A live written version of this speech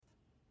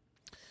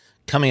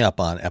Coming up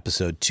on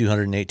episode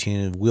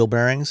 218 of Wheel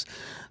Bearings,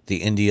 the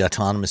Indy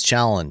Autonomous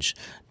Challenge,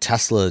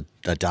 Tesla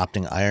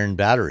adopting iron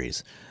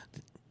batteries,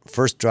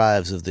 first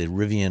drives of the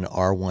Rivian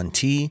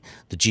R1T,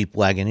 the Jeep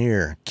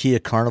Wagoneer, Kia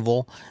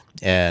Carnival,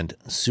 and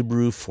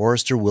Subaru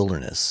Forester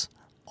Wilderness.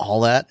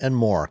 All that and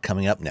more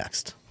coming up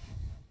next.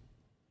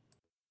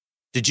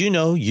 Did you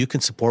know you can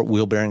support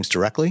Wheel Bearings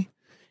directly?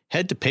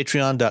 Head to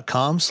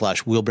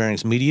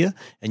patreon.com/wheelbearingsmedia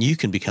and you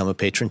can become a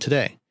patron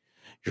today.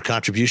 Your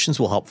contributions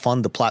will help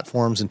fund the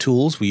platforms and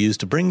tools we use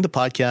to bring the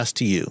podcast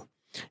to you.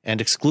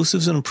 And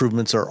exclusives and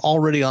improvements are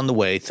already on the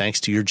way thanks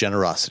to your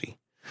generosity.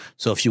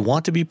 So if you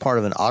want to be part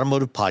of an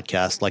automotive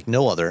podcast like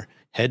no other,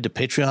 head to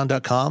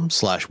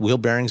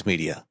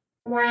patreon.com/wheelbearingsmedia.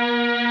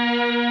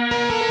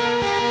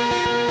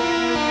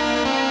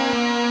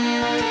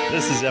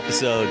 This is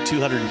episode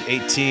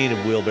 218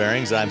 of Wheel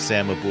Bearings. I'm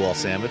Sam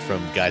Abul-Samad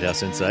from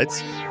Guidehouse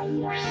Insights.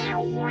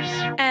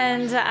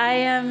 And I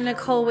am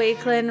Nicole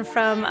Wakelin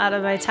from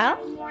Auto Vital.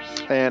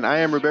 And I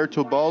am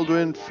Roberto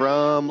Baldwin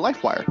from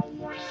LifeWire.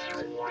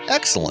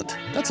 Excellent.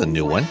 That's a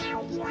new one.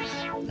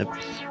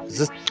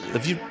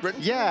 Have you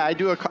written? Yeah, I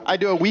do a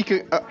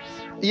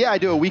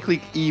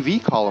weekly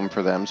EV column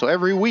for them. So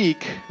every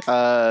week,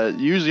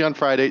 usually on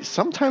Friday,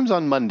 sometimes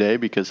on Monday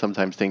because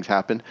sometimes things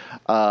happen.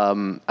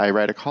 I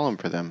write a column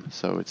for them.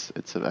 So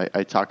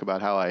I talk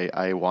about how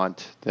I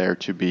want there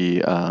to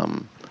be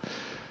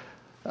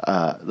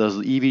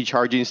those EV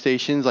charging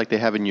stations like they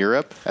have in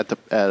Europe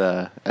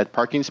at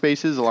parking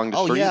spaces along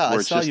the street, where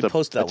it's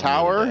just a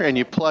tower and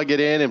you plug it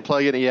in.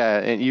 Yeah,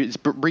 and you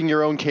bring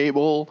your own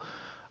cable.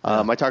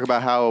 I talk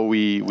about how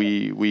we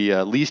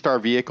leased our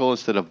vehicle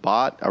instead of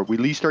bought, or we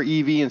leased our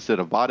EV instead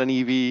of bought an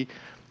EV,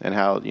 and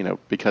how,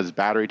 because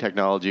battery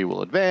technology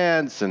will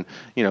advance and,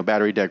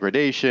 battery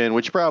degradation,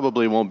 which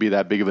probably won't be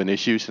that big of an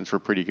issue since we're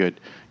pretty good.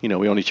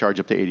 We only charge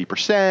up to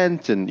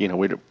 80%, and,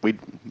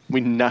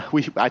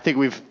 I think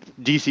we've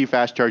DC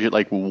fast charged it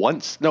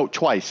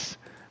twice,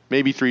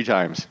 maybe 3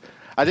 times.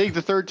 I think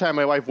the third time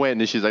my wife went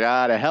and she's like,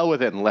 to hell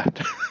with it, and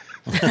left.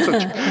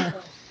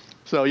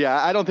 So,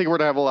 yeah, I don't think we're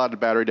going to have a lot of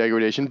battery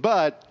degradation,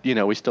 but,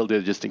 we still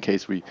did just in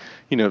case we,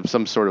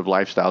 some sort of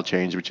lifestyle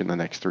change, which in the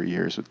next 3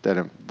 years, that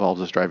involves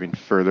us driving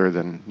further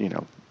than,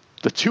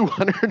 the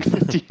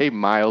 258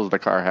 miles the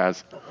car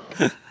has.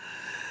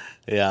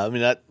 Yeah, I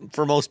mean, that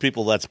for most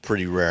people, that's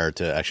pretty rare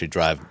to actually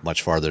drive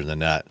much farther than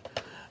that.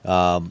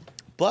 Who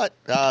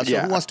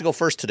wants to go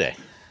first today?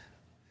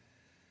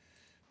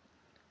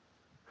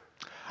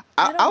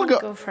 I'll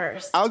go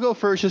first. I'll go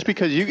first just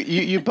because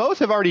you both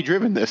have already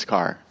driven this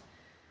car.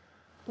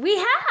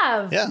 We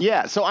have.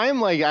 Yeah. So I'm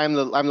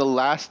the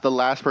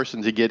last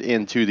person to get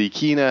into the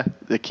Kia.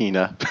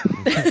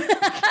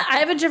 I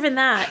haven't driven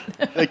that.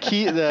 the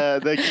Kia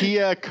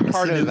Carnival.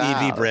 It's a new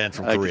EV brand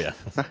from Korea.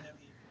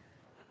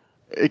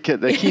 The Kia.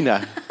 The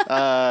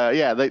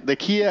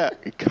Kia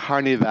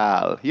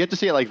Carnival. You have to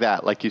say it like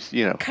that, Carnival. It you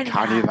sounds can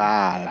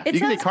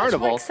say Carnival.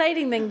 much more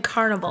exciting than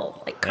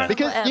Carnival. Like Carnival.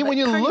 Because when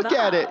you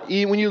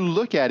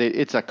look at it,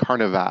 it's a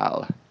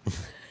Carnival.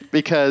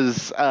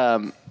 Because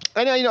I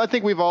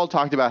think we've all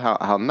talked about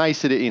how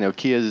nice it is.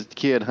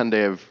 Kia and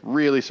Hyundai have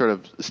really sort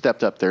of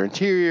stepped up their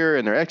interior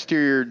and their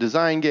exterior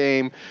design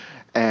game,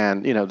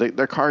 and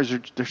their cars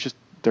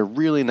they're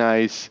really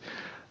nice.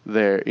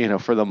 They're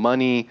for the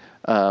money.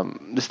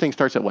 This thing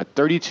starts at what,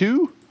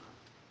 32?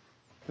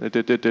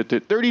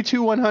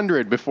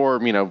 100 before I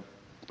don't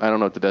know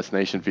what the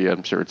destination fee.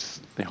 I'm sure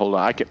it's. Hold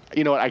on, I can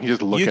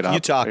just look it up. You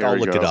talk. I'll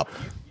look it up.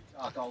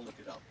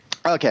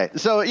 Okay,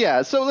 so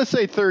let's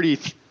say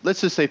let's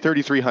just say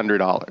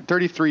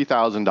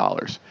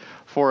 $33,000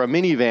 for a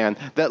minivan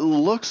that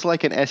looks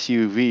like an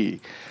SUV.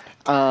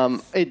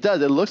 It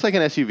does. It looks like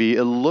an SUV.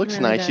 It looks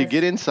nice. Does. You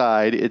get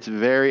inside. It's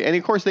and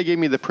of course they gave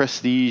me the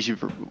Prestige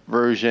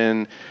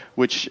version,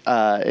 which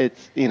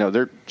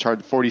they're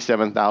charged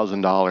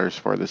 $47,000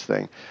 for this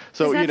thing.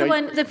 So is that the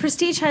one? The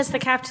Prestige has the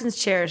captain's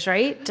chairs,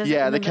 right?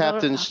 The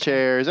captain's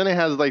chairs, and it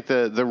has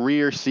the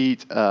rear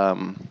seat,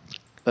 the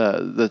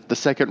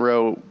second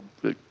row.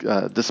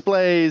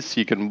 Displays, so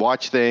you can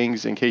watch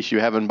things in case you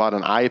haven't bought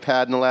an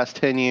iPad in the last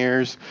 10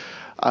 years.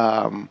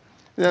 So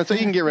you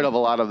can get rid of a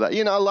lot of that.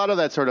 A lot of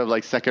that sort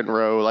of second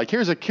row.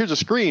 Here's a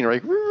screen,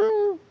 right?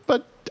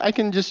 But I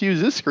can just use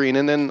this screen,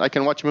 and then I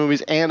can watch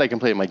movies and I can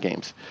play my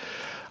games.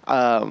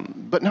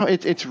 But no,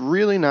 it's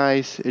really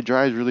nice. It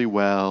drives really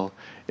well.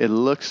 It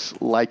looks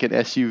like an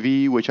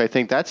SUV, which I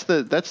think that's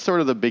sort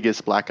of the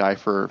biggest black eye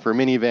for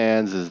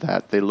minivans, is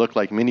that they look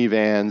like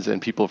minivans,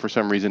 and people for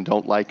some reason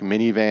don't like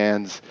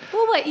minivans.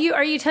 Well,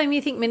 are you telling me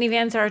you think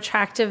minivans are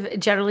attractive,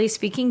 generally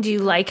speaking? Do you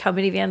like how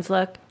minivans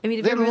look? I mean,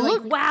 if you're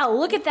like, wow,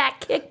 look at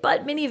that kick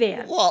butt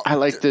minivan. Well, I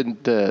like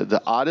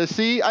the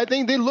Odyssey. I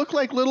think they look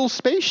like little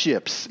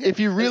spaceships. If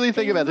you really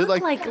think about it, they're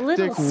like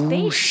little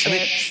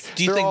spaceships.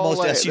 Do you think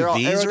most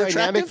SUVs are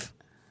attractive?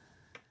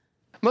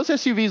 Most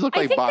SUVs look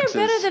I like think boxes.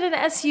 they're better than an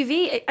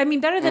SUV. I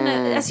mean,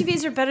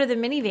 SUVs are better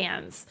than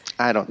minivans.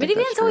 I don't think that's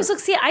Minivans true. always look.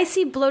 See, I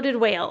see bloated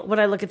whale when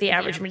I look at the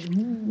average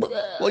minivan.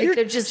 Well,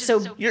 They're just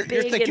so you're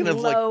big thinking and of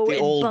like low the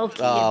and old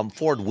bulky.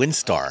 Ford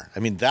Windstar. I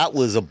mean, that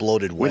was a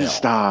bloated whale.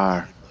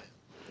 Windstar.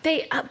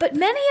 They, but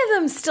many of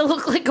them still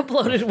look like a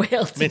bloated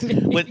whale to me.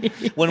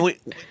 When we,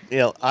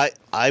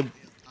 I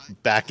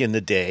back in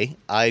the day,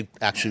 I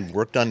actually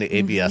worked on the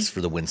ABS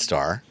for the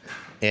Windstar,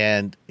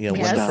 and when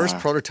the first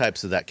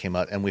prototypes of that came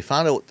out, and we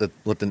found out that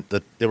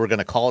they were going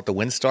to call it the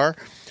Windstar,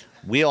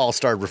 we all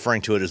started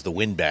referring to it as the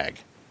windbag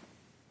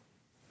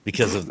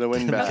because of the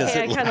windbag.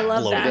 Okay, I kind of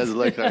love that. It does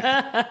look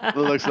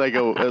like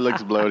it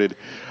looks bloated.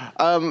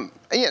 And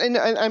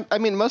I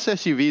mean, most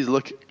SUVs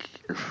look.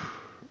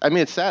 I mean,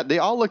 it's sad. They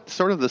all look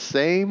sort of the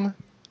same.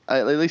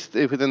 At least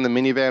within the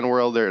minivan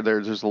world,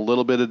 there's a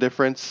little bit of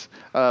difference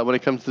when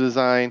it comes to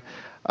design.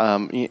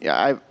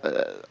 I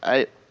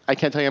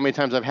can't tell you how many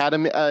times I've had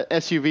an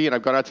SUV and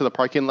I've gone out to the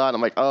parking lot and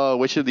I'm like, oh,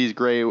 which of these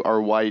gray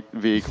or white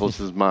vehicles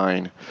is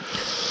mine?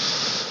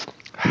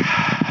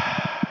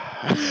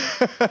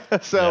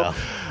 So,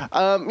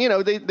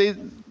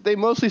 they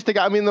mostly stick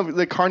out. I mean,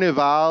 the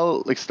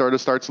Carnival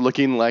starts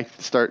looking like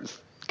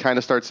starts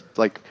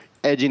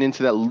edging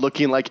into that,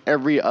 looking like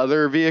every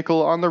other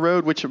vehicle on the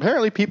road, which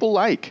apparently people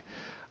like.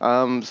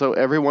 So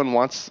everyone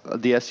wants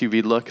the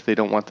SUV look. They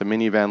don't want the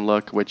minivan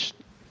look, which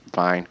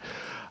fine.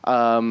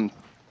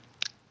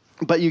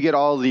 But you get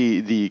all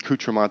the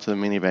accoutrements of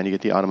the minivan. You get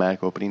the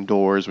automatic opening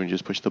doors when you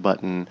just push the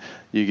button.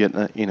 You get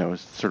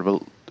sort of a.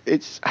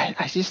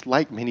 I just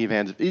like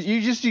minivans.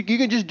 You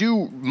can just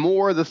do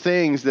more of the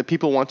things that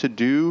people want to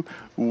do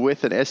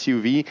with an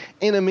SUV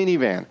in a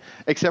minivan,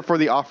 except for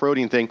the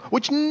off-roading thing,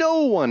 which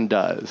no one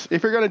does.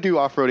 If you're gonna do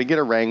off-roading, get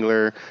a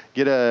Wrangler,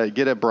 get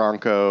a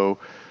Bronco,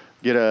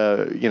 get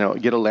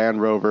a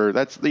Land Rover.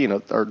 That's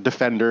or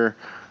Defender.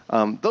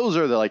 Those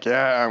are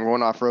I'm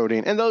going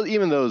off-roading, and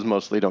those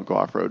mostly don't go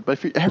off-road.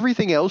 But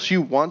everything else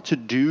you want to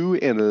do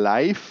in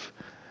life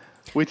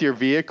with your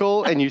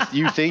vehicle, and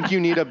you think you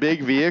need a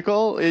big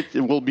vehicle, it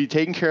will be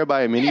taken care of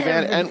by a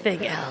minivan.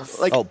 Everything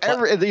else.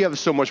 You have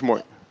so much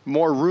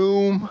more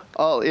room.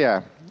 Oh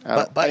yeah.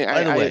 By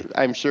the way,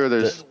 I'm sure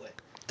there's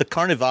the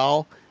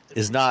Carnival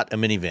is not a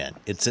minivan;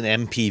 it's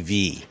an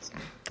MPV.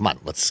 Come on,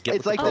 let's skip.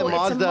 It's like the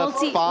Mazda 5.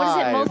 What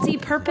is it?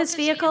 Multi-purpose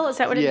vehicle? Is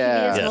that what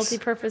MPV is? Yes.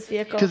 Multi-purpose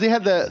vehicle. Because they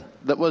had the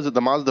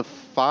Mazda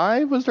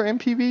 5 was their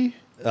MPV?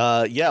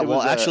 Yeah,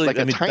 well, actually,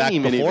 back before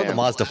minivan. the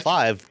Mazda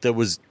 5,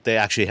 they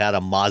actually had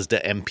a Mazda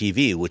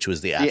MPV, which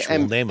was the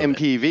actual name of it.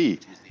 MPV.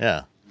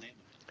 Yeah.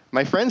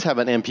 My friends have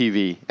an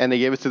MPV, and they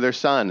gave it to their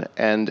son,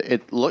 and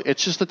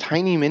it's just a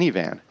tiny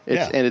minivan.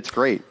 And it's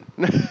great.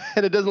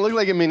 And it doesn't look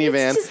like a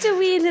minivan. It's just a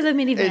wee little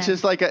minivan. It's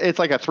just like a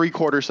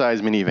 3/4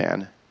 size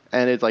minivan,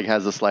 and it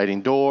has the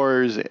sliding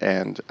doors.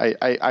 And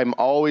I'm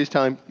always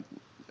telling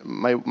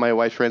my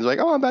wife's friends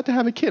oh, I'm about to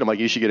have a kid. I'm like,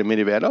 you should get a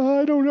minivan.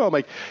 Oh, I don't know. I'm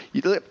like,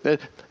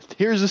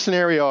 here's the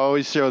scenario I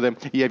always show them.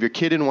 You have your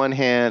kid in one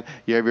hand,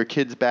 you have your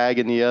kid's bag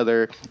in the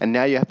other, and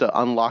now you have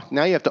to unlock.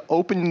 Now you have to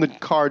open the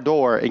car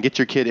door and get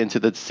your kid into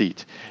the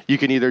seat. You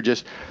can either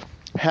just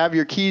have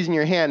your keys in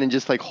your hand and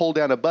just hold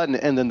down a button,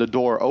 and then the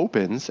door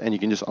opens and you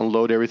can just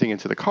unload everything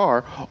into the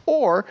car,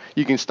 or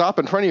you can stop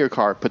in front of your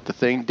car, put the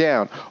thing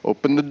down,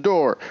 open the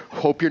door,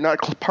 hope you're not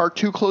parked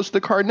too close to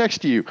the car next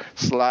to you,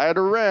 slide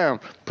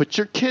around, put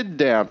your kid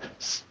down,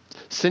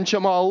 cinch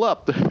them all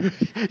up.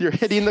 You're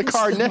hitting the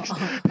car next.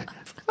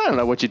 I don't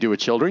know what you do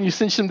with children. You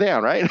cinch them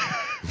down, right?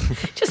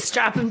 Just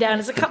strap them down.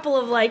 It's a couple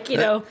of you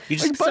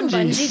just some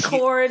bungee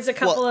cords, a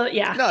couple of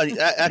No,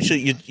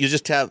 actually, you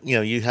just have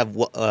you have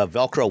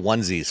Velcro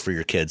onesies for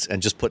your kids,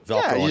 and just put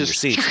Velcro on your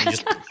seats, and you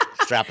just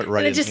strap it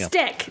right. And they just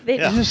stick.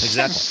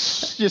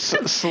 Exactly.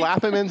 Just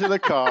slap them into the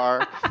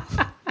car,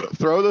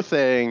 throw the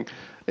thing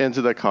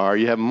into the car.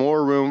 You have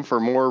more room for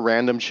more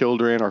random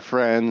children or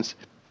friends.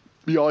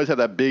 You always have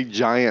that big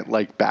giant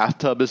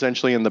bathtub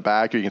essentially in the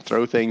back. You can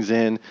throw things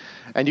in,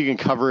 and you can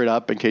cover it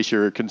up in case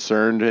you're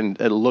concerned, and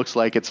it looks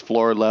like it's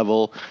floor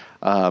level.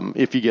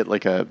 If you get you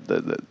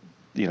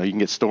can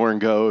get Store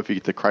and Go if you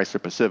get the Chrysler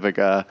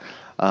Pacifica.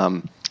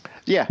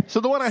 Yeah, so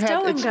the one I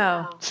had,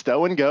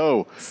 Stow and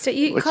Go.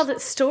 You called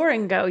it Store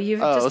and Go. You've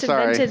just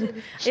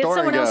invented. It's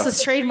someone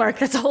else's trademark.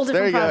 That's a whole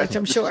different product,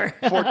 I'm sure.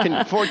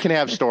 Ford can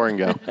have Store and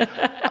Go.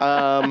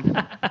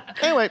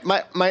 Anyway,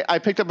 I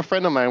picked up a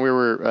friend of mine.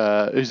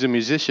 Who's a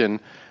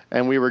musician,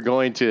 and we were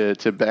going to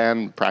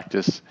band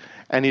practice.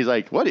 And he's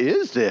like, "What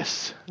is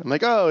this?" I'm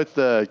like, "Oh, it's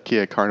the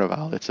Kia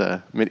Carnival. It's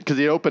because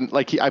he opened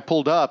I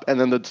pulled up, and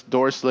then the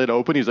door slid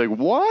open. He's like,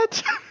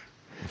 "What?"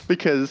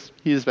 Because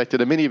he expected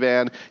a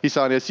minivan. He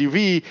saw an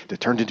SUV that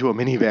turned into a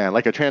minivan,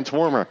 like a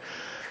Transformer.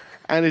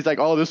 And he's like,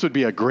 oh, this would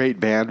be a great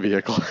band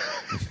vehicle.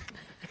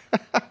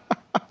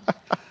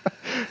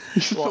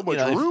 There's so much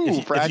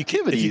room for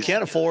activities. If you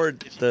can't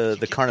afford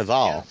the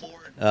Carnival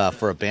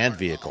for a band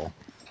vehicle,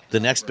 the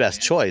next best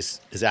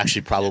choice is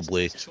actually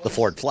probably the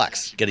Ford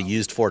Flex. Get a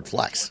used Ford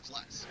Flex.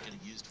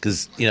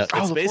 Because,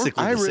 it's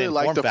basically the same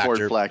form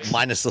factor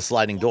minus the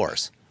sliding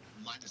doors.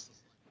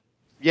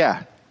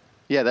 Yeah.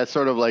 Yeah, that's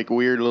sort of like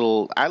weird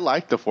little. I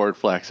like the Ford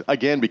Flex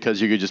again because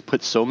you could just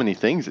put so many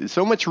things. It's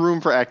so much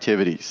room for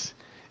activities.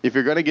 If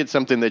you're going to get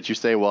something that you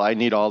say, well, I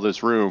need all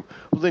this room,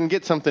 well, then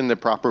get something that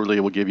properly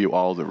will give you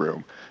all the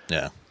room.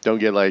 Yeah. Don't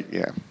get like,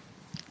 yeah.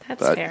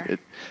 That's fair.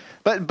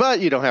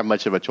 But you don't have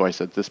much of a choice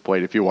at this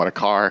point if you want a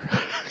car.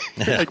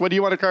 Like, what do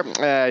you want a car?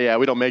 Yeah,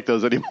 we don't make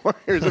those anymore.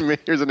 Here's an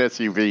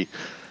SUV.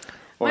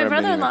 My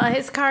brother-in-law,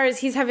 his car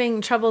he's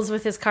having troubles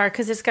with his car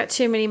because it's got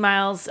too many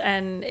miles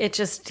and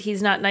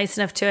he's not nice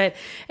enough to it.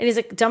 And he's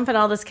like dumping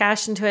all this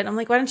cash into it. I'm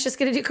like, why don't you just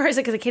get a new car? He's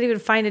like, because I can't even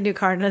find a new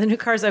car. None of the new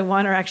cars I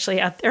want are actually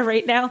out there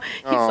right now.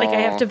 He's like, I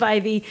have to buy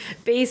the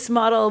base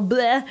model,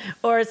 bleh.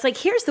 Or it's like,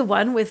 here's the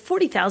one with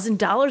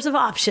 $40,000 of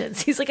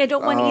options. He's like, I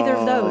don't want either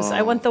of those.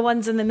 I want the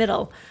ones in the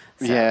middle.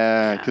 So,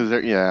 yeah, because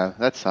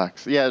that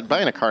sucks. Yeah,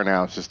 buying a car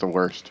now is just the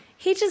worst.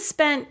 He just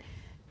spent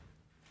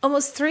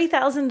almost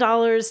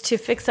 $3,000 to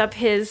fix up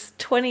his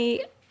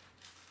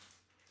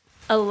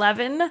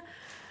 2011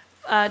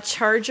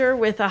 Charger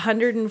with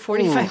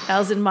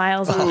 145,000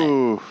 miles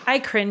on it. I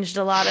cringed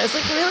a lot. I was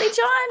like, "Really,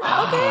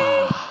 John?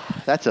 Okay."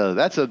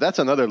 That's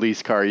another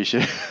lease car you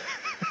should.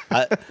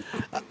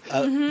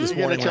 This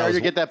morning,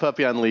 Charger, get that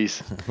puppy on lease.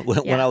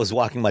 When I was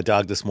walking my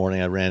dog this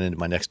morning, I ran into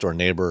my next door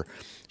neighbor.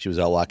 She was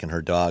out walking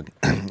her dog,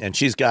 and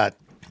she's got,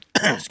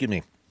 excuse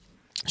me,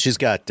 she's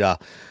got.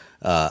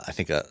 I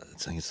think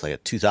it's like a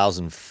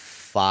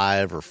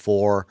 2005 or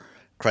 4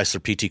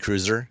 Chrysler PT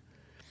Cruiser,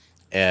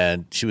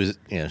 and she was,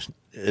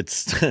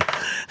 it's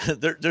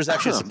there's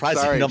actually a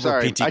surprising number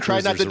of PT Cruisers. I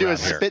tried not to do a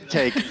here. spit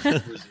take.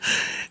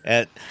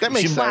 And that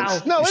makes sense. Wow.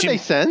 No, it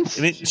makes sense.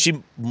 I mean,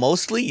 she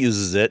mostly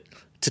uses it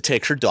to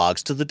take her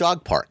dogs to the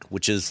dog park,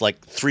 which is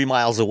like 3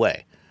 miles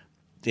away,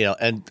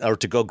 or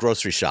to go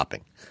grocery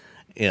shopping.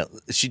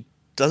 She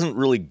doesn't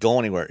really go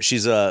anywhere.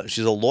 She's a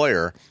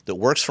lawyer that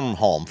works from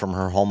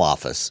her home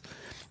office,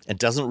 and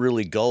doesn't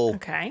really go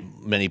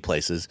many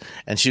places.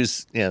 And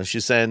she's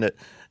saying that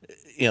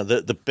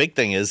the big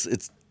thing is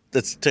it's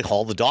to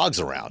haul the dogs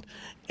around.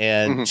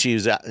 And she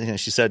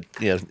said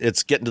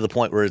it's getting to the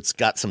point where it's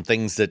got some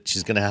things that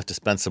she's going to have to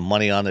spend some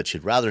money on that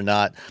she'd rather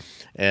not.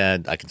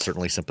 And I can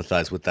certainly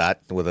sympathize with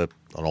that with an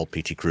old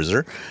PT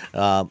Cruiser.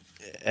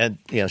 And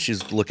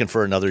she's looking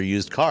for another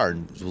used car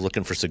and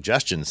looking for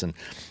suggestions. And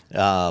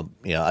I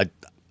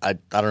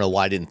don't know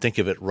why I didn't think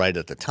of it right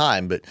at the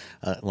time, but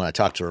when I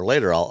talk to her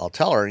later, I'll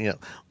tell her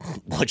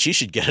what she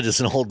should get is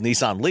an old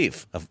Nissan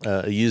Leaf,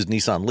 a used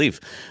Nissan Leaf.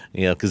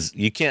 Because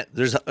you can't.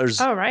 There's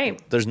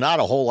not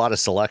a whole lot of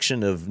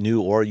selection of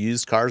new or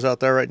used cars out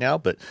there right now.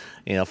 But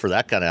for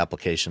that kind of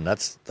application,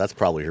 that's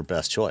probably her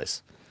best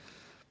choice.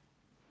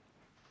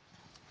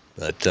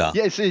 But so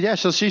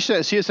she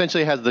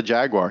essentially has the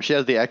Jaguar. She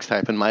has the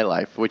X-Type in my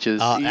life, which is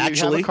you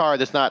have a car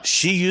that's not.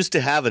 She used to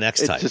have an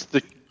X-Type. It's just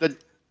the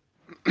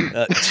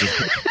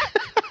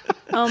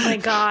oh my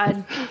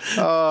God!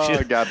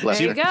 Oh, God bless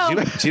her.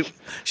 There you go.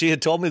 She had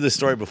told me this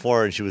story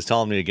before, and she was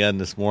telling me again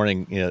this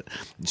morning.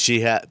 She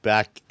had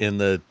back in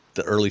the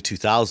early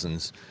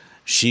 2000s.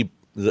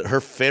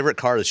 Her favorite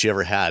car that she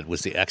ever had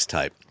was the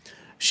X-Type.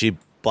 She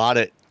bought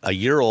it a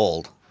year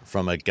old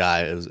from a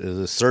guy. It was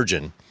a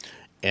surgeon.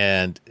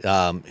 And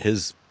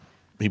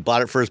he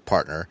bought it for his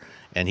partner,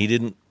 and he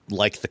didn't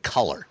like the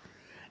color.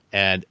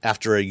 And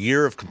after a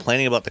year of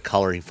complaining about the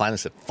color, he finally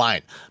said,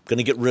 "Fine, I'm going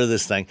to get rid of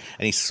this thing."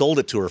 And he sold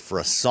it to her for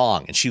a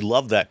song, and she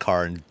loved that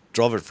car and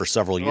drove it for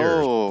several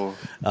years.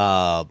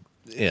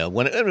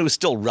 When it was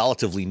still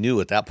relatively new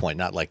at that point,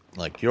 not like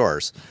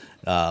yours.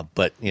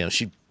 But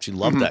she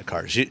loved that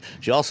car. She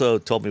also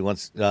told me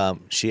once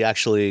she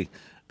actually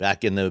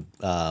back in the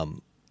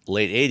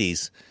late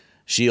 80s.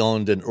 She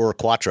owned an Ur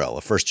Quattro,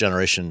 a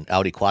first-generation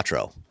Audi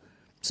Quattro.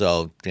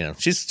 So,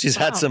 she's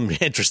had some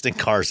interesting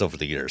cars over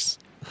the years.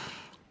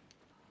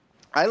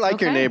 I like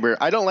your neighbor.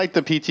 I don't like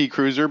the PT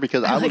Cruiser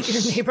because I like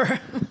your neighbor.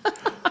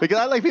 Because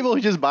I like people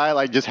who just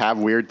buy just have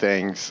weird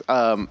things.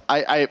 I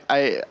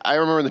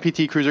remember when the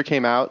PT Cruiser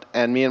came out,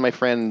 and me and my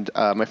friend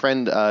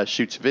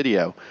shoots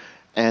video.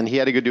 And he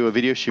had to go do a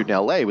video shoot in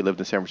L.A. We lived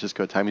in San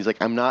Francisco at the time. He's like,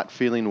 "I'm not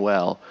feeling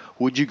well.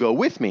 Would you go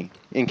with me?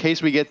 In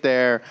case we get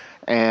there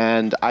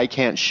and I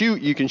can't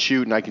shoot, you can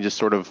shoot, and I can just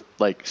sort of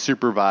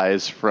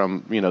supervise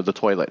from, the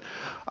toilet."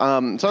 So I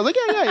was like,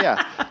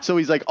 yeah. So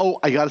he's like, "Oh,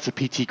 I got us a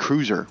PT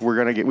Cruiser.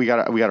 We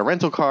got a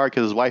rental car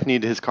because his wife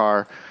needed his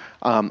car."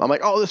 I'm like,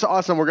 "Oh, this is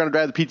awesome. We're going to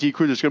drive the PT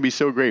Cruiser. It's going to be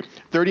so great."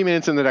 30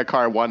 minutes into that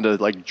car, I wanted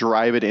to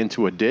drive it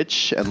into a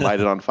ditch and light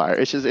it on fire.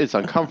 It's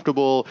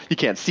uncomfortable. You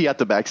can't see out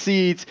the back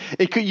seats.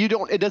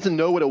 It doesn't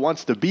know what it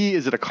wants to be.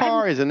 Is it a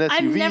car? Is it an SUV?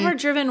 I've never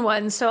driven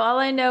one, so all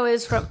I know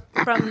is from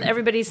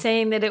everybody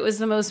saying that it was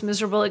the most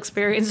miserable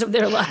experience of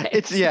their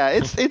lives.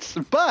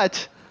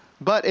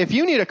 But if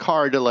you need a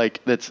car to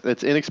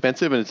that's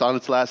inexpensive and it's on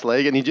its last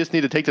leg and you just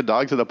need to take the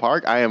dog to the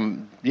park, get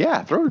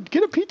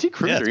a PT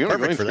Cruiser. Yeah, you're not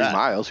going 3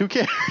 miles. Who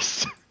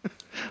cares?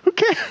 Who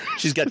cares?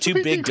 She's got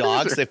 2 big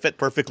dogs. They fit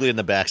perfectly in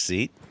the back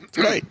seat. It's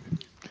great.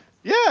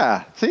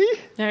 Yeah. See?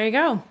 There you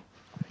go.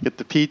 Get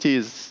the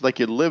PTs like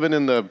you're living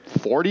in the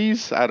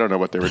 40s. I don't know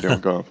what they were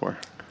going for.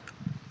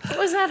 What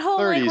was that whole,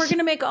 like, 30s. we're going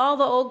to make all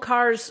the old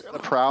cars. The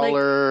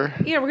Prowler.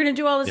 Like, yeah, we're going to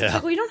do all this. Yeah. It's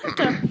like, well, you don't have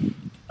to.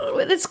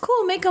 It's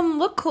cool. Make them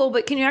look cool,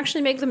 but can you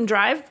actually make them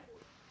drive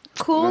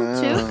cool,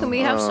 too? Can we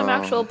have some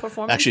actual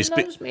performance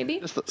Actually, in those,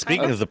 maybe?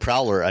 Speaking of the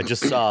Prowler, I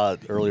just saw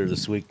earlier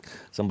this week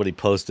somebody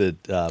posted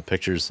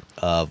pictures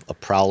of a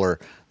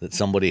Prowler that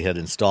somebody had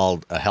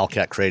installed a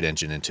Hellcat crate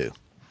engine into.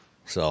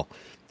 So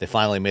they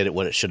finally made it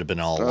what it should have been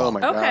all Oh along.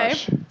 my Okay.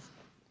 gosh.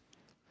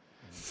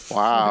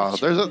 Wow.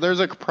 There's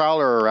a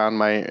Prowler around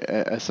my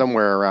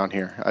somewhere around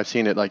here. I've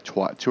seen it like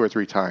 2 or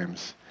 3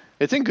 times.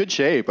 It's in good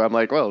shape. I'm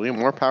like, well,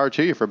 more power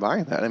to you for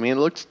buying that. I mean,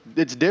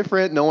 it's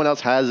different. No one else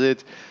has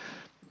it.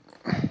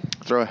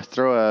 Throw a,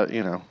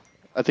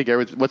 I think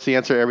what's the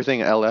answer?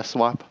 Everything LS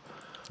swap.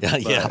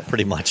 Yeah,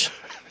 pretty much.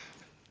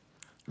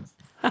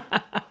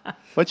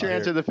 What's your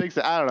answer to fix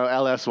it? I don't know.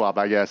 LS swap,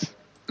 I guess.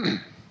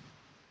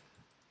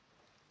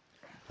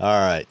 All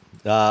right.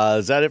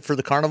 Is that it for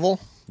the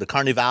carnival? The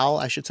carnival,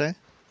 I should say.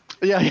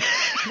 Yeah.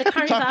 The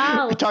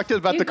Carnival. We talked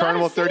about You the gotta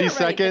carnival say 30 it right,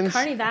 seconds.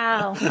 The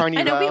Carnival. Carnival.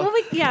 I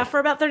know, for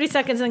about 30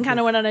 seconds and kind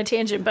of went on a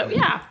tangent, but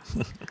yeah.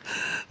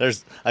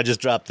 I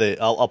just dropped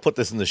I'll put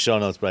this in the show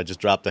notes, but I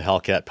just dropped the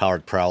Hellcat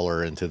powered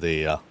Prowler into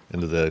the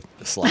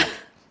Slack.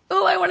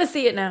 Oh, I want to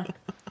see it now.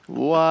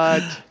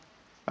 What?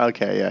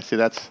 Okay, yeah. See,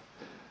 that's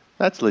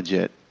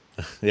legit.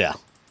 Yeah.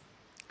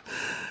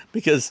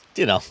 Because,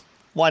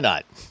 why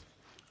not?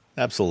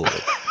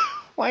 Absolutely.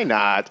 Why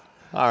not?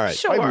 All right.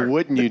 Sure. Why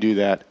wouldn't you do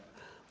that?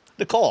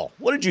 Nicole,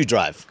 what did you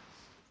drive?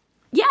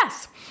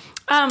 Yes.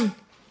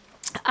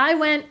 I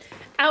went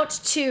out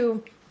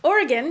to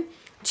Oregon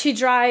to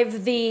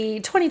drive the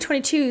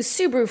 2022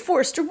 Subaru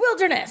Forester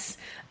Wilderness.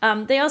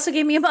 They also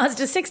gave me a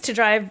Mazda 6 to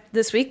drive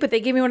this week, but they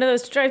gave me one of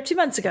those to drive 2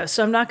 months ago.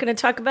 So I'm not going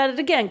to talk about it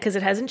again because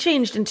it hasn't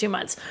changed in 2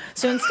 months.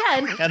 So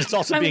instead, And it's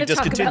also I'm being going to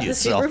talk about the discontinued,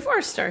 Subaru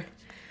Forester. And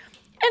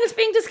it's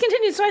being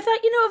discontinued. So I thought,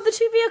 of the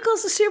 2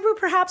 vehicles, the Subaru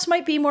perhaps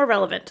might be more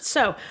relevant.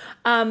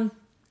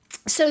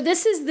 So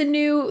this is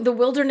the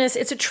Wilderness.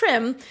 It's a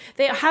trim.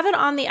 They have it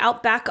on the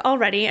Outback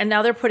already, and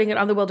now they're putting it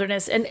on the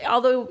Wilderness. And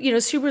although,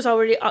 Subaru's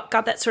already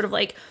got that sort of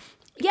like,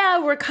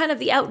 yeah, we're kind of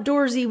the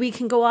outdoorsy, we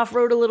can go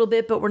off-road a little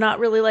bit, but we're not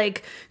really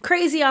like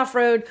crazy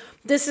off-road.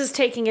 This is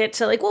taking it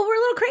to like, well, we're a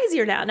little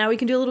crazier now. Now we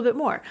can do a little bit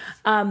more.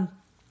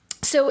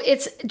 So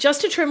it's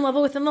just a trim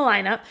level within the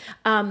lineup.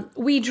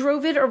 We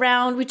drove it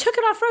around, we took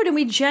it off-road, and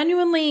we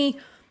genuinely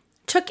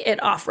took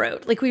it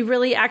off-road. Like, we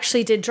really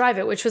actually did drive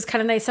it, which was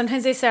kind of nice.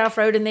 Sometimes they say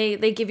off-road and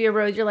they give you a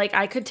road. You're like,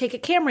 I could take a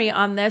Camry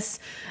on this,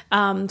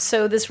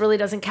 so this really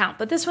doesn't count.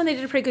 But this one, they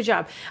did a pretty good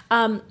job.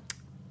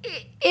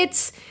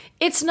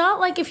 It's not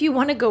like if you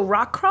want to go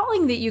rock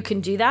crawling that you can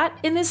do that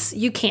in this.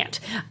 You can't.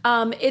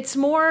 It's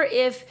more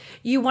if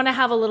you want to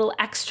have a little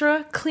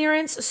extra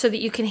clearance so that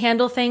you can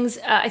handle things.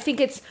 I think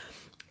it's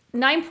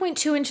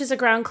 9.2 inches of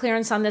ground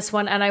clearance on this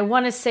one, and I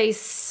want to say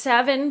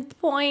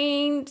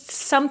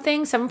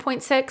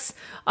 7.6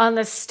 on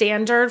the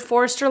standard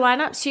Forester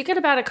lineup. So you get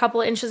about a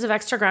couple of inches of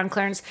extra ground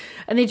clearance,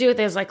 and they do it.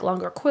 There's like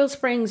longer coil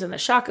springs and the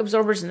shock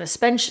absorbers, and the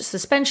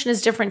suspension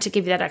is different to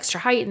give you that extra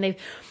height, and they've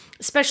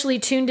especially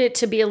tuned it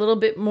to be a little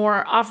bit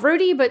more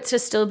off-roady, but to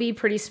still be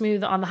pretty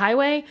smooth on the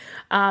highway.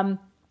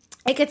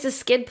 It gets a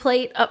skid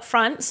plate up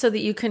front so that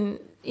you can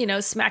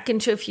smack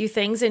into a few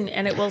things and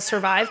it will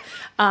survive.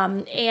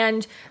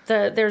 And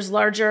there's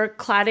larger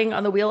cladding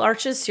on the wheel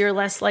arches, so you're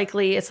less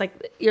likely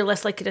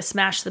to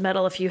smash the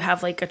metal if you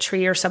have like a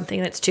tree or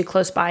something that's too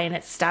close by and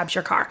it stabs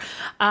your car.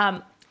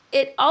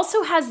 It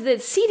also has, the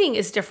seating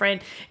is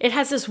different. It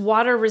has this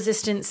water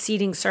resistant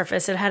seating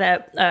surface. It had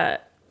a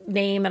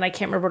name and I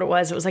can't remember what it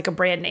was. It was like a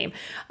brand name,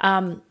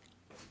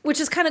 which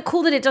is kind of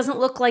cool that it doesn't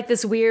look like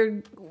this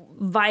weird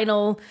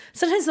vinyl.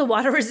 Sometimes the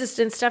water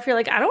resistant stuff, you're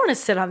like, I don't want to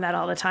sit on that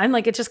all the time.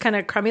 Like, it's just kind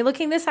of crummy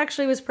looking. This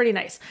actually was pretty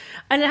nice.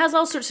 And it has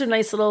all sorts of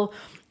nice little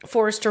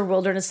Forester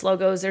Wilderness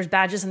logos. There's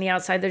badges on the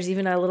outside. There's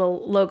even a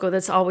little logo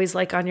that's always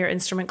like on your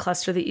instrument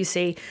cluster that you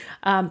see.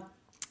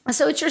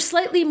 So it's your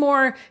slightly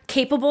more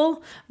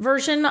capable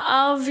version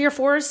of your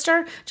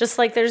Forester, just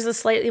like there's a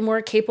slightly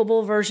more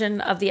capable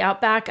version of the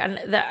Outback. And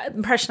the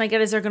impression I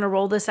get is they're going to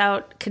roll this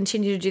out,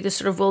 continue to do this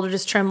sort of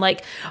wilderness trim,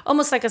 like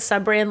almost like a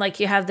sub-brand, like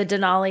you have the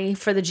Denali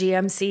for the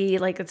GMC,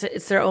 like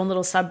it's their own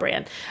little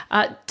sub-brand.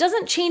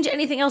 Doesn't change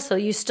anything else, though.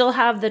 You still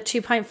have the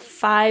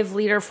 2.5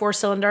 liter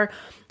 4-cylinder,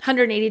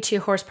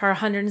 182 horsepower,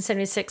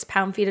 176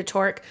 pound-feet of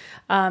torque.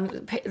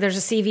 There's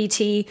a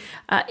CVT.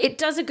 It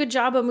does a good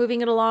job of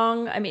moving it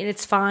along. I mean,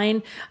 it's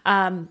fine.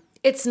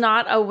 It's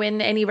not a win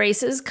any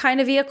races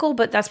kind of vehicle,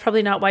 but that's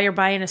probably not why you're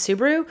buying a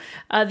Subaru.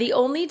 The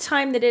only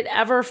time that it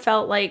ever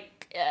felt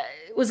like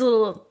it was a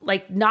little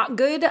like not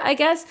good, I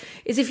guess,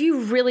 is if you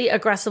really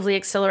aggressively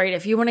accelerate.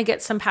 If you want to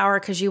get some power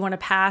because you want to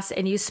pass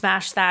and you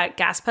smash that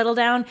gas pedal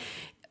down,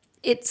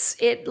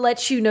 it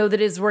lets you know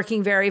that it's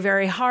working very,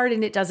 very hard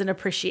and it doesn't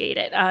appreciate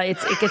it.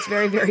 It gets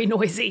very, very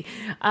noisy.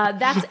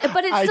 But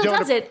it still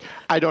does it.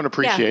 I don't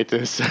appreciate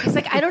this. It's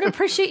like, I don't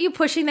appreciate you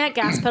pushing that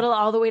gas pedal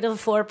all the way to the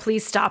floor.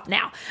 Please stop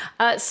now.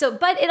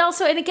 But it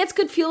also, and it gets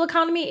good fuel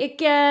economy. It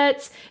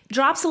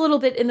drops a little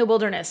bit in the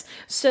wilderness.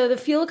 So the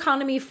fuel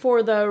economy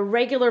for the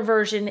regular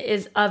version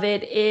is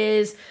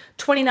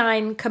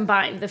 29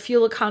 combined. The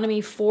fuel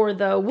economy for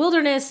the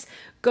wilderness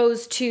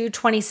goes to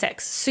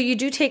 26. So you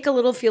do take a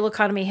little fuel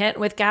economy hit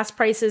with gas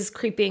prices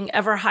creeping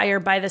ever higher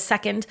by the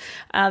second.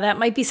 That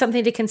might be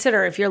something to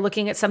consider if you're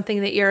looking at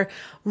something that you're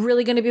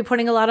really going to be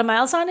putting a lot of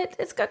miles on.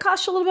 It's going to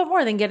cost you a little bit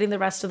more than getting the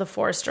rest of the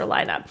Forester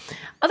lineup.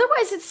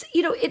 Otherwise, it's,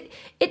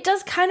 it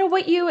does kind of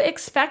what you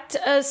expect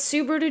a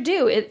Subaru to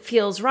do. It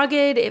feels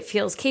rugged. It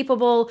feels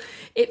capable.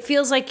 It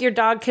feels like your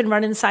dog can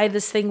run inside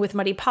this thing with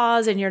muddy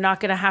paws and you're not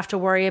going to have to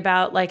worry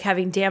about like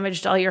having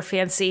damaged all your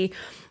fancy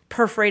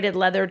perforated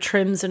leather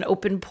trims and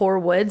open pore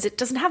woods. It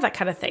doesn't have that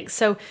kind of thing.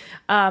 So,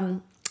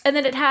 and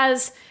then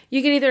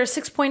you get either a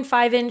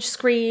 6.5 inch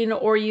screen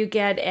or you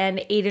get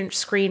an 8 inch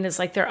screen as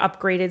like their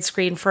upgraded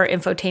screen for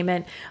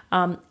infotainment.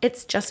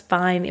 It's just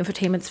fine.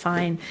 Infotainment's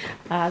fine.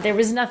 There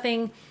was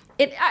nothing.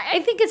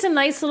 I think it's a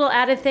nice little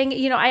added thing.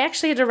 I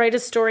actually had to write a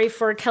story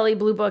for Kelley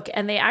Blue Book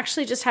and they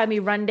actually just had me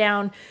run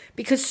down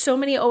because so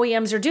many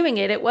OEMs are doing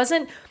it. It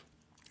wasn't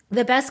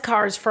the best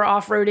cars for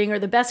off-roading or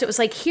the best. It was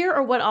like, here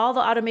are what all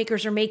the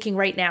automakers are making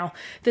right now.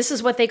 This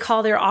is what they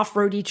call their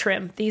off-roady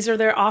trim. These are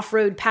their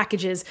off-road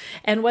packages.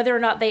 And whether or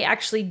not they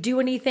actually do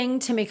anything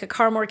to make a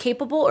car more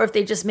capable or if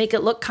they just make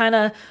it look kind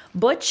of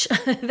butch.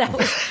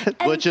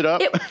 Butch it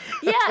up.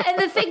 And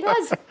the thing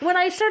was, when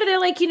I started, they're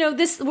like,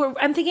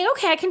 I'm thinking,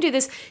 okay, I can do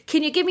this.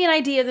 Can you give me an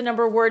idea of the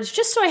number of words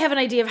just so I have an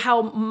idea of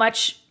how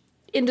much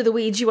into the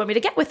weeds you want me to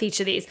get with each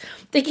of these?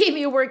 They gave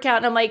me a workout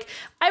and I'm like,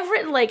 I've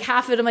written like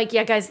half of it. I'm like,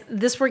 yeah, guys,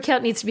 this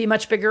workout needs to be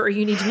much bigger or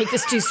you need to make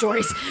this 2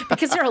 stories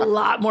because there are a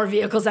lot more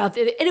vehicles out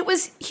there. And it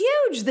was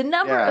huge, the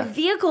number of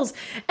vehicles.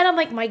 And I'm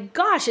like, my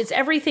gosh, it's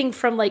everything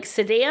from like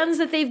sedans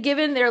that they've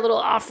given their little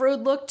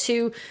off-road look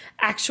to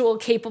actual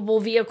capable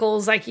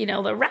vehicles. Like, the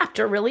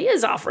Raptor really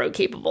is off-road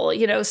capable,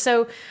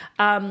 So, so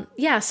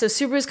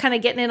Subaru's kind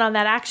of getting in on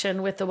that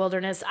action with the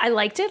Wilderness. I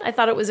liked it. I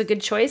thought it was a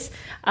good choice.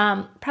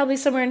 Probably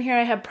somewhere in here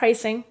I have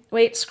pricing.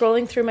 Wait,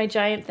 scrolling through my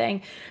giant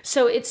thing.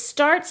 So it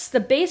starts,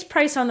 the base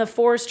price on the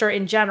Forester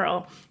in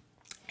general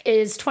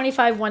is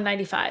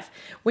 $25,195.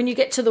 When you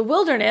get to the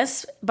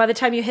Wilderness, by the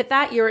time you hit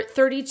that, you're at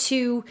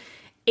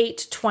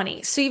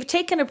 $32,820. So you've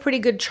taken a pretty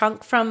good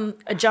jump from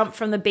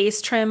the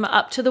base trim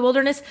up to the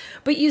Wilderness,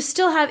 but you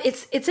still have,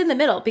 it's in the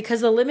middle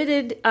because the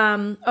limited,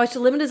 the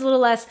limited is a little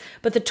less,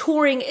 but the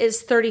touring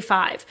is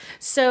 $35,000.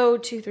 So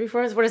 2, 3,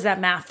 4, what is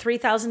that math?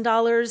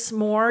 $3,000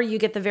 more. You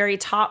get the very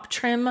top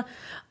trim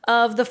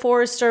of the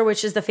Forester,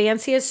 which is the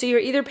fanciest. So you're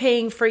either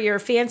paying for your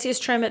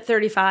fanciest trim at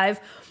 $35,000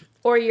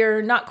 or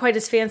you're not quite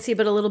as fancy,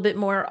 but a little bit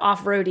more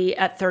off-roady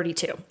at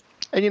 $32,000.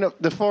 And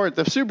the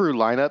Subaru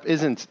lineup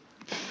isn't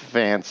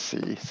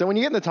fancy. So when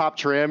you get in the top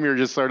trim, you're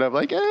just sort of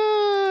like, do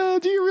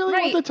you really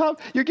want the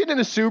top? You're getting in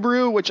a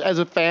Subaru, which as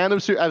a fan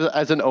of,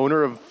 as an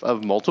owner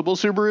of multiple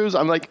Subarus,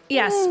 I'm like,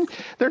 yes,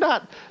 they're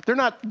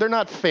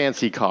not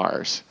fancy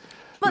cars.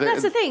 Well,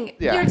 that's the thing.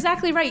 Yeah. You're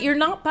exactly right. You're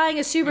not buying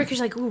a Subaru because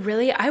you're like, ooh,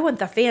 really? I want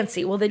the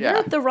fancy. Well, then you're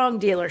at the wrong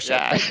dealership.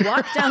 Yeah. Like,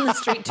 walk down the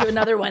street to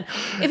another one.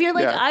 If you're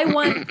like, I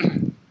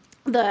want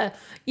the,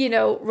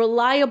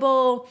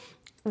 reliable,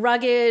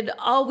 rugged,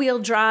 all-wheel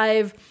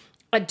drive,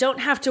 I don't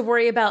have to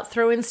worry about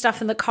throwing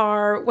stuff in the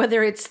car,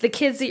 whether it's the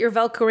kids that you're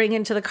Velcroing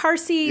into the car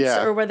seats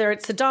or whether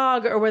it's the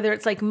dog or whether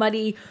it's like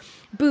muddy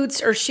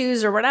boots or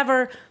shoes or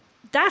whatever.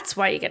 That's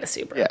why you get a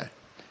Subaru. Yeah.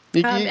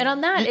 And on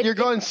that, you're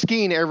going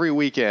skiing every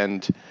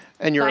weekend.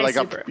 And you're like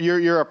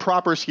you're a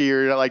proper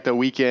skier. You're like the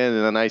weekend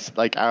in a nice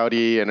like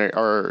Audi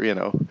or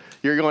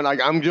you're going like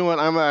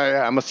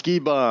I'm a ski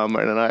bum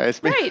and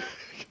right.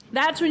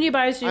 That's when you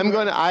buy a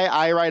Subaru.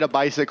 I ride a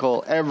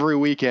bicycle every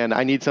weekend.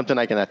 I need something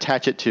I can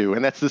attach it to,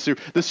 and that's the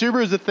Subaru. The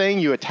Subaru is the thing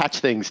you attach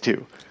things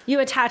to.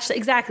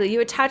 Exactly.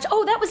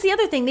 Oh, that was the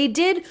other thing they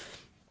did.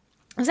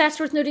 That's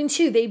worth noting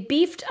too. They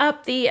beefed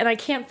up and I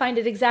can't find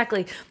it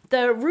exactly.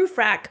 The roof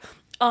rack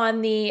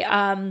on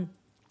the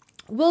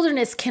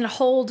Wilderness can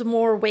hold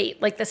more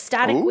weight. Like the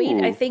static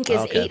weight, I think,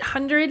 is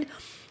 800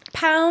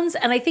 pounds.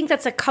 And I think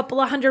that's a couple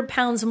of 100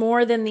 pounds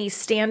more than the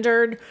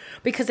standard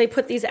because they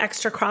put these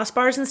extra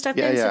crossbars and stuff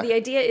in. So the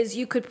idea is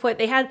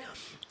they had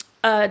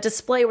a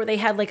display where they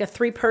had like a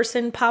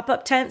 3-person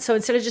pop-up tent. So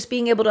instead of just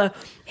being able to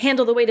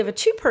handle the weight of a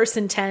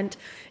 2-person tent,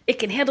 it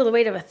can handle the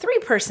weight of a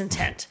 3-person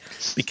tent.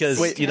 Because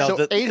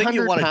the thing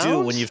you want to do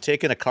when you've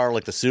taken a car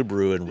like the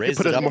Subaru and raised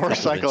it up a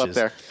couple inches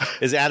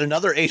is add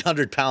another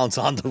 800 pounds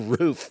on the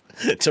roof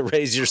to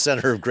raise your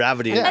center of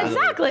gravity.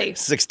 Exactly.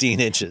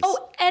 16 inches.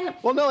 Oh,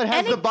 it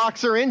has the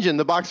boxer engine.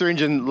 The boxer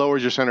engine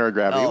lowers your center of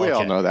gravity. We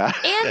all know that.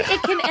 And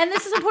it can, and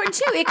this is important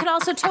too. It can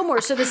also tow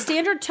more. So the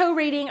standard tow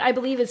rating, I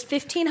believe, is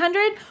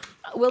 1,500.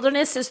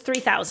 Wilderness is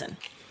 3,000.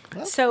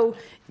 So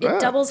it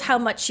doubles how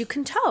much you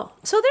can tow.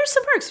 So there's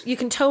some perks. You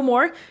can tow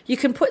more. You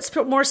can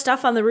put more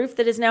stuff on the roof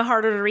that is now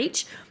harder to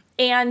reach.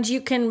 And you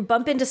can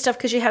bump into stuff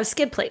because you have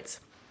skid plates.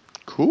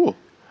 Cool.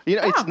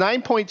 It's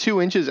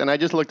 9.2 inches, and I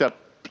just looked up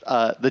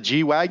the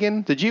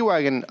G-Wagon. The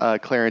G-Wagon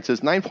clearance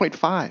is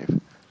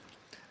 9.5.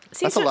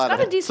 See, that's a lot of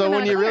it. So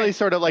when you really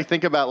sort of like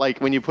think about like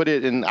when you put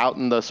it out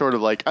in the sort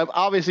of like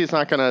obviously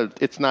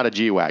it's not a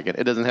G-Wagon.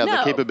 It doesn't have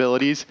the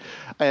capabilities,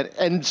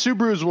 and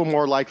Subarus will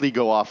more likely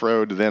go off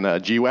road than a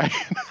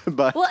G-Wagon.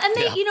 But and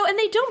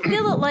they don't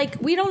build it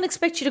like we don't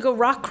expect you to go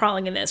rock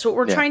crawling in this. What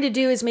we're trying to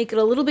do is make it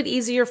a little bit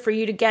easier for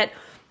you to get.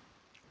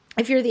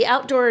 If you're the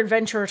outdoor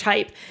adventurer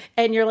type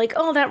and you're like,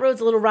 oh, that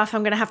road's a little rough,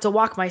 I'm going to have to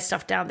walk my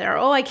stuff down there.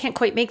 Oh, I can't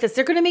quite make this.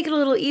 They're going to make it a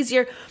little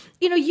easier.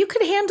 You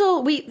could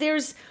handle.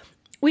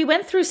 We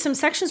went through some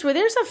sections where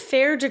there's a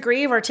fair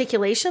degree of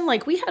articulation.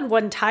 Like we had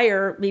one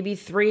tire maybe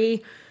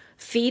 3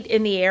 feet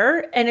in the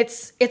air, and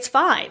it's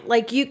fine.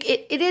 Like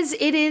it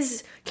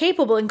is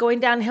capable. And going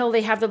downhill,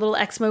 they have the little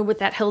X mode with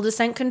that hill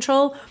descent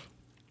control.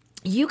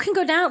 You can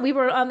go down. We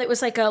were on. It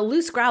was like a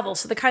loose gravel,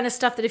 so the kind of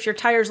stuff that if your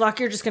tires lock,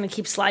 you're just going to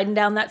keep sliding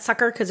down that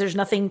sucker because there's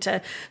nothing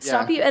to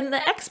stop you. And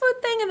the X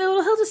mode thing and the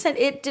little hill descent,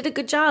 it did a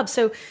good job.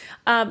 So,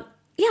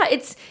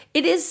 it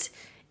is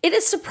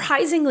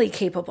surprisingly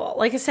capable.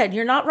 Like I said,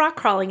 you're not rock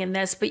crawling in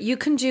this, but you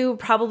can do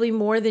probably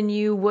more than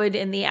you would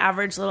in the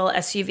average little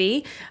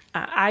SUV.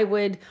 I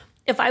would,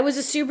 if I was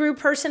a Subaru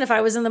person, if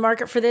I was in the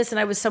market for this and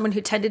I was someone who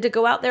tended to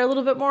go out there a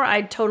little bit more,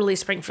 I'd totally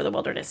spring for the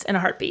Wilderness in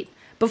a heartbeat.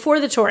 Before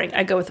the touring,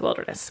 I'd go with the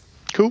Wilderness.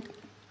 Cool.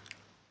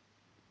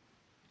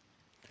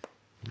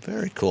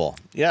 Very cool.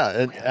 Yeah,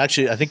 and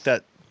actually, I think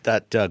that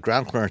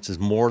ground clearance is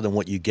more than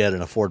what you get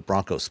in a Ford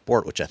Bronco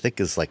Sport, which I think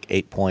is like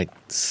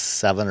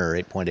 8.7 or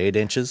 8.8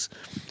 inches.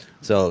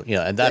 So,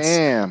 and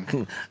that's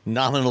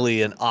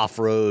nominally an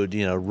off-road,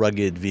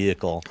 rugged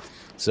vehicle.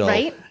 So,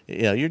 right?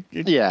 You're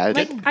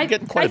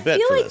getting quite a bit. I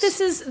feel like this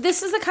is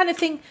the kind of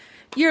thing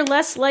you're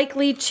less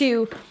likely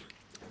to.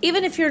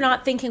 Even if you're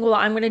not thinking, well,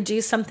 I'm going to do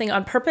something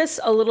on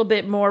purpose a little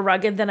bit more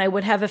rugged than I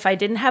would have if I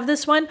didn't have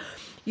this one,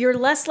 you're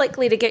less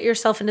likely to get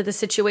yourself into the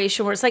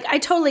situation where it's like, I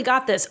totally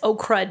got this. Oh,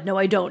 crud. No,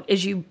 I don't.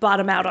 As you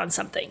bottom out on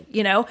something,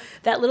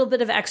 that little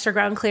bit of extra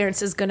ground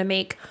clearance is going to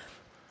make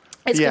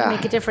going to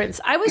make a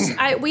difference.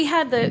 We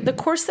had the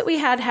course that we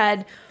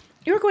had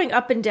you were going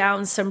up and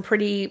down some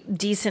pretty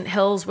decent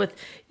hills with,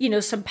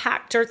 some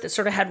packed dirt that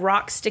sort of had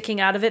rocks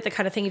sticking out of it, the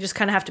kind of thing you just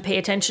kind of have to pay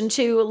attention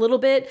to a little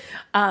bit.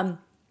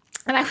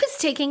 And I was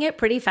taking it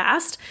pretty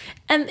fast,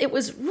 and it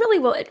was really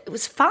well. It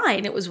was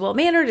fine. It was well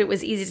mannered. It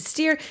was easy to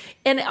steer,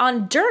 and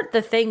on dirt,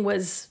 the thing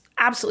was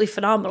absolutely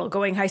phenomenal.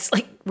 Going high,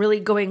 like really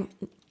going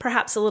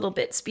perhaps a little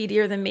bit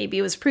speedier than maybe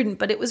it was prudent,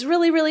 but it was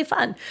really, really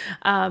fun.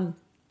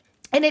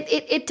 And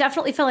it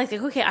definitely felt like,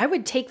 okay, I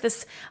would take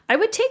this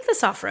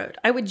off road.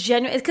 I would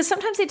genuinely, because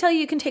sometimes they tell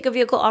you can take a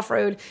vehicle off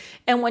road,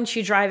 and once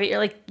you drive it, you're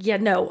like, yeah,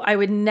 no, I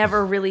would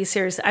never really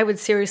I would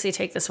seriously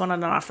take this one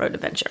on an off road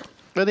adventure.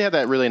 Well, they have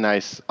that really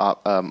nice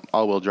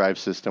all-wheel drive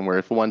system where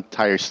if one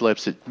tire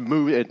slips, it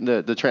moves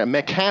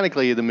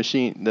mechanically the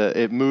machine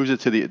it moves it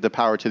to the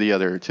power to the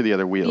other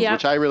wheels,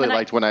 which I really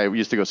liked when I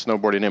used to go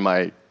snowboarding in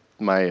my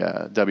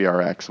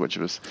WRX, which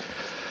was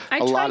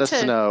a lot of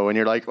snow, and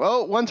you're like,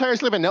 oh, one tire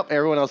slipping. Nope,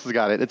 everyone else has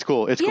got it. It's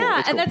cool. It's cool.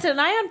 Yeah, and that's it. And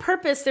I on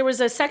purpose, there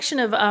was a section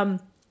of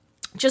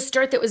just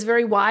dirt that was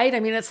very wide. I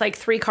mean, it's like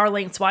 3 car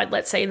lengths wide,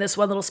 let's say, in this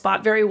one little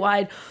spot, very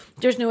wide.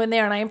 There's no one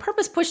there. And I on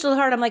purpose pushed a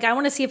little hard. I'm like, I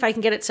want to see if I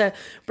can get it to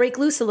break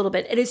loose a little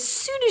bit. And as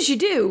soon as you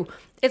do,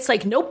 it's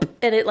like, nope.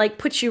 And it like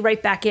puts you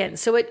right back in.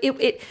 So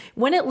it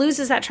when it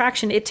loses that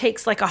traction, it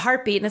takes like a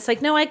heartbeat. And it's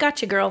like, no, I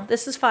got you, girl.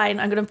 This is fine.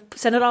 I'm going to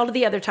send it all to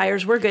the other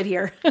tires. We're good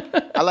here.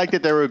 I like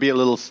that there would be a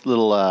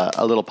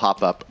little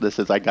pop-up that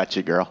says, I got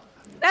you, girl.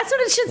 That's what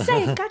it should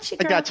say. I got you,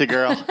 girl. I got you,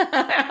 girl.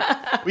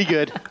 We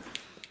good.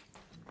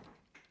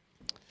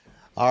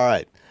 All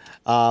right.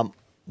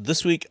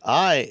 This week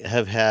I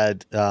have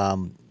had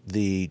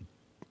the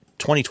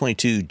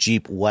 2022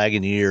 Jeep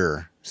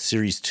Wagoneer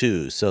Series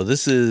 2. So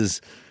this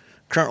is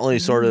currently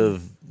sort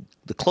of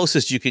the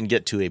closest you can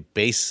get to a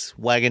base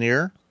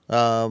Wagoneer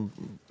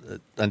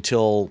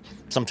until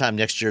sometime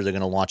next year they're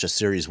going to launch a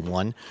Series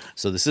 1.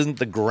 So this isn't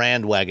the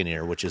Grand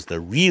Wagoneer, which is the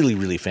really,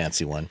 really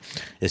fancy one.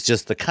 It's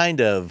just the kind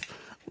of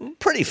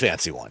pretty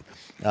fancy one.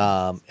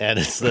 And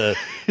it's the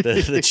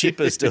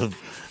cheapest of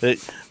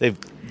they've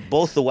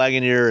both the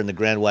Wagoneer and the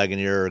Grand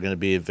Wagoneer are going to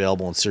be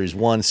available in Series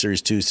 1,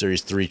 Series 2,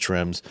 Series 3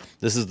 trims.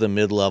 This is the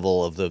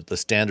mid-level of the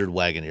standard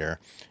Wagoneer,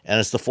 and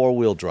it's the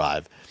 4-wheel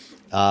drive.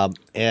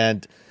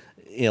 And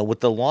with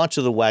the launch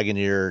of the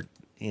Wagoneer,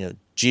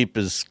 Jeep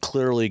is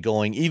clearly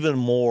going even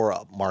more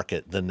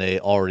upmarket than they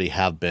already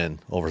have been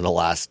over the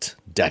last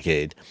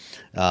decade.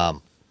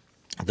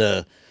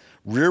 The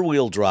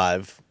rear-wheel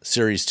drive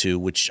Series 2,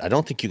 which I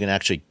don't think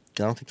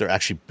they're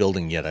actually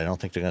building yet. I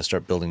don't think they're going to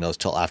start building those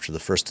till after the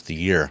first of the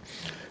year.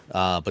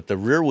 But the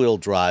rear-wheel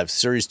drive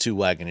Series 2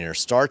 Wagoneer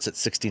starts at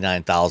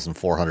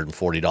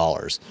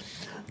 $69,440.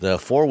 The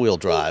 4-wheel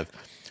drive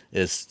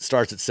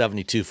starts at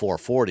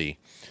 $72,440.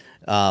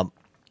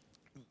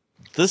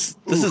 this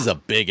is a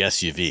big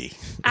SUV.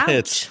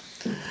 Ouch.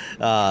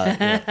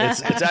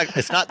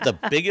 It's not the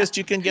biggest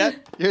you can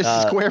get. Your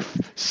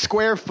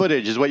square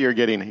footage is what you're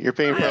getting. You're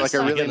paying for like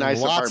a really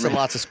nice lots apartment. and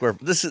lots of square.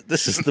 This is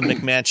the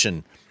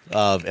McMansion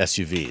of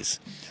SUVs.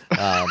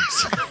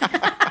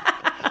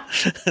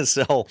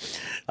 So,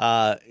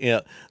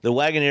 the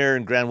Wagoneer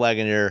and Grand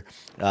Wagoneer,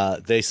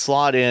 they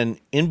slot in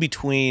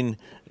between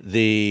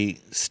the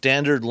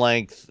standard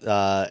length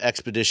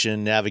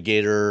Expedition,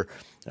 Navigator,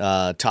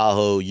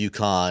 Tahoe,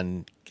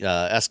 Yukon,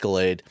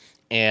 Escalade,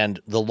 and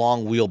the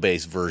long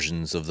wheelbase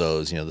versions of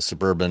those. The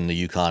Suburban, the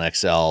Yukon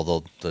XL,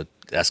 the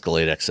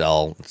Escalade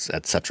XL,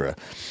 etc.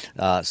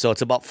 So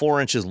it's about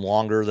 4 inches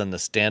longer than the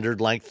standard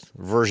length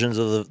versions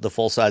of the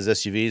full size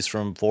SUVs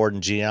from Ford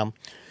and GM,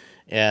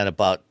 and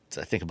about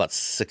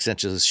 6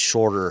 inches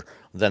shorter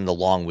than the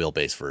long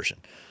wheelbase version.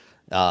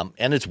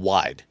 And it's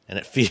wide, and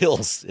it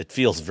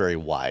feels very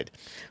wide.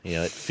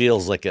 It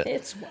feels like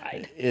it's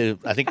wide.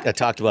 I think I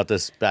talked about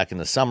this back in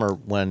the summer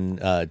when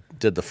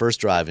did the first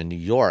drive in New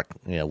York,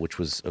 which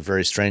was a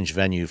very strange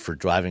venue for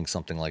driving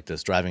something like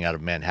this, driving out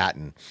of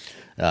Manhattan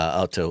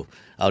out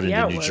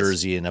into New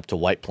Jersey and up to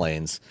White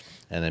Plains,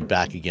 and then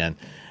back again.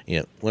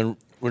 When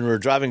we were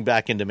driving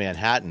back into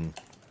Manhattan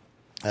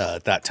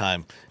at that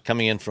time,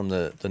 coming in from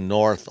the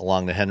north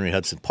along the Henry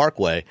Hudson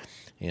Parkway,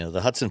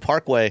 the Hudson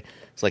Parkway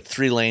is like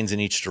 3 lanes in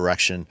each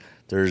direction.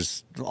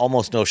 There's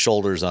almost no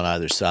shoulders on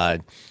either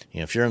side.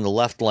 If you're in the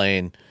left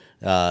lane,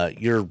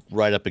 you're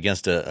right up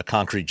against a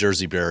concrete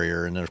Jersey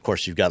barrier. And then, of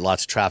course, you've got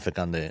lots of traffic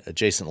on the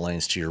adjacent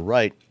lanes to your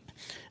right.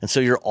 And so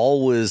you're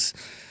always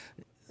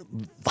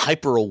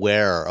hyper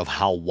aware of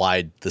how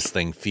wide this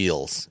thing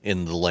feels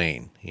in the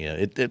lane.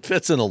 It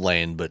fits in a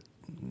lane, but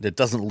it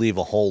doesn't leave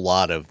a whole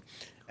lot of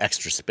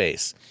extra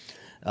space.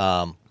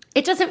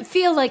 It doesn't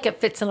feel like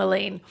it fits in a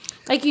lane.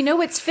 Like,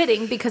 it's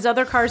fitting because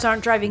other cars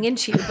aren't driving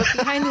into you. But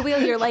behind the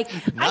wheel, you're like,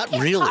 I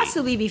can't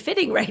possibly be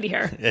fitting right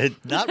here.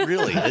 Not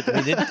really.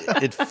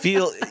 It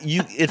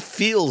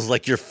feels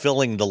like you're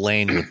filling the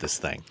lane with this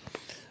thing.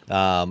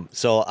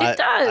 So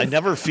I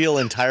never feel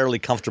entirely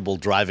comfortable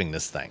driving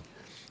this thing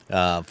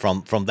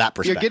from that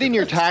perspective. You're getting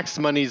your tax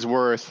money's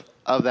worth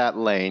of that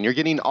lane. You're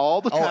getting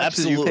all the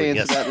taxes you pay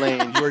into that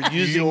lane. You're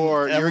getting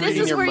your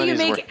money's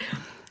worth.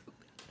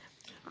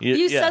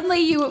 Suddenly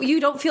you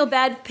don't feel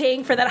bad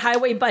paying for that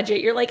highway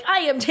budget. You're like, I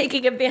am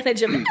taking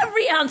advantage of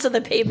every ounce of the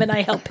pavement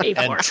I help pay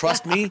for. And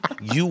trust me,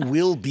 you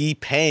will be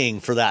paying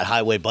for that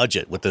highway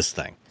budget with this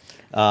thing.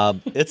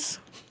 It's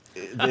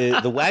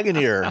the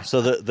Wagoneer.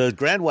 So the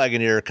Grand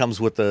Wagoneer comes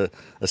with a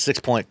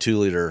 6.2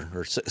 liter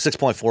or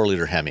 6.4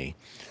 liter Hemi.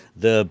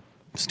 The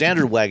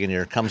standard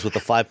Wagoneer comes with a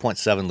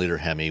 5.7 liter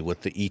Hemi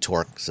with the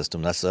e-torque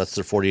system. That's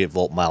their 48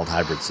 volt mild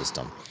hybrid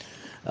system.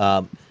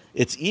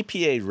 It's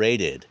EPA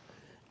rated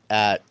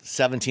at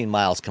 17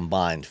 miles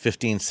combined,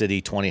 15 city,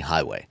 20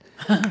 highway.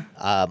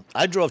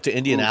 I drove to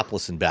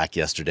Indianapolis and back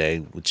yesterday,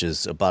 which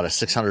is about a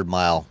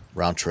 600-mile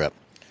round trip.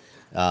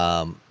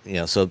 So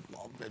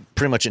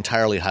pretty much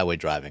entirely highway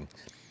driving.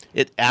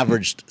 It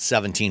averaged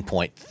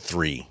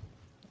 17.3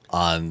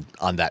 on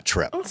that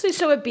trip. Honestly,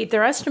 so it beat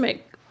their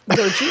estimate.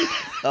 Go Jeep.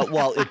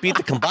 Well, it beat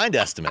the combined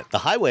estimate. The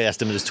highway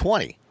estimate is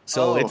 20.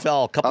 So it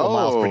fell a couple of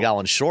miles per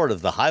gallon short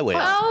of the highway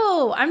estimate.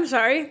 Oh, I'm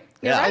sorry.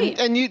 You're right.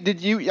 And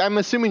I'm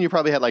assuming you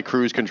probably had like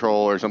cruise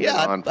control or something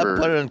on. I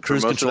put it on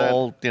cruise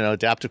control,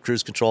 adaptive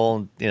cruise control.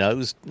 And, it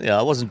was,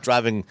 I wasn't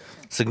driving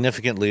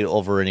significantly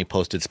over any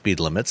posted speed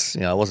limits.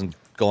 I wasn't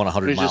going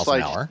 100 miles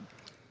an hour.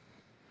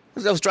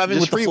 I was driving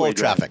with the flow of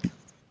traffic.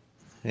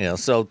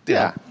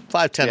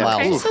 5-10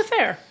 miles. Okay, so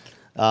fair.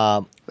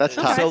 That's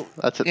tough. So,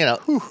 that's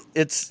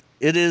it.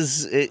 It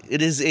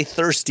is a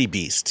thirsty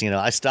beast.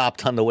 I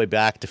stopped on the way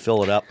back to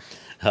fill it up.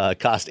 It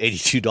cost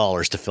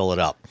 $82 to fill it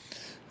up.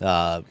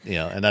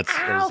 And that's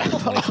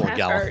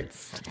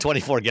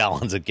 24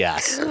 gallons of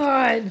gas.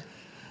 God.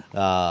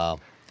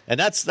 And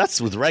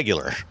that's with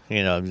regular.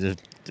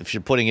 If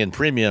you're putting in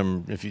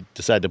premium, if you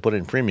decide to put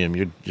in premium,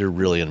 you're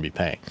really going to be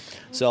paying.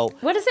 So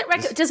what does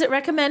it does it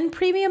recommend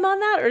premium on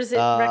that, or does it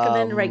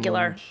recommend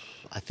regular?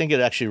 I think it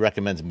actually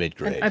recommends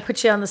mid-grade. I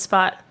put you on the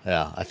spot.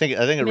 Yeah, I think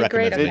it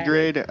recommends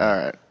mid-grade.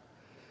 All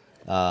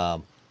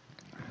right.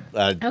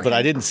 But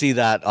I didn't see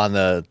that on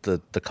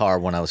the car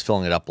when I was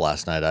filling it up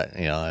last night.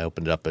 I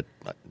opened it up, but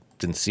I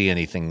didn't see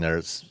anything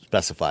there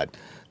specified.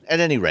 At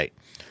any rate,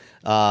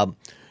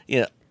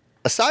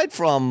 aside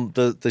from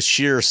the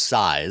sheer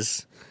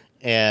size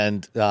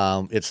and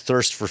its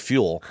thirst for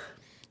fuel,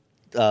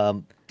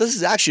 this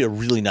is actually a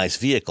really nice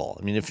vehicle.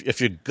 I mean, if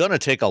you're going to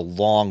take a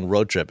long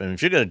road trip, and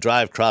if you're going to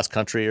drive cross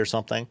country or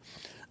something,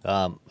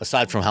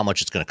 aside from how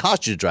much it's going to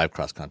cost you to drive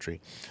cross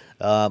country,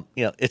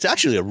 it's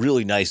actually a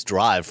really nice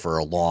drive for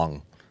a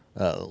long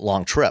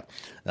trip.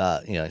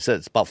 I said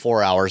it's about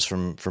 4 hours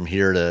from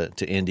here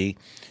to Indy,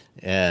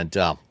 and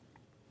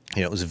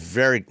it was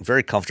very,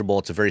 very comfortable.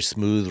 It's a very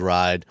smooth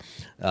ride.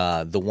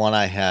 The one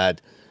I had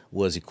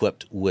was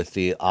equipped with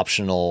the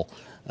optional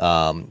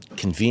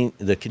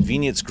the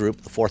convenience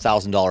group, the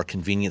 $4,000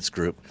 convenience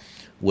group,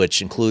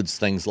 which includes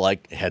things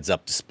like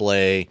heads-up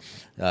display,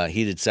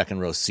 heated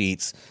second-row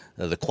seats,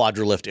 the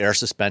Quadralift air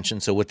suspension.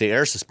 So with the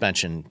air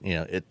suspension,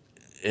 it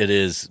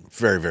is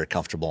very, very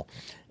comfortable.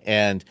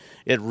 And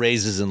it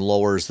raises and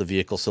lowers the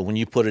vehicle. So when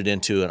you put it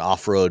into an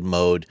off-road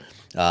mode,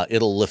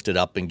 it'll lift it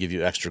up and give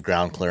you extra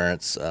ground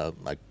clearance.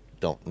 I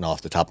don't know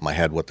off the top of my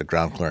head what the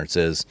ground clearance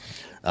is.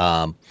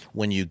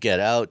 When you get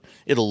out,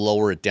 it'll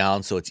lower it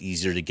down so it's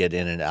easier to get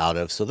in and out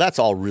of. So that's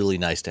all really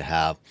nice to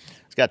have.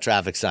 It's got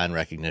traffic sign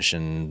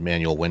recognition,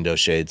 manual window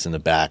shades in the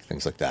back,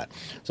 things like that.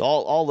 So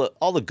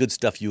all the good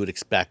stuff you would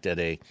expect at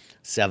a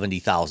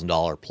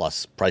 $70,000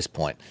 plus price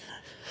point.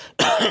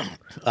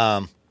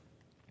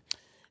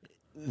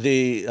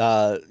 The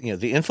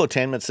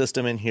infotainment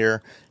system in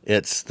here,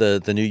 it's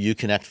the new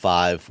Uconnect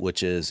 5,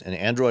 which is an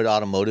Android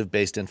Automotive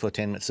based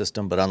infotainment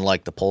system, but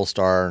unlike the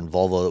Polestar and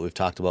Volvo that we've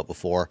talked about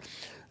before,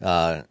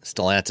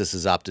 Stellantis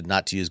has opted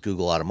not to use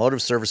Google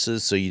Automotive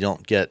Services, so you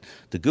don't get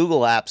the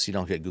Google apps, you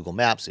don't get Google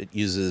Maps. It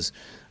uses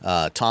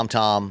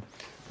TomTom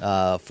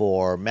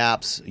for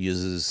maps,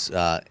 uses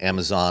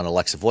Amazon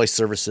Alexa voice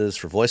services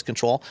for voice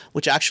control,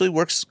 which actually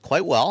works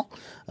quite well.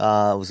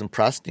 I was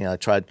impressed. I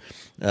tried,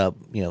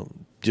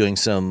 doing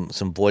some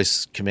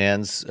voice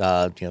commands,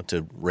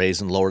 to raise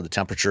and lower the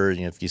temperature.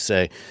 If you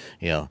say,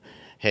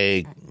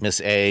 hey,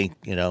 Miss A,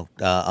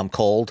 I'm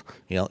cold,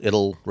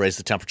 it'll raise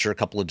the temperature a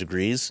couple of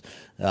degrees,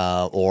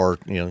 or,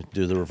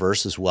 do the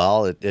reverse as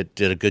well. It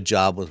did a good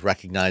job with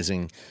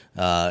recognizing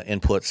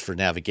inputs for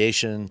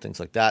navigation,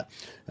 things like that.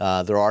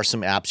 There are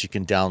some apps you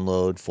can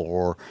download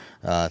for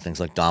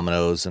things like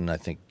Domino's and I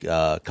think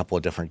a couple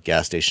of different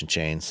gas station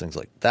chains, things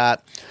like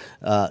that.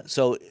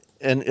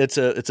 And it's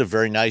a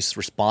very nice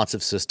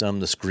responsive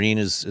system. The screen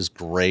is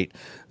great.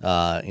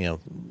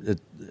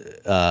 It's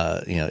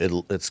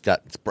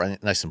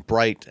nice and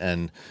bright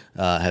and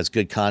has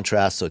good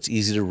contrast, so it's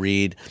easy to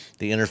read.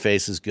 The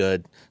interface is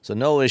good, so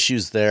no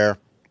issues there.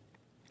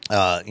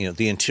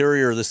 The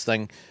interior of this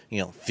thing,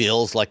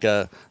 feels like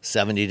a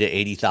 $70,000 to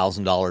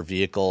 $80,000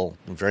 vehicle.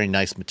 Very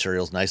nice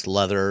materials, nice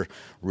leather,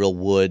 real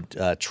wood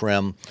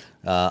trim.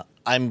 I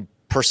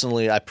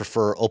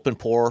prefer open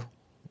pore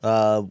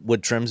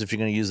wood trims if you're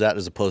going to use that,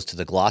 as opposed to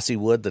the glossy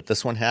wood that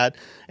this one had.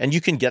 And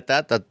you can get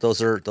that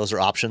those are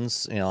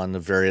options, on the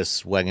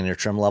various Wagoneer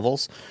trim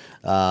levels.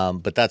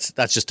 But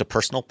that's just a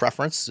personal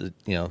preference.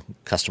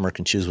 Customer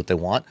can choose what they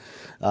want.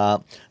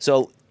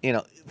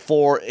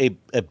 For a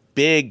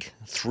big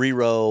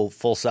 3-row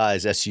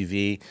full-size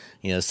SUV,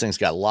 this thing's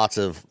got lots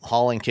of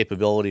hauling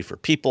capability for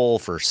people,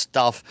 for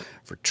stuff,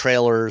 for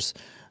trailers,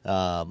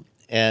 and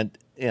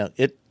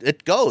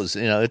it goes.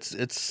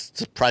 It's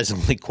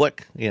surprisingly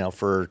quick.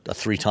 For a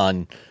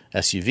 3-ton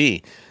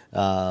SUV,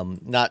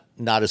 not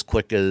as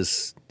quick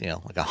as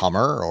like a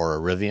Hummer or a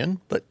Rivian,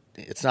 but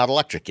it's not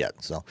electric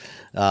yet. So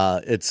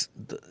it's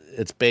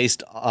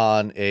based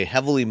on a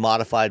heavily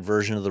modified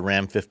version of the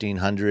Ram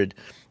 1500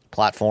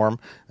 platform,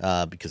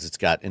 because it's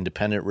got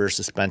independent rear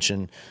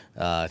suspension.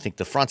 I think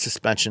the front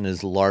suspension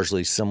is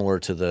largely similar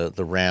to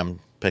the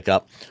Ram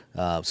pickup.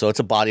 So it's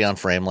a body on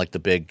frame like the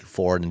big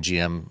Ford and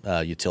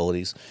GM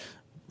utilities.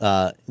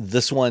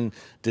 This one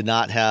did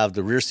not have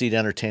the rear seat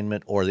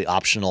entertainment or the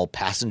optional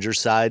passenger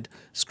side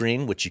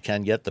screen, which you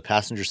can get. The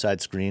passenger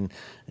side screen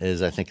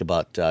is, I think,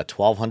 about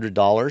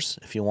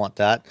 $1,200 if you want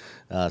that.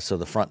 So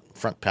the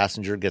front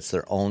passenger gets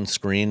their own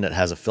screen that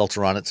has a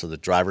filter on it, so the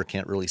driver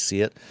can't really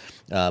see it.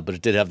 But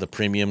it did have the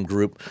premium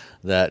group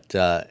that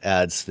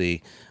adds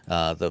the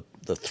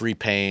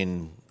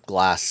 3-pane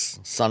glass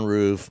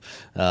sunroof,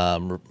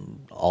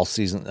 all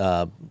season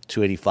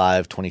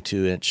 285,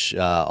 22-inch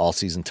all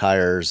season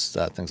tires,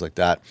 things like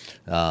that,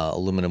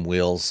 aluminum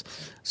wheels.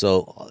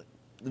 So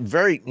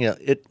very,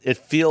 it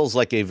feels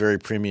like a very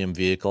premium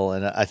vehicle,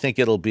 and I think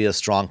it'll be a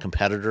strong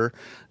competitor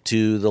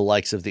to the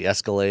likes of the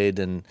Escalade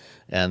and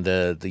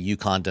the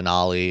Yukon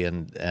Denali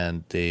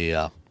and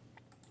the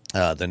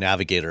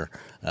Navigator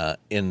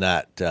in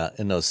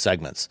those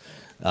segments.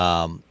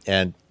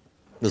 And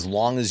as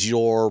long as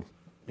you're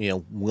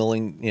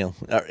willing,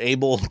 are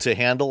able to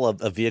handle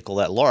a vehicle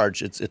that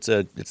large,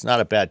 it's not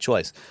a bad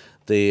choice.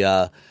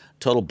 The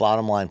total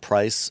bottom line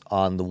price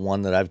on the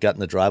one that I've got in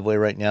the driveway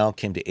right now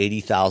came to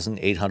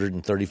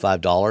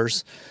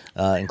 $80,835,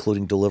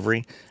 including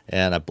delivery,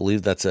 and I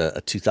believe that's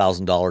a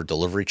 $2,000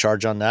 delivery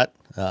charge on that.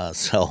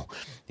 So,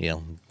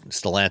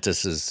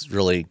 Stellantis is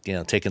really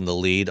taking the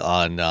lead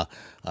on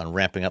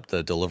ramping up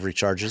the delivery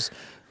charges.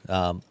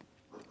 Not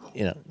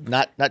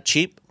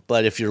cheap.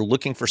 But if you're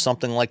looking for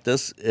something like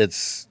this,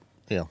 it's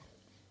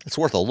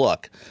worth a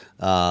look.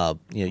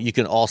 You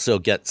can also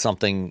get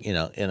something in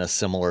a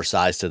similar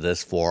size to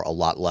this for a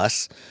lot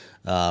less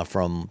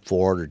from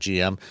Ford or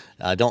GM.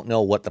 I don't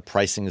know what the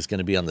pricing is going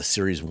to be on the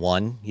Series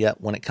 1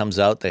 yet when it comes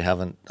out. I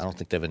don't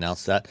think they've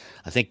announced that.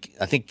 I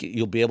think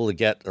you'll be able to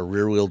get a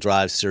rear-wheel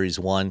drive Series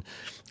 1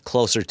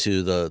 closer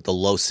to the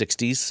low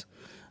 60s.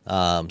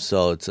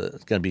 So it's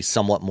going to be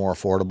somewhat more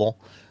affordable.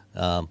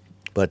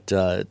 But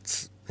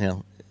it's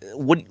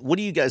What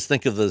do you guys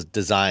think of the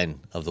design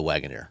of the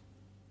Wagoneer?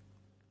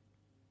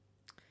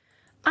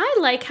 I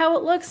like how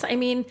it looks. I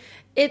mean,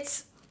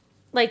 it's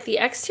like the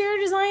exterior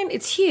design,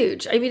 it's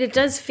huge. I mean, it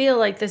does feel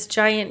like this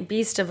giant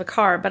beast of a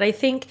car, but I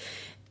think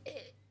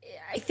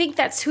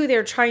that's who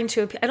they're trying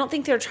to. I don't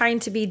think they're trying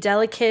to be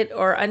delicate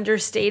or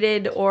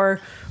understated or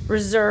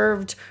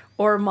reserved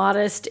or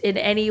modest in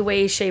any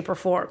way, shape, or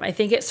form. I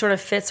think it sort of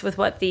fits with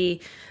what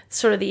the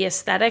sort of the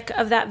aesthetic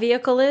of that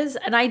vehicle is,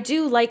 and I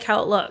do like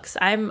how it looks.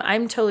 I'm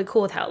totally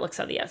cool with how it looks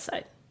on the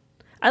outside.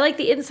 I like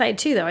the inside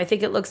too, though. I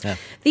think it looks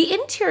the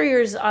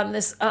interiors on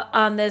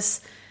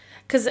this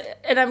because,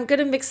 and I'm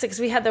gonna mix it because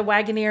we had the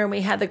Wagoneer and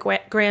we had the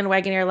Grand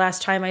Wagoneer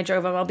last time I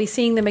drove them. I'll be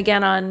seeing them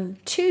again on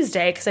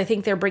Tuesday because I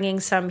think they're bringing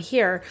some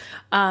here.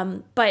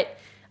 But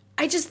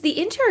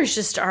the interiors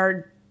just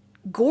are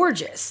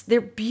gorgeous. They're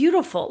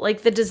beautiful.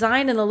 Like the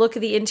design and the look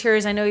of the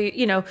interiors. I know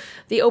you know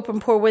the open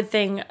pore wood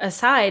thing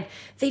aside,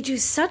 they do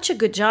such a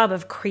good job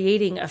of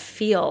creating a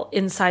feel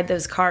inside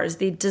those cars.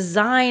 The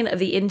design of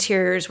the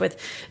interiors with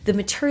the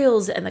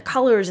materials and the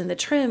colors and the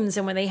trims,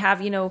 and when they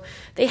have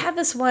they have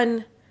this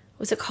one.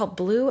 Was it called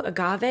Blue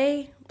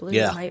Agave? Blue,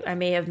 yeah. I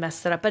may have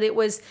messed it up, but it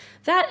was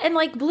that. And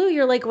like blue,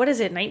 you're like, what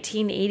is it,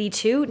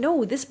 1982?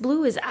 No, this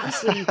blue is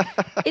absolutely,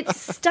 it's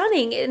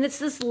stunning. And it's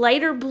this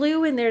lighter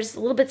blue and there's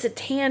little bits of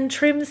tan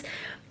trims.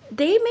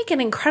 They make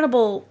an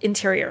incredible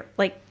interior.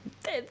 Like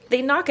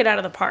they knock it out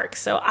of the park.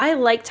 So I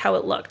liked how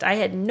it looked. I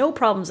had no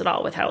problems at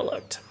all with how it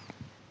looked.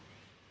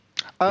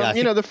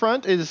 The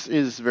front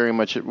is very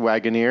much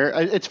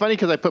Wagoneer. It's funny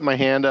because I put my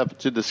hand up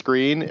to the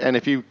screen, and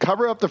if you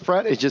cover up the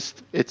front,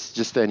 it's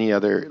just any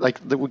other.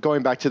 Like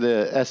going back to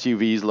the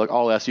SUVs,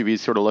 all SUVs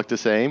sort of look the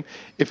same.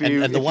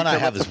 And the one I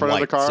have is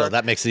white, so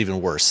that makes it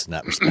even worse in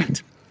that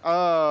respect.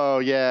 Oh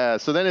yeah,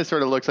 so then it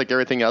sort of looks like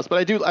everything else.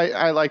 But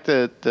I like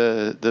the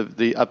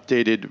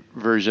updated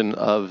version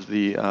of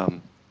the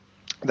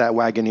that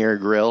Wagoneer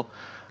grille.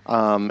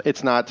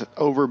 It's not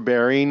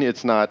overbearing.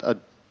 It's not a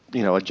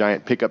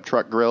giant pickup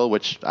truck grill,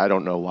 which I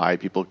don't know why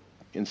people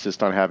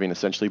insist on having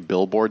essentially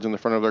billboards in the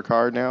front of their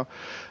car now.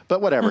 But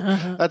whatever.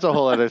 That's a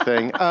whole other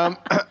thing.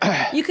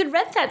 You could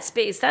rent that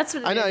space. That's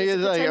what it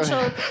is. It's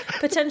a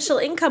potential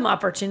income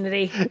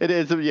opportunity. It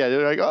is. Yeah.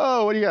 They're like,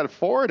 oh, what do you got? A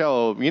Ford?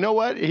 Oh, you know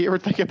what? You ever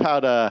think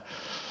about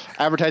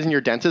advertising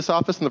your dentist's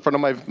office in the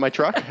front of my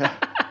truck?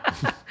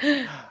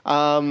 No,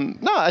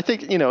 I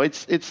think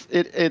it's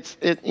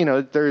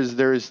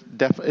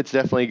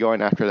definitely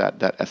going after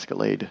that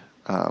Escalade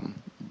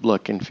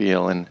look and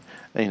feel, and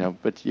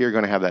but you're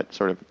going to have that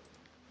sort of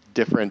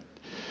different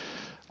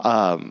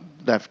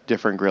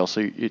grill.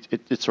 So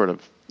it's sort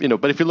of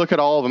But if you look at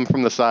all of them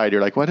from the side,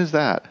 you're like, what is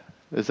that?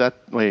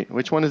 Wait,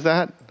 which one is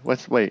that?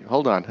 Wait,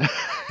 hold on.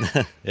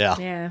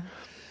 Yeah.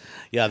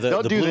 Yeah,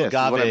 don't the do Blue this.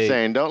 Agave. Is what I'm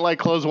saying. Don't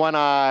close one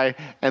eye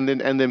and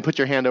then put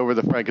your hand over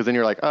the front, because then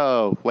you're like,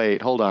 oh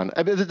wait, hold on.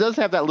 I mean, it does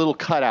have that little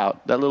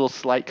cutout, that little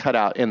slight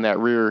cutout in that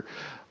rear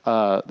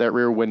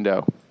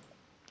window.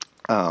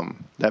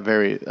 That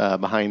very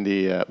behind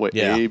the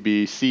A,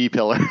 B, C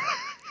pillar.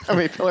 How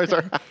many pillars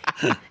are?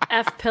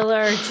 F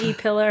pillar, G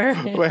pillar.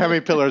 Wait, how many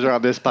pillars are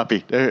on this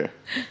puppy?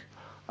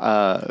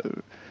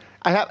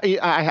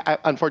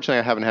 Unfortunately,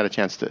 I haven't had a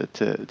chance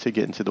to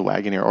get into the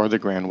Wagoneer or the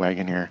Grand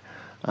Wagoneer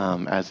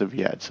as of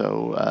yet.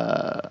 So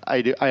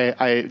I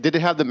did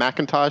it have the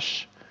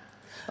Macintosh?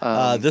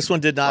 This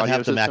one did not have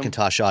the system?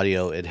 Macintosh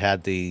audio. It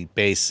had the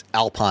base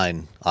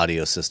Alpine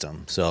audio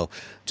system. So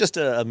just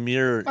a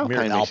mere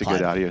Alpine. Makes a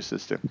good audio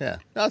system. Yeah.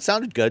 No, it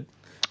sounded good.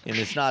 And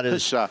it's not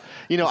as... I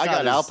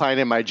got Alpine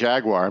in my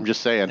Jaguar. I'm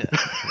just saying.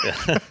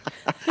 Yeah.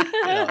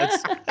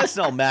 It's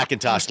no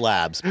Macintosh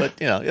Labs,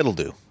 but, it'll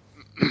do.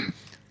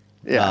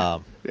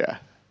 Yeah.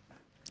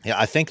 Yeah,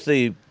 I think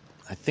the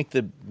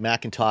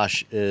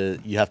Macintosh,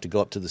 you have to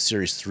go up to the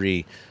Series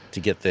 3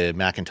 to get the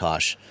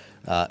Macintosh.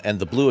 And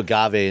the Blue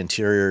Agave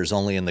interior is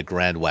only in the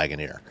Grand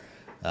Wagoneer.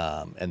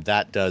 And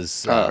that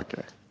does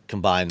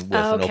combine with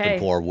an open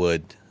pore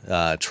wood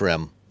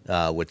trim,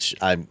 which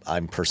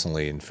I'm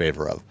personally in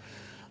favor of.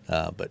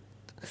 But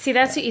see,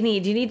 that's what you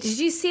need. Did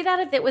you see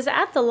that? It was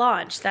at the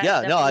launch.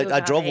 I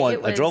drove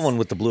one. I drove one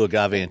with the Blue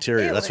Agave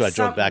interior. That's what I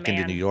drove back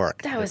into New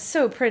York. That was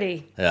so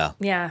pretty. Yeah.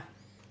 Yeah.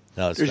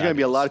 No, there's going to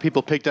be a lot of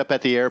people picked up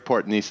at the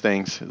airport in these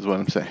things, is what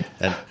I'm saying.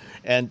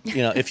 And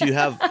if you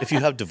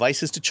have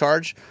devices to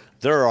charge,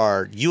 there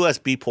are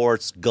USB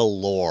ports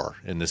galore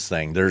in this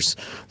thing. There's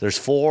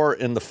 4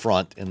 in the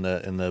front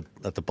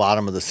at the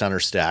bottom of the center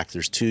stack.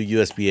 There's 2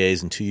 USB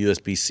A's and 2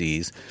 USB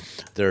C's.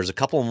 There's a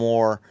couple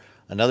more,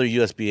 another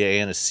USB A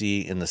and a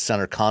C in the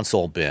center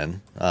console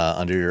bin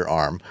under your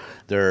arm.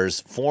 There's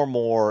 4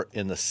 more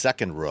in the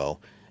second row,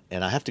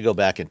 and I have to go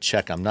back and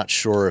check. I'm not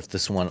sure if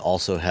this one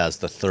also has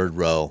the third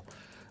row.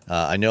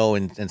 I know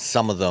in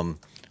some of them.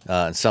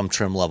 In some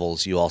trim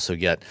levels, you also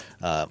get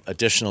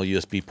additional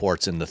USB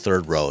ports in the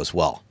third row as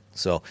well.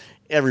 So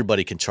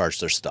everybody can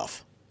charge their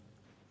stuff.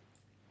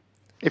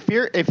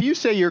 If you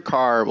say your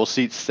car will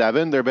seat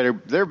 7, there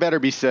better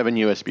be 7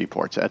 USB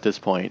ports at this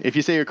point. If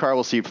you say your car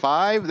will seat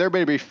 5, there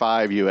better be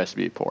 5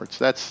 USB ports.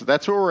 That's where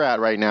we're at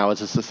right now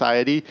as a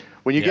society.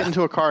 When you get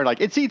into a car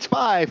and it seats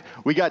 5,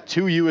 we got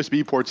 2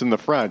 USB ports in the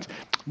front.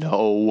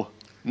 No.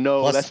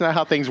 No, Plus, that's not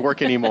how things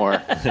work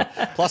anymore.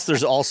 Plus,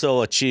 there's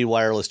also a Qi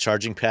wireless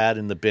charging pad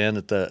in the bin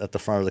at the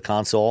front of the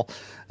console,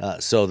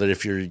 so that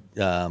if you're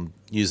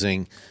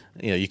using,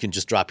 you can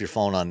just drop your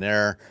phone on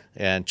there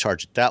and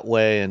charge it that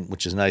way, and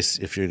which is nice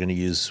if you're going to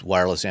use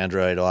wireless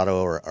Android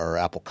Auto or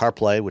Apple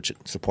CarPlay, which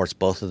supports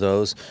both of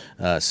those.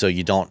 So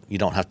you don't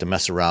have to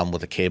mess around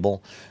with a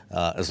cable,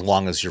 as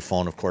long as your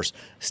phone, of course,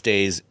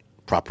 stays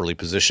properly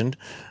positioned,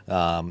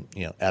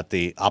 at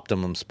the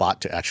optimum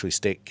spot to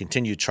actually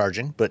continue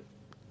charging. But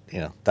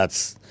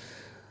that's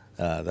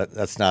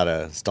not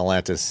a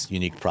Stellantis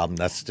unique problem.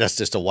 That's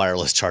just a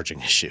wireless charging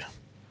issue.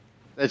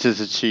 That's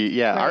just a cheat.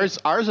 Yeah, Right.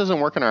 ours doesn't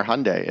work in our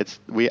Hyundai.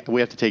 We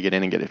have to take it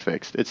in and get it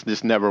fixed. It's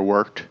just never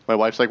worked. My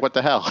wife's like, "What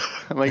the hell?"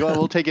 I'm like, "Well,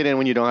 we'll take it in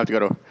when you don't have to go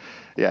to."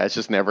 Yeah, it's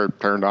just never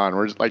turned on.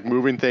 We're just like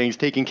moving things,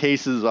 taking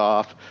cases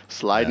off,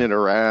 sliding it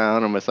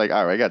around. I'm just like,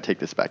 "All right, I got to take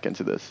this back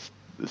into this."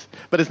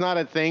 But it's not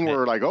a thing where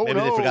we're like, "Oh, maybe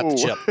no." they forgot the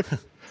chip.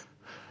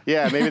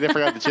 Yeah, maybe they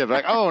forgot the chip.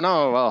 Like, "Oh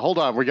no, hold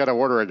on, we got to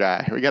order a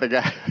guy. We got a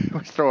guy.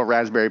 We throw a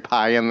Raspberry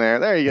Pi in there.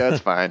 There you go. It's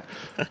fine."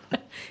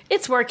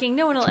 It's working.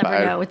 No one will ever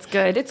fine. know. It's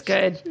good. It's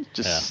good.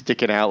 Just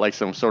sticking out like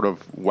some sort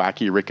of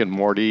wacky Rick and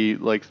Morty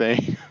like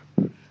thing.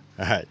 All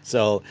right,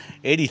 so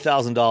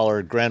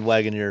 $80,000 Grand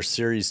Wagoneer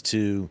Series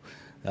 2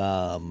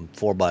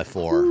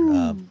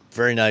 4x4.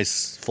 Very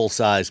nice,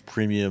 full-size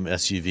premium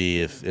SUV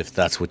if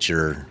that's what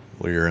you're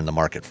in the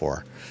market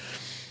for.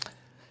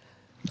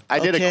 I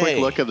did a quick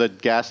Okay. look at the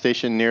gas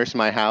station nearest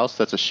my house.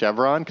 That's a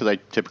Chevron, because I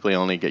typically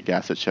only get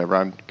gas at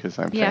Chevron because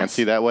I'm Yes.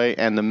 fancy that way.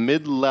 And the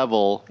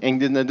mid-level,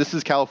 and this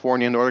is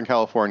California, Northern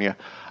California,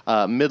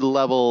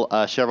 mid-level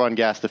Chevron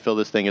gas to fill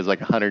this thing is like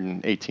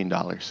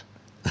 $118.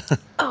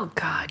 Oh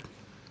God.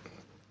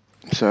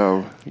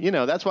 So,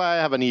 that's why I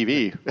have an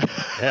EV.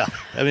 Yeah,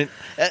 I mean,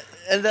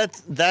 and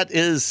that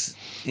is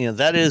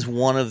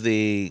one of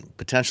the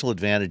potential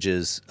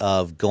advantages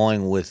of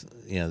going with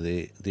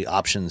the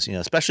options.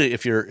 Especially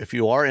if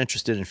you are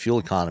interested in fuel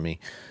economy,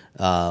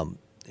 the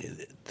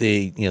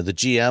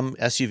GM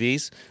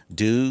SUVs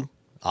do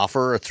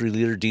offer a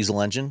 3-liter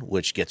diesel engine,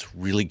 which gets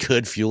really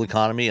good fuel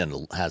economy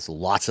and has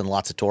lots and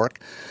lots of torque.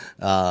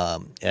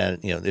 And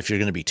if you're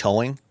going to be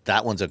towing,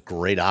 that one's a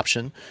great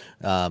option.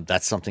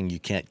 That's something you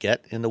can't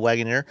get in the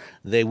Wagoneer.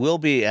 They will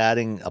be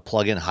adding a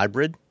plug-in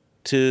hybrid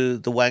to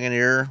the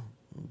Wagoneer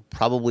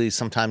probably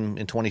sometime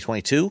in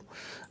 2022.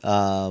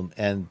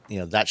 And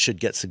that should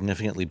get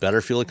significantly better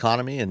fuel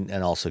economy and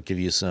also give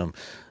you some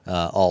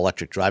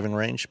all-electric driving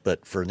range.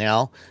 But for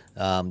now,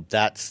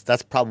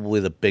 that's probably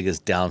the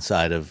biggest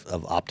downside of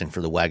opting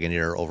for the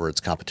Wagoneer over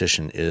its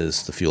competition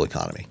is the fuel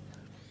economy.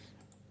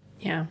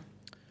 Yeah.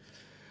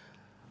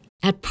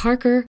 At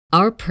Parker,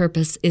 our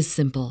purpose is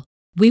simple.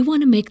 We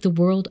want to make the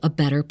world a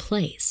better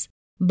place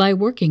by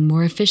working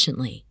more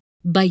efficiently,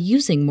 by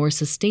using more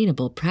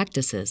sustainable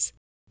practices,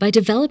 by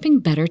developing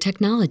better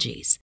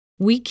technologies.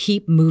 We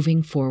keep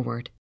moving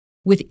forward.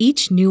 With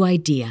each new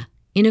idea,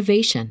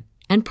 innovation,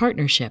 and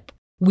partnership,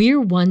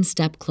 we're one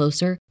step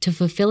closer to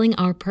fulfilling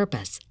our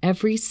purpose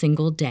every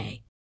single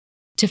day.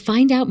 To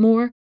find out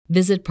more,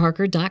 visit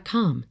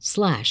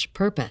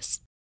parker.com/purpose.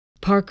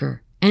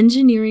 Parker,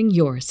 engineering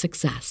your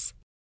success.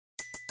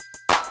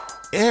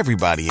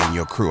 Everybody in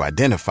your crew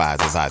identifies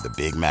as either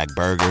Big Mac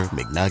Burger,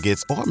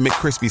 McNuggets, or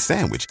McCrispy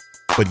Sandwich.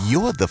 But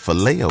you're the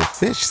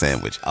Filet-O-Fish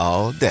Sandwich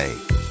all day.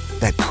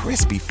 That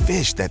crispy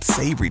fish, that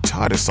savory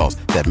tartar sauce,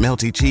 that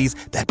melty cheese,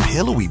 that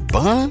pillowy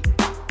bun.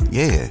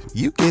 Yeah,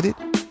 you get it.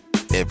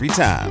 Every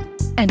time.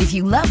 And if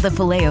you love the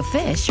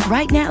Filet-O-Fish,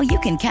 right now you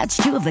can catch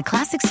 2 of the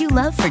classics you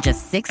love for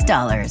just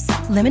 $6.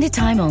 Limited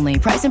time only.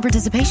 Price and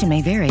participation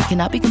may vary.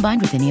 Cannot be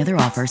combined with any other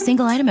offer.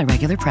 Single item at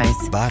regular price.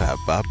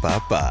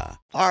 Ba-da-ba-ba-ba.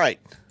 All right,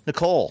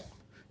 Nicole,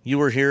 you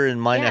were here in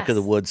my neck of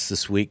the Yes. woods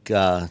this week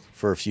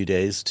for a few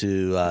days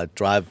to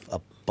drive a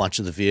bunch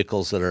of the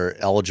vehicles that are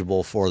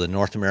eligible for the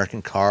North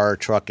American Car,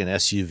 Truck, and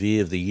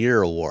SUV of the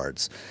Year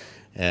awards.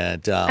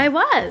 And I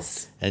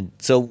was. And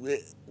so,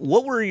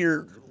 what were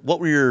your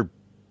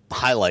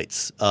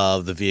highlights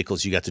of the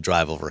vehicles you got to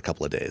drive over a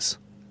couple of days?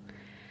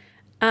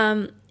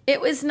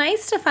 It was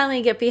nice to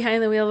finally get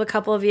behind the wheel of a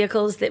couple of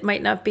vehicles that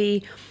might not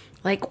be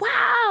like,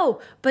 wow,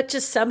 but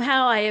just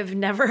somehow I have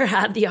never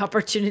had the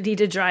opportunity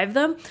to drive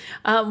them.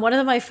 One of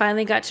them, I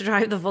finally got to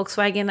drive the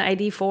Volkswagen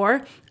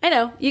ID4. I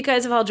know you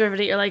guys have all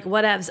driven it. You're like,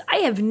 whatevs. I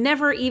have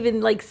never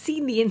even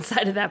seen the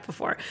inside of that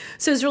before.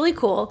 So it was really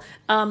cool.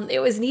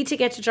 It was neat to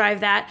get to drive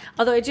that.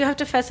 Although I do have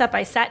to fess up.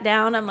 I sat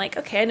down. I'm like,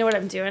 okay, I know what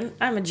I'm doing.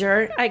 I'm a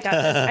juror. I got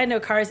this. I know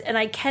cars. And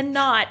I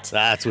cannot.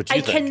 That's what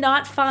you think.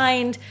 Cannot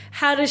find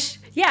how to...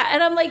 Yeah,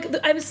 and I'm like,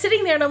 I'm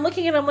sitting there and I'm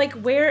looking and I'm like,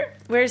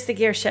 where's the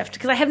gear shift?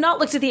 Because I have not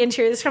looked at the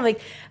interior this time. I'm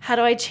like, how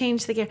do I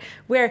change the gear?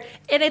 Where?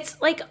 And it's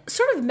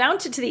sort of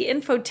mounted to the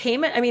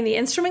infotainment. I mean, the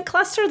instrument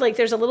cluster.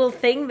 There's a little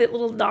thing, that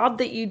little knob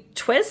that you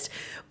twist.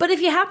 But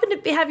if you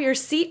happen to have your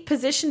seat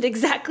positioned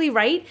exactly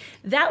right,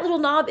 that little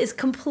knob is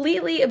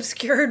completely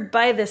obscured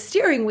by the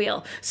steering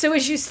wheel. So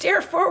as you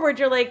stare forward,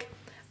 you're like,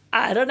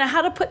 I don't know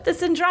how to put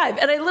this in drive.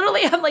 And I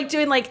literally am like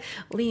doing like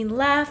lean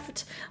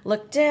left,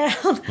 look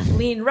down,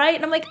 lean right.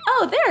 And I'm like,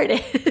 oh, there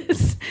it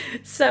is.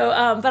 So,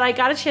 but I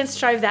got a chance to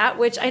drive that,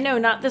 which I know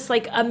not this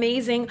like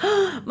amazing,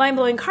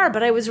 mind-blowing car,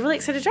 but I was really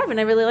excited to drive and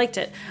I really liked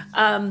it.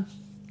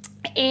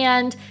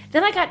 And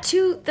then I got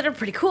two that are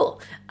pretty cool.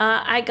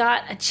 I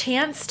got a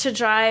chance to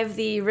drive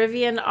the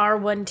Rivian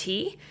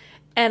R1T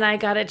and I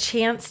got a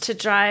chance to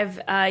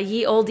drive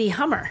Ye Olde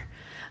Hummer.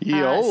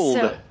 Ye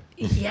old.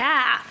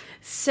 Yeah.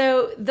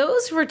 So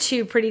those were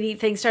two pretty neat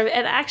things to drive.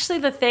 And actually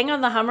the thing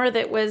on the Hummer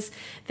that was,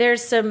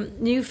 there's some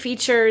new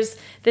features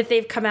that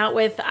they've come out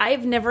with.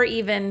 I've never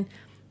even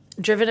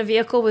driven a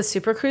vehicle with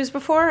Super Cruise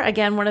before.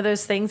 Again, one of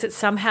those things that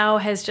somehow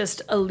has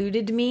just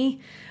eluded me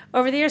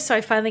over the years. So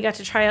I finally got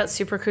to try out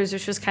Super Cruise,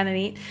 which was kind of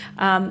neat.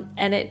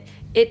 And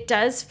it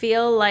does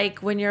feel like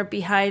when you're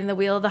behind the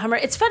wheel of the Hummer,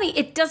 it's funny.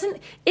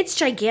 It's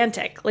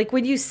gigantic. Like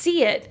when you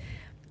see it,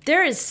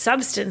 there is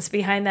substance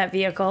behind that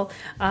vehicle.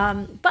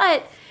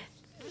 But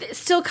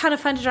still kind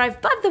of fun to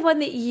drive. But the one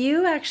that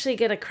you actually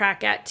get a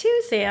crack at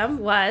too, Sam,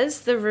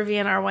 was the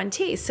Rivian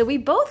R1T. So we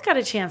both got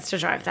a chance to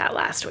drive that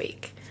last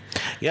week.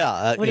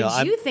 Yeah. What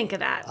did you think of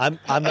that? I'm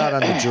not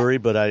on the jury,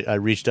 but I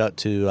reached out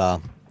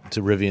to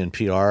Rivian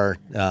PR,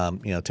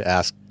 to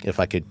ask if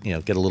I could,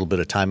 get a little bit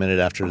of time in it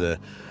after the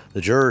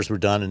jurors were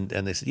done.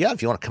 And they said, yeah,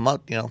 if you want to come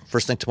out,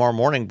 first thing tomorrow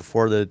morning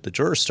before the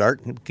jurors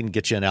start, we can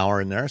get you an hour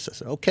in there. So I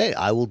said, okay,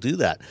 I will do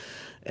that.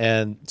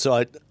 And so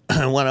I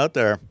went out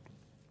there.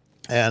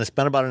 And I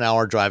spent about an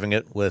hour driving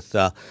it with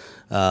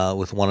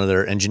one of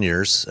their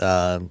engineers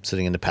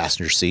sitting in the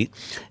passenger seat.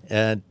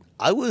 And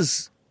I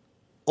was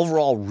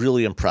overall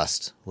really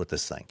impressed with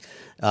this thing.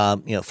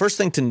 First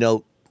thing to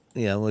note,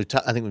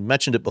 I think we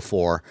mentioned it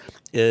before,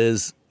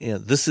 is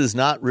this is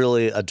not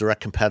really a direct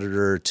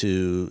competitor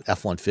to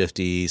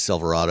F-150,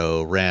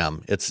 Silverado,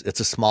 Ram. It's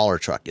a smaller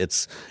truck.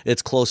 It's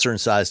closer in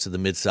size to the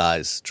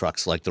midsize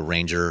trucks like the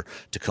Ranger,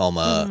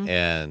 Tacoma,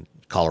 and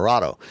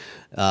Colorado.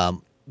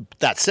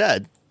 That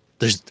said,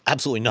 there's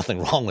absolutely nothing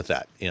wrong with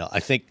that. I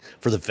think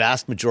for the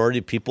vast majority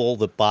of people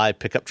that buy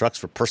pickup trucks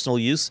for personal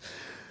use,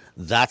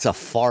 that's a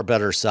far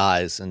better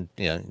size. And,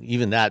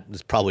 even that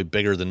is probably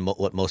bigger than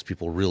what most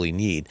people really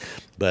need.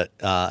 But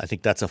I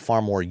think that's a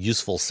far more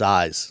useful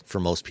size for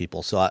most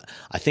people. So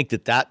I think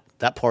that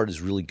part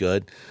is really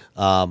good.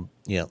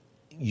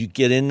 You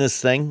get in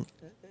this thing,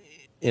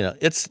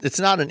 it's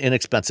not an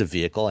inexpensive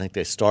vehicle. I think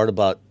they start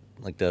about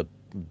like the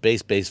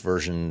base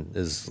version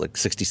is like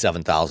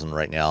 $67,000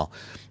 right now.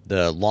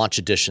 The launch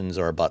editions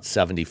are about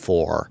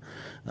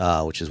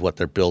 $74,000, which is what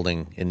they're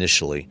building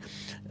initially.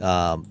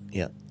 And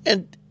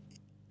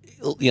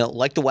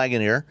like the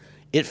Wagoneer,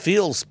 it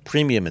feels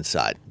premium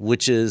inside,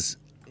 which is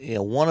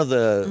one of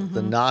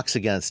the knocks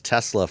against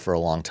Tesla for a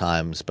long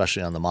time,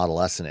 especially on the Model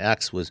S and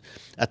X, was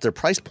at their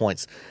price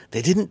points,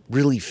 they didn't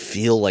really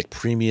feel like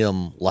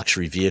premium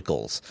luxury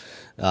vehicles.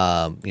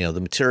 The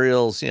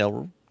materials,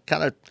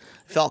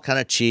 felt kind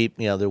of cheap.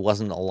 There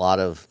wasn't a lot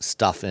of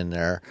stuff in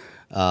there.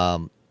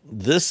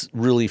 This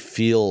really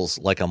feels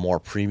like a more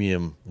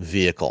premium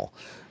vehicle.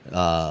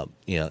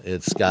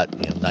 It's got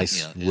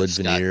nice wood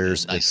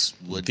veneers. It's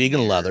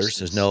vegan leathers.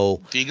 There's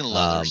no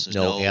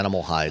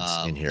animal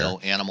hides in here.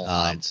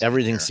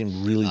 Everything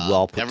seemed really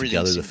well put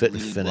together. The fit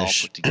and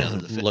finish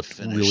looked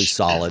really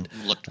solid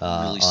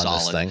on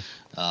this thing.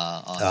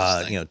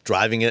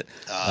 Driving it,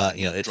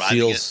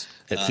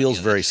 it feels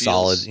very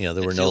solid.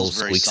 There were no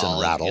squeaks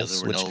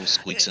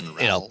and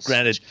rattles.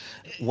 Granted,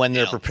 when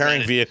they're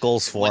preparing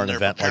vehicles for an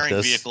event like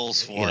this,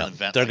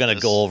 they're going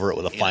to go over it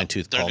with a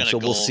fine-tooth comb. So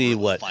we'll see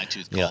what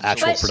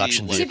actual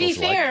production vehicles are like. To be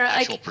fair,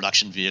 actual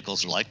production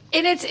vehicles are like.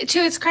 And it's to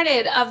its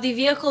credit of the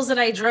vehicles that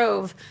I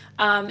drove.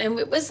 And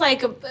it was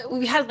like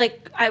we had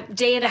like a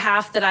day and a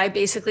half that I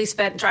basically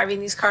spent driving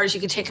these cars. You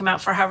could take them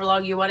out for however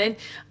long you wanted.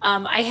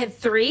 I had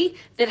three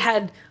that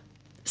had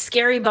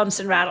scary bumps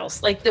and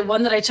rattles. Like the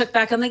one that I took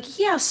back, I'm like,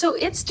 yeah, so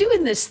it's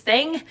doing this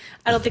thing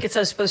I don't think it's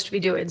supposed to be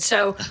doing.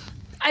 So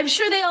I'm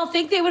sure they all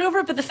think they went over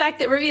it, but the fact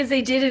that Rivian's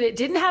they did and it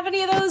didn't have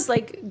any of those,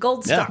 like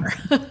gold star.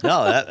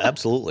 No,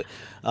 absolutely.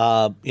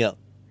 So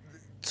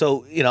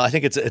I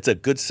think it's a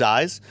good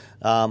size,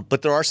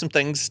 but there are some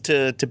things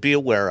to be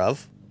aware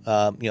of.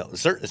 It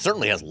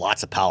certainly has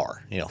lots of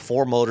power.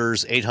 4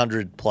 motors,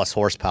 800 plus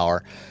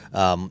horsepower.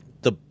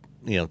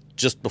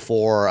 Just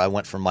before I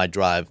went for my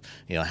drive,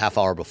 half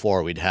hour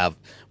before we'd had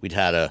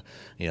a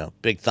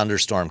big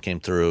thunderstorm came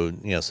through.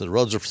 So the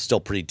roads are still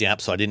pretty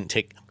damp, so I didn't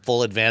take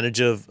full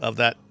advantage of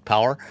that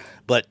power.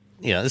 But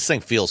this thing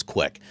feels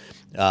quick,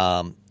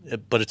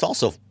 but it's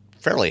also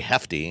fairly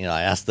hefty.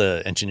 I asked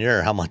the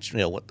engineer how much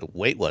what the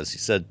weight was. He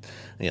said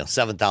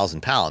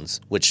 7,000 pounds,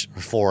 which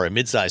for a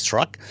mid-sized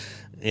truck.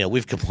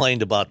 We've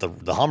complained about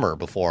the Hummer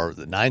before,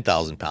 the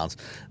 9,000 pounds.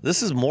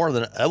 This is more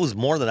than I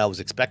was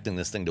expecting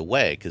this thing to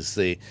weigh, because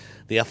the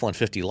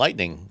F-150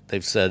 Lightning,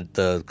 they've said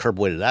the curb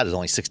weight of that is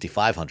only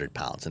 6,500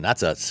 pounds, and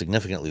that's a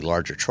significantly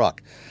larger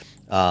truck.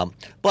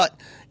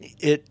 But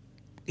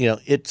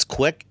it's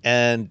quick,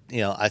 and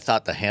I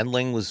thought the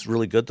handling was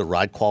really good. The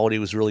ride quality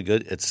was really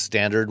good. It's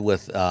standard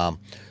with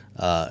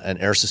an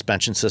air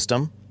suspension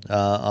system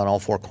on all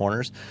four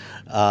corners.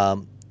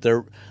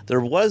 There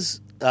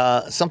was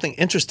something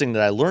interesting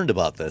that I learned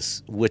about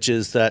this, which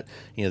is that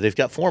they've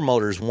got four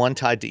motors, one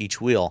tied to each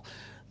wheel.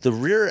 The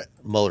rear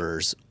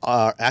motors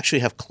actually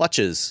have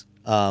clutches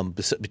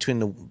between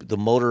the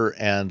motor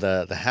and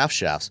the half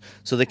shafts,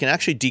 so they can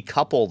actually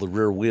decouple the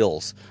rear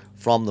wheels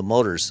from the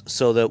motors,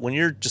 so that when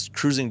you're just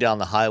cruising down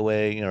the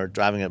highway, or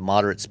driving at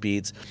moderate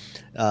speeds,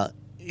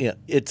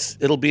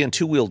 it'll be in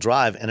two-wheel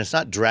drive, and it's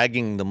not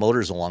dragging the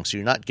motors along. So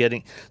you're not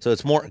getting. So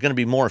it's going to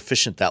be more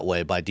efficient that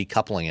way by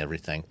decoupling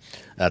everything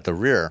at the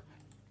rear.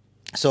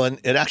 So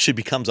it actually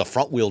becomes a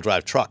front-wheel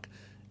drive truck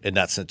in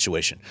that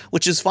situation,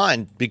 which is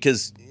fine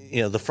because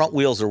the front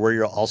wheels are where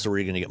you're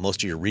going to get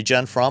most of your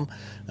regen from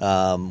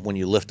when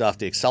you lift off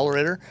the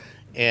accelerator.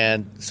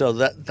 And so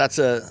that's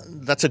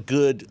a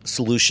good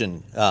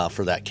solution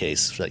for that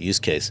case, for that use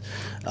case.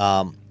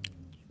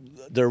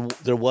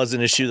 There was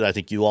an issue that I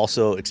think you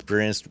also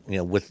experienced,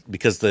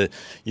 because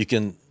you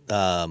can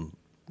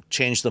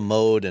change the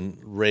mode and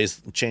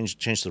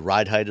change the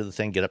ride height of the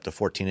thing, get up to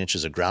 14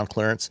 inches of ground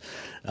clearance.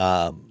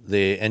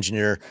 The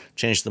engineer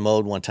changed the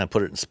mode one time,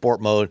 put it in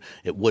sport mode.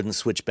 It wouldn't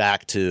switch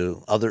back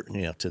to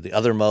the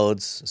other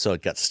modes, so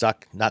it got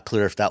stuck. Not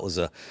clear if that was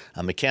a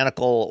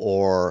mechanical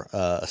or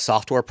a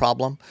software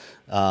problem.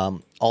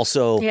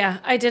 Yeah,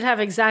 I did have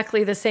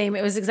exactly the same.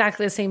 It was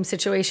exactly the same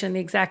situation, the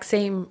exact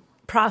same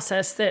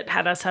process that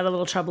had a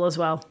little trouble as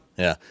well.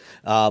 Yeah.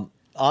 On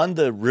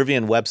the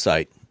Rivian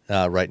website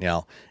right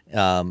now,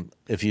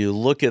 if you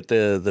look at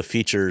the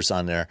features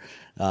on there,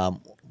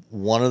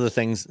 one of the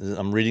things,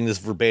 I'm reading this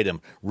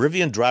verbatim,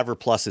 Rivian Driver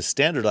Plus is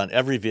standard on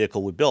every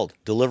vehicle we build,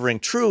 delivering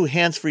true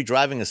hands-free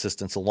driving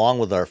assistance along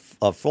with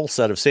a full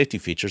set of safety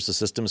features. The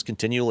system is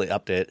continually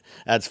updated,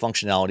 adds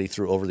functionality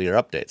through over-the-air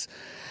updates.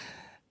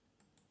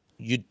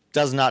 It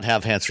does not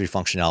have hands-free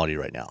functionality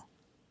right now.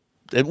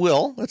 It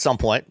will at some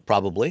point,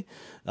 probably,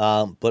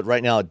 but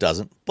right now it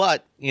doesn't.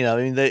 But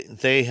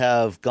they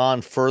have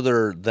gone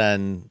further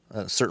than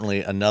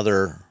certainly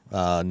another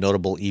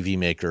notable EV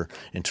maker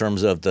in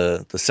terms of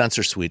the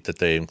sensor suite that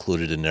they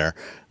included in there,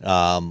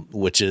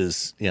 which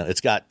is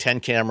it's got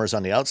 10 cameras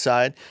on the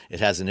outside. It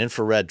has an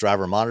infrared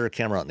driver monitor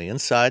camera on the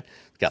inside.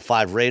 Got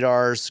 5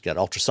 radars, got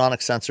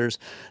ultrasonic sensors.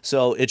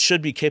 So it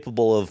should be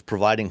capable of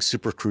providing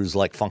Super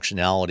Cruise-like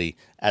functionality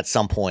at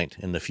some point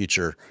in the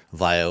future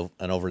via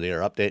an over-the-air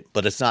update,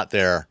 but it's not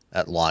there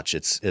at launch.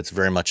 It's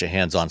very much a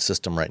hands-on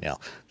system right now.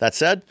 That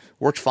said,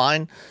 worked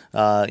fine.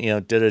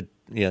 Did it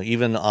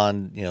even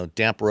on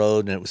damp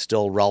road, and it was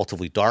still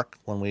relatively dark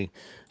when we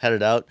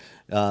headed out.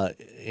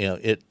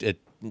 It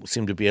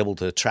seemed to be able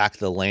to track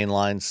the lane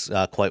lines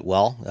quite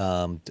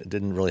well.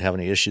 Didn't really have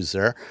any issues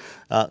there.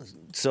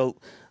 So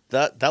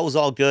that was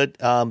all good.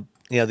 The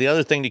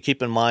other thing to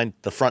keep in mind,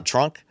 the front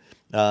trunk.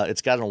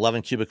 It's got an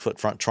 11 cubic foot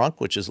front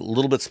trunk, which is a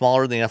little bit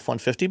smaller than the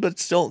F-150, but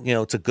it's still,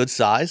 it's a good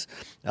size.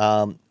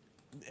 But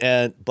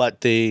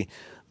the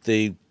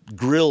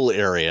grill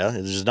area,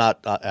 there's not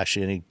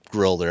actually any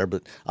grill there,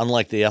 but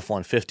unlike the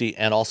F-150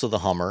 and also the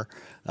Hummer,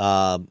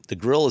 the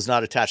grill is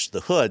not attached to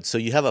the hood, so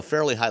you have a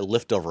fairly high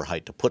liftover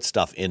height to put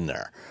stuff in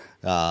there.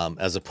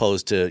 As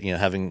opposed to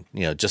having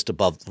just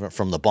above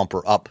from the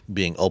bumper up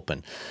being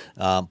open,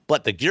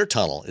 but the gear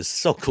tunnel is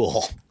so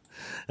cool.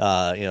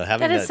 Having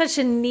that is such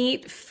a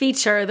neat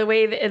feature. The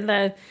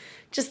way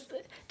just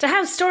to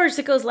have storage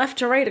that goes left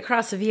to right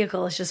across a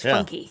vehicle is just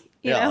funky.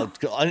 You know?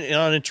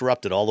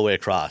 Uninterrupted all the way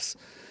across.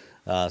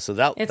 So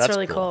that's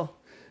really cool.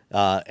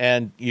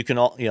 And you can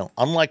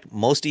unlike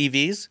most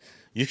EVs,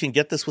 you can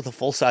get this with a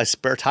full size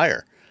spare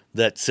tire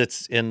that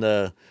sits in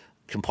the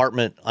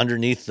compartment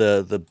underneath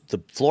the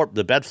floor,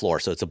 the bed floor.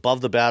 So it's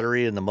above the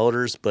battery and the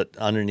motors, but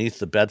underneath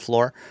the bed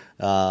floor.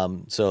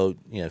 So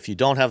if you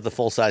don't have the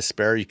full size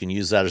spare, you can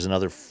use that as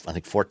another, I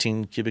think,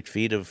 14 cubic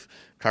feet of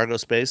cargo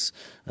space,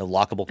 a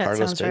lockable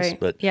cargo space. Right.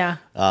 But yeah,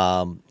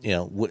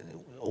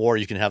 or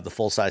you can have the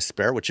full size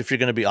spare, which if you're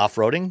going to be off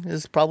roading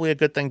is probably a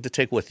good thing to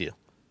take with you.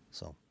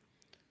 So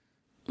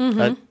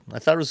I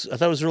thought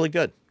it was really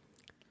good.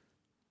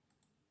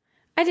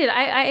 I did.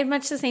 I had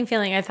much the same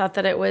feeling. I thought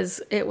that it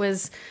was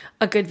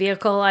a good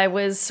vehicle. I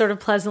was sort of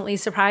pleasantly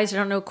surprised. I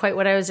don't know quite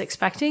what I was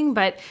expecting,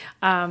 but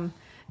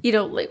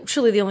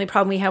truly the only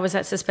problem we had was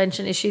that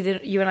suspension issue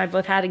that you and I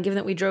both had. And given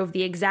that we drove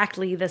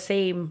exactly the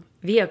same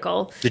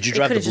vehicle, did you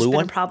drive the blue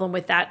one? Been a problem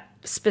with that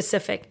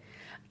specific.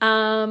 They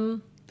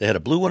had a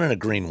blue one and a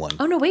green one.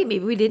 Oh no, wait,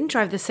 maybe we didn't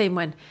drive the same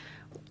one.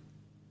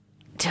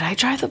 Did I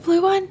drive the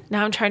blue one?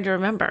 Now I'm trying to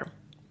remember.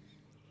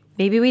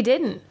 Maybe we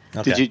didn't.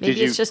 Okay. Did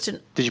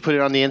you put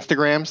it on the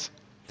Instagrams?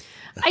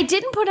 I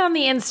didn't put on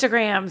the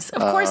Instagrams.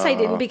 Of course I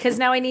didn't, because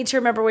now I need to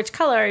remember which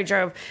color I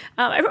drove.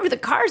 I remember the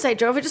cars I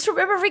drove. I just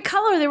remember every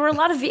color. There were a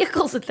lot of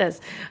vehicles at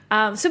this.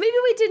 So maybe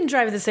we didn't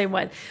drive the same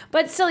one.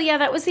 But still, yeah,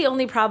 that was the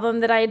only problem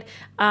that I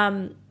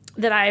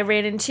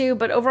ran into.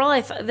 But overall,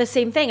 I thought the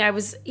same thing. I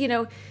was,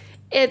 and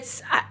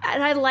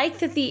I like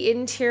that the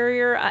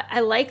interior, I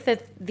like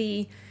that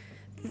the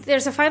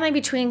there's a fine line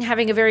between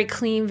having a very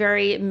clean,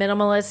 very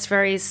minimalist,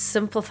 very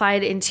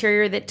simplified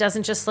interior that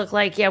doesn't just look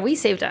like, yeah, we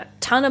saved a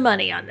ton of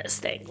money on this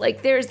thing.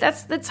 Like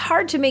that's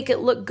hard to make it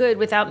look good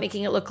without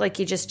making it look like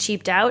you just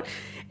cheaped out.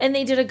 And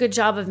they did a good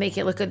job of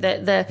making it look good.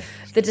 The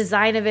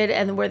design of it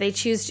and where they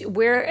choose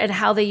where and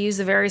how they use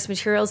the various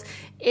materials,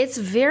 it's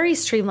very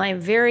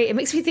streamlined. It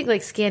makes me think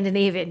like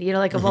Scandinavian,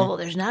 like a Volvo.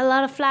 There's not a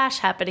lot of flash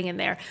happening in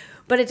there.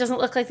 But it doesn't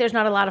look like there's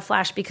not a lot of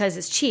flash because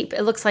it's cheap.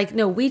 It looks like,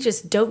 no, we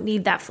just don't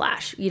need that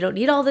flash. You don't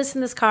need all this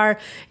in this car.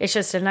 It's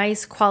just a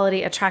nice,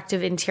 quality,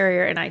 attractive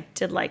interior. And I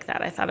did like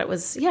that. I thought it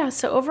was,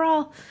 so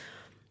overall,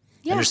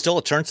 And there's still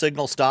a turn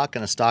signal stock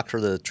and a stock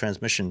for the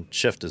transmission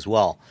shift as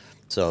well.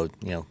 So,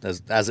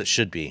 as it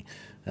should be.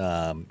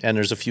 And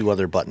there's a few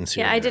other buttons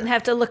here. Yeah, I didn't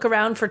have to look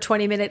around for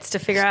 20 minutes to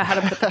figure out how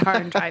to put the car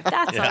in drive.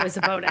 That's always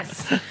a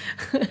bonus.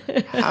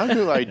 How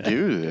do I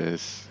do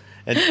this?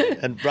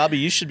 And Robbie,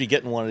 you should be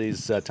getting one of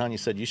these. Tanya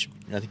said you should.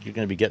 I think you're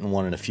going to be getting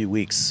one in a few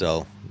weeks.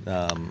 So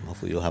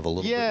hopefully you'll have a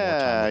little bit more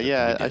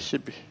time. I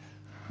should be.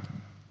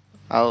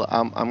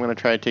 I'm going to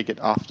try to take it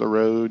off the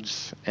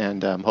roads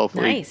and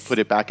hopefully put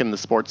it back in the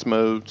sports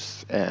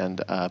modes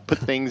and put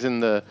things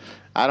in the.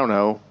 I don't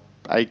know.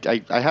 I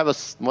have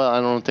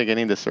I don't think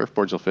any of the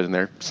surfboards will fit in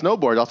there.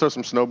 Snowboards, I'll throw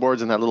some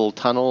snowboards in that little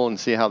tunnel and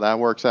see how that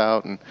works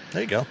out. And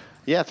there you go.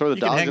 Yeah, throw the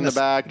dogs in the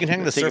back. You can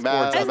hang the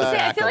surfboards.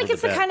 I feel like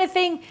it's the kind of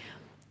thing.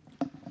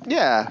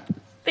 Yeah.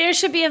 There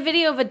should be a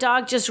video of a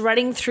dog just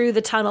running through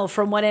the tunnel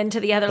from one end to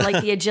the other, like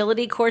the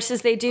agility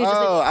courses they do. Just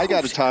I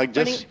got a dog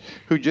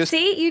who just...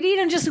 See, you need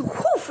him just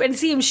whoof and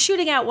see him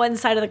shooting out one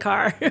side of the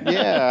car.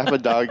 Yeah, I have a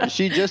dog.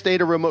 She just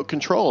ate a remote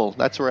control.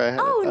 That's where I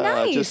had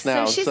nice. Just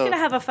now. So she's going to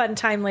have a fun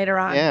time later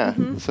on. Yeah.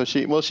 Mm-hmm. So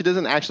she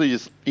doesn't actually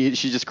just eat,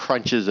 she just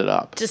crunches it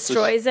up.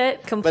 Destroys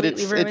it,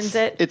 completely ruins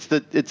it. It's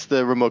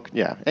the remote,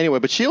 yeah. Anyway,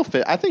 but she'll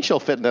fit. I think she'll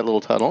fit in that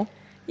little tunnel.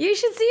 You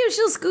should see if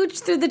she'll scooch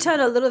through the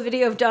tunnel. A little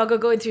video of Doggo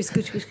going through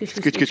scooch.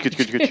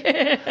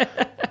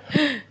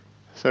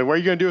 So what are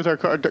you going to do with our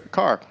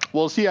car?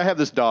 Well, see, I have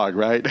this dog,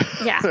 right?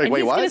 Yeah. Like, and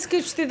wait, he's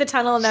going to scooch through the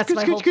tunnel, and that's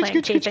my whole plan.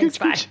 Okay, thanks,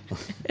 bye.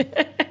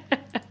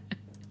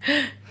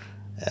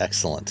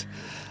 Excellent.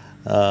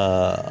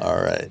 All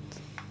right.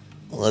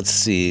 Let's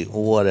see.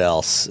 What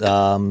else?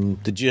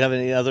 Did you have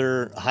any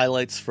other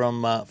highlights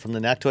from the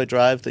Nactoid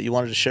Drive that you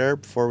wanted to share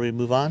before we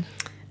move on?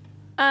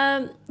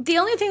 The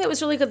only thing that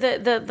was really good,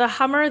 the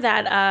Hummer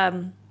that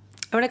I'm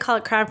going to call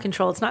it crab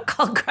control. It's not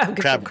called crab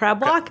control.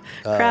 Crab walk.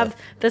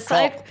 The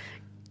side.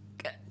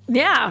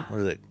 Yeah.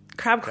 What is it?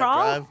 Crab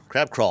crawl.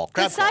 Crab crawl.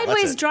 The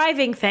sideways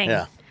driving thing.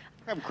 Yeah.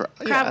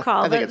 Crab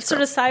crawl, the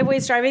sort of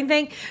sideways driving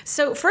thing.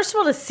 So first of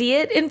all, to see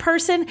it in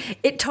person,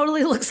 it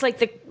totally looks like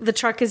the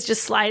truck is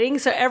just sliding.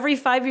 So every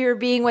 5-year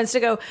being wants to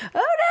go, oh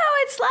no,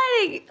 it's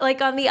sliding,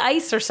 like on the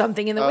ice or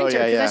something in the winter.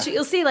 Because that's what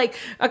you'll see. Like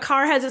a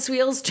car has its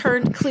wheels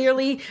turned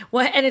clearly,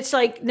 and it's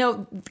like,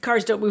 no,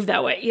 cars don't move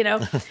that way,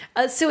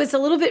 So it's a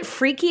little bit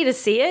freaky to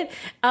see it.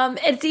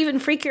 It's even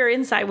freakier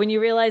inside when you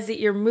realize that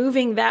you're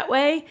moving that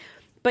way,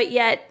 but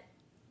yet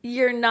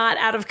you're not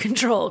out of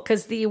control,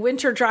 because the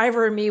winter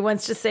driver in me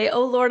wants to say,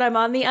 oh Lord, I'm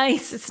on the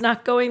ice. It's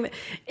not going.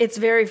 It's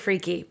very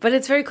freaky, but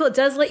it's very cool. It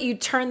does let you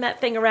turn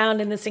that thing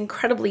around in this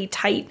incredibly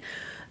tight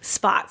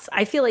spots.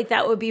 I feel like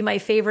that would be my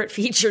favorite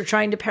feature,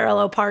 trying to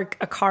parallel park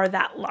a car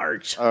that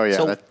large. Oh yeah.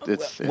 So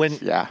when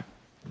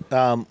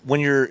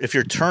if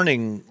you're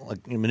turning, like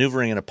you're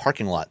maneuvering in a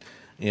parking lot,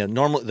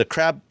 normally the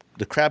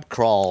crab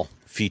crawl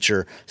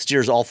feature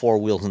steers all four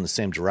wheels in the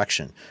same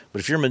direction. But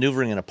if you're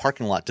maneuvering in a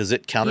parking lot, does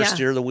it counter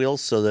steer the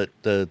wheels so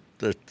that the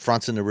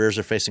fronts and the rears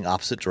are facing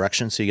opposite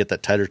directions, so you get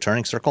that tighter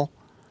turning circle?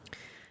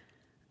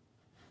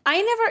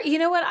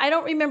 I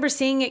don't remember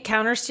seeing it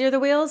counter steer the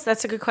wheels.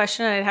 That's a good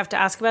question. I'd have to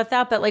ask about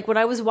that. But like when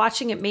I was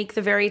watching it make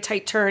the very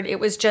tight turn, it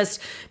was just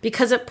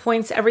because it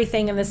points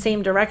everything in the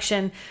same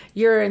direction.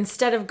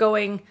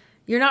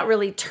 You're not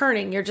really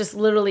turning. You're just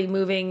literally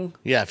moving.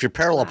 Yeah, if you're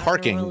parallel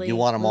parking, you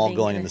want them all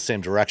going in the same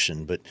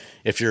direction. But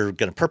if you're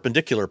going to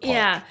perpendicular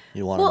park,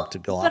 you want them to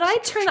go opposite.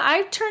 But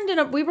I turned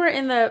in we were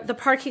in the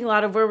parking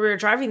lot of where we were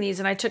driving these,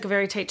 and I took a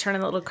very tight turn,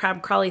 and the little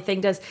crab crawly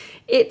thing does.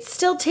 It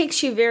still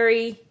takes you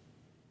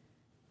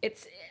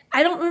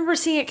I don't remember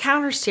seeing it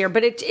counter steer,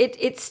 but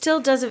it still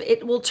does.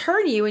 It will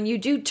turn you, and you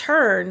do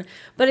turn,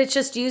 but it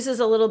just uses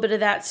a little bit of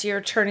that, so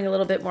you're turning a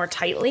little bit more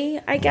tightly,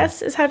 I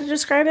guess is how to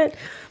describe it.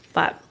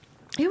 But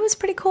it was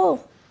pretty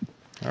cool.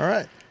 All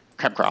right.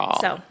 Crab crawl.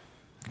 So,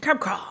 crab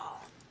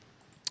crawl.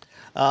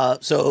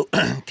 So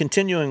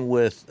continuing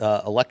with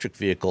electric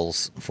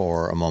vehicles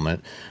for a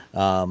moment,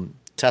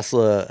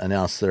 Tesla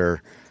announced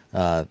their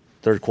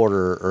third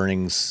quarter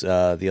earnings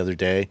the other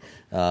day.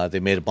 They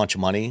made a bunch of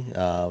money,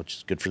 which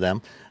is good for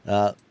them.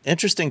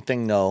 Interesting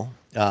thing, though,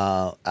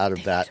 out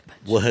of that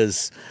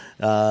was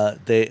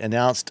they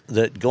announced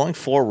that going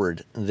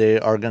forward, they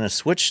are going to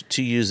switch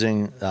to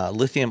using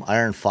lithium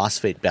iron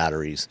phosphate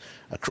batteries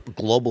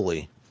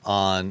globally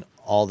on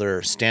all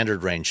their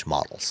standard range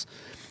models.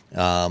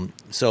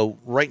 So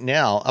right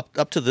now,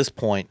 up to this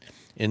point,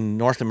 in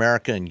North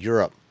America and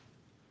Europe,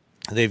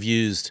 they've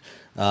used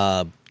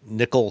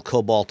nickel,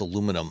 cobalt,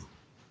 aluminum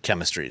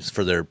chemistries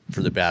for their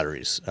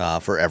batteries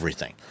for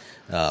everything,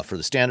 for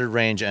the standard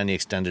range and the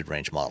extended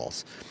range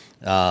models.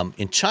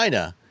 In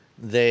China,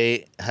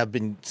 they have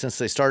been, since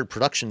they started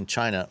production in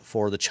China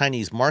for the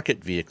Chinese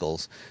market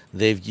vehicles,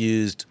 they've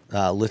used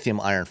lithium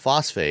iron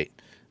phosphate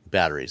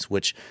batteries,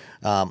 which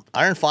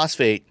iron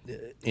phosphate,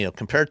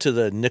 compared to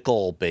the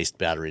nickel-based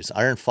batteries,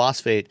 iron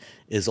phosphate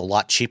is a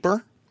lot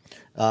cheaper,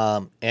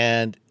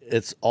 and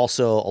it's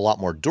also a lot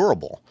more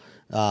durable,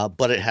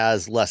 but it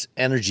has less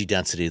energy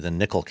density than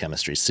nickel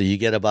chemistry. So you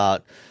get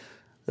about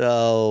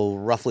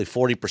roughly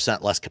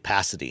 40% less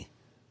capacity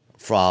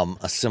from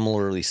a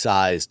similarly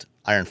sized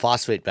iron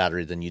phosphate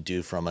battery than you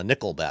do from a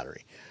nickel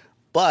battery.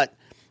 But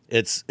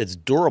it's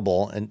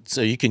durable, and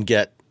so you can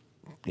get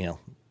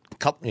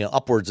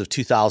upwards of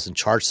 2,000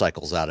 charge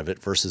cycles out of it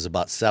versus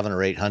about 700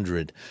 or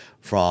 800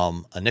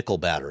 from a nickel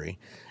battery.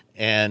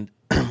 And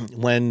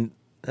when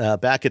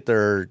back at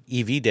their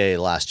EV day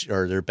last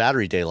year, or their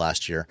battery day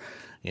last year,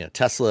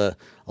 Tesla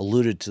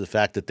alluded to the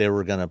fact that they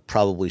were going to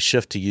probably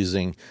shift to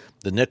using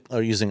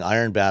using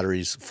iron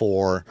batteries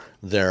for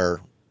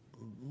their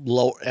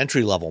low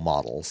entry level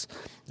models,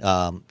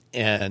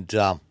 and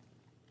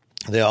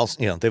they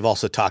also they've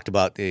also talked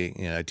about the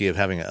idea of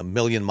having a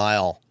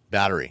 1,000,000-mile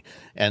battery.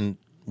 And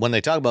when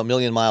they talk about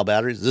 1,000,000-mile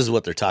batteries, this is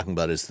what they're talking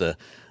about: is the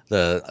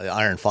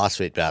iron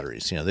phosphate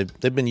batteries.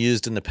 They've been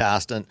used in the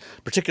past, and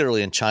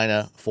particularly in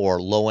China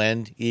for low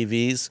end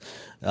EVs,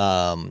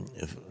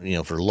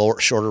 for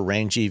shorter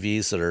range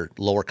EVs that are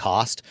lower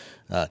cost,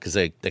 because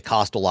they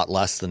cost a lot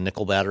less than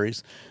nickel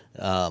batteries,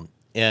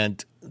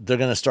 and they're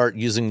going to start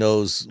using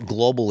those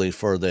globally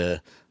for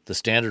the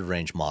standard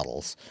range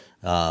models.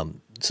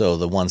 So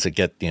the ones that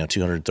get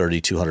 230,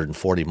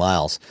 240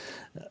 miles.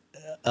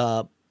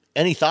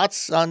 Any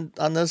thoughts on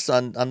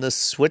this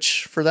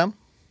switch for them?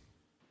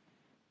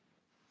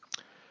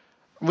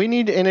 We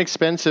need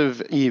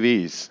inexpensive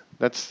EVs.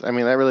 That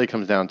really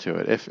comes down to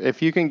it.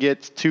 If you can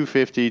get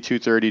 250,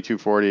 230,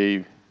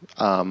 240,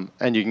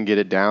 and you can get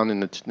it down in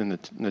the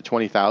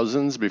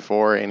 20,000s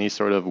before any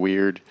sort of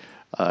weird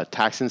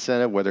tax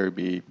incentive, whether it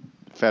be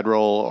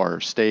federal or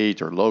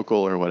state or local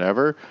or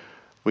whatever,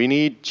 we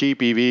need cheap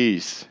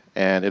EVs.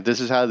 And if this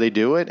is how they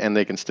do it, and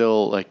they can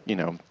still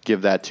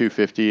give that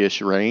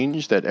 250-ish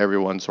range that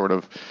everyone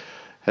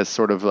has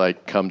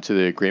come to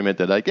the agreement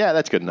that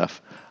that's good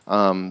enough,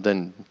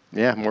 then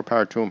more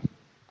power to them.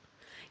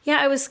 Yeah,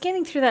 I was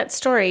scanning through that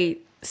story,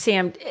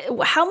 Sam.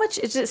 How much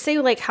does it say?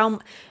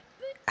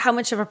 How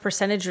much of a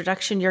percentage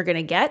reduction you're going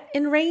to get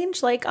in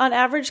range, on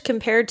average,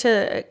 compared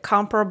to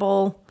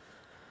comparable?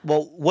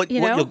 Well, what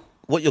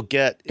you'll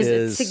get is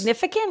it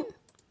significant?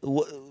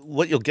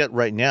 What you'll get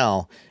right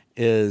now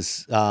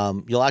is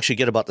you'll actually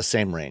get about the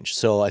same range.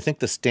 So I think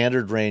the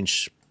standard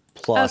range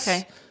plus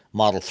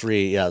Model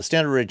 3, the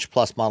standard range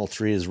plus Model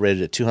 3 is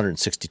rated at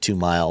 262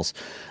 miles.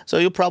 So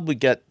you'll probably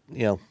get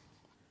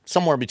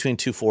somewhere between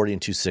 240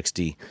 and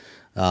 260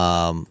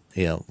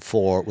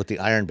 with the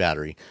iron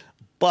battery.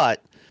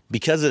 But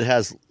because it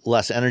has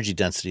less energy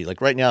density, like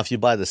right now, if you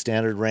buy the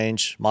standard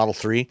range Model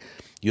 3,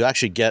 you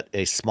actually get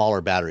a smaller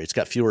battery. It's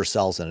got fewer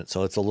cells in it,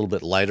 so it's a little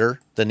bit lighter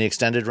than the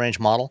extended range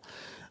model.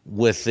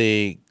 With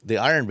the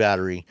iron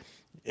battery,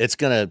 it's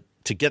going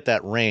to get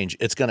that range,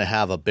 it's going to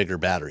have a bigger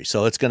battery.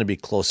 So it's going to be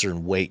closer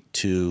in weight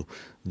to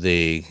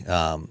the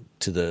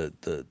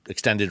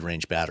extended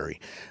range battery,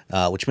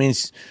 which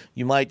means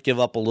you might give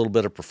up a little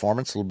bit of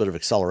performance, a little bit of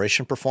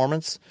acceleration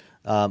performance.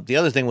 The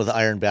other thing with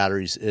iron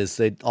batteries is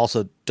they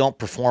also don't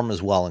perform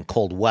as well in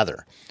cold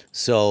weather.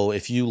 So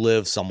if you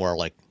live somewhere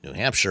like New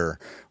Hampshire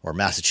or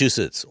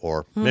Massachusetts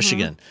or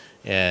Michigan,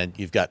 and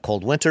you've got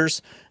cold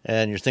winters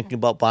and you're thinking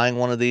about buying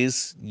one of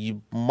these,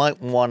 you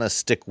might want to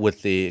stick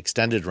with the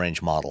extended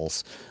range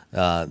models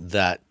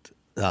that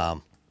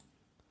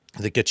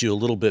get you a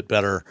little bit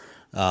better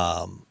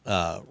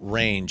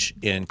range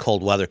in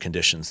cold weather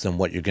conditions than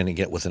what you're going to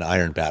get with an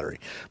iron battery.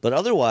 But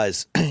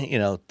otherwise,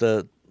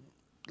 the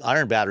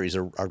iron batteries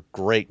are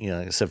great,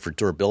 like I said, for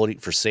durability,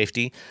 for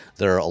safety.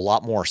 They're a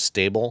lot more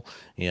stable.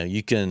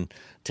 You can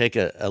take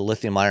a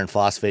lithium iron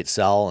phosphate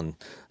cell and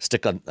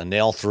stick a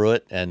nail through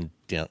it, and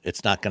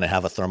it's not going to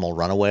have a thermal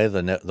runaway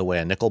the way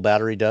a nickel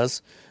battery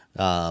does.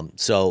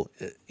 So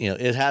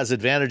it has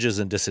advantages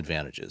and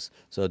disadvantages.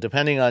 So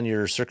depending on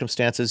your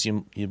circumstances,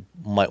 you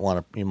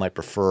might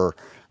prefer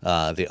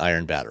the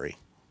iron battery.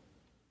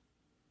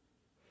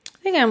 I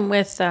think I'm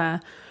with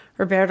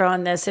Roberto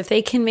on this. If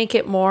they can make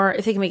it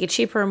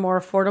cheaper and more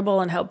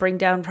affordable and help bring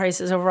down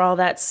prices overall,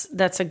 that's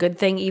a good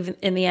thing. Even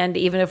in the end,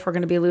 even if we're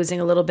going to be losing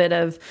a little bit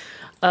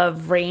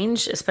of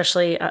range,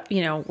 especially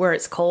where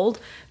it's cold,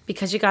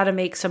 because you got to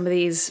make some of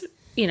these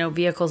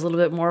vehicles a little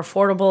bit more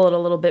affordable and a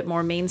little bit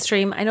more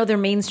mainstream. I know they're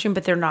mainstream,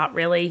 but they're not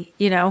really.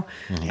 Not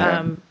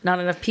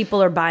enough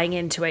people are buying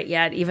into it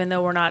yet, even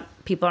though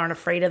people aren't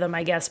afraid of them,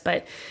 I guess.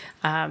 But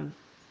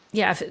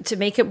to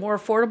make it more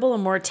affordable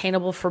and more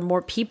attainable for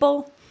more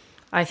people,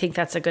 I think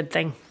that's a good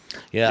thing.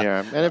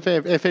 Yeah. And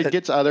if it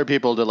gets other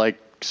people to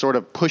sort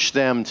of push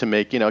them to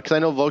make, because I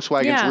know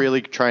Volkswagen's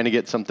really trying to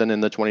get something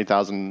in the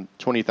 20,000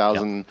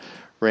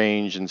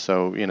 range, and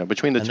so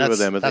between the And two of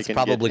them, if they that's can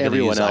probably get going to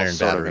everyone use else iron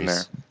sort of in there.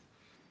 batteries.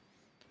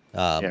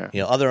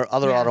 Other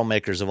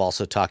automakers have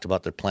also talked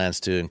about their plans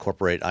to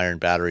incorporate iron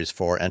batteries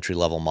for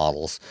entry-level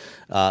models.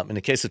 In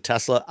the case of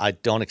Tesla, I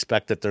don't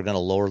expect that they're going to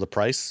lower the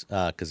price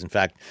because, in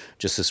fact,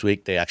 just this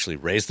week they actually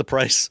raised the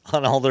price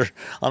on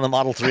the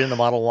Model 3 and the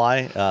Model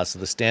Y. So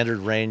the standard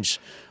range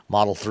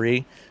Model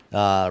 3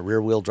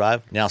 rear-wheel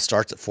drive now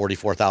starts at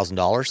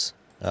 $44,000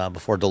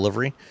 before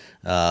delivery.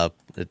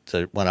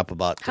 It went up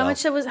about how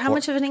much of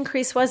an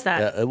increase was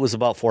that? It was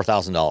about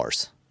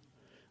 $4,000.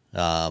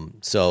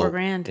 So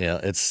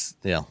 $4,000. It's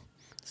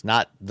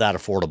not that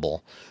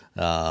affordable.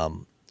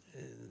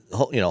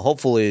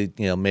 Hopefully,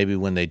 maybe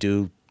when they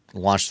do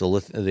launch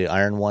the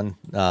iron one,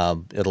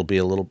 it'll be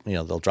a little,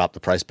 they'll drop the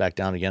price back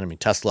down again. I mean,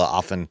 Tesla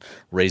often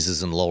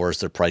raises and lowers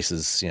their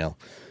prices,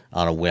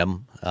 on a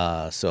whim.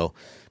 So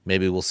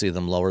maybe we'll see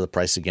them lower the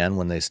price again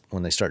when they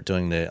start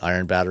doing the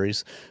iron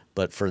batteries.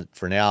 But for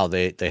now,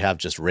 they have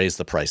just raised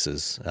the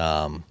prices.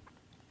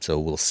 So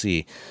we'll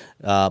see.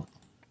 Let's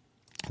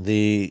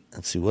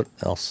see what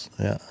else.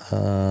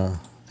 I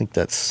think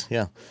that's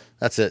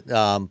it.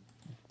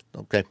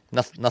 Okay,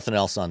 nothing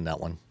else on that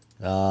one.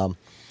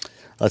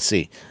 Let's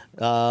see.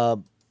 The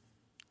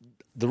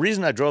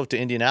reason I drove to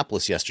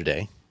Indianapolis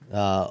yesterday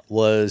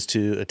was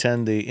to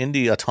attend the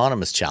Indy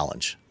Autonomous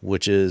Challenge,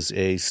 which is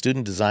a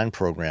student design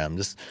program.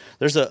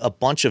 There's a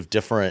bunch of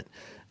different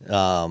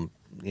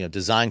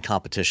design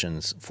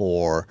competitions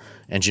for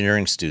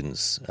engineering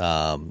students.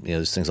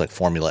 There's things like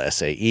Formula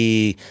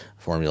SAE,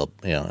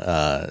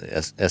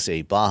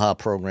 SAE Baja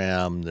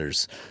program.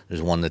 There's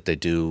one that they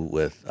do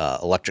with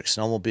electric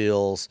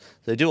snowmobiles.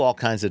 They do all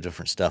kinds of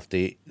different stuff.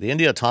 The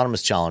Indy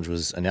Autonomous Challenge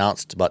was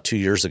announced about 2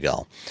 years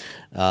ago.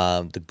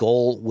 The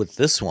goal with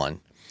this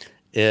one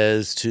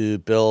is to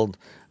build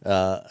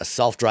a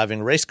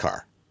self-driving race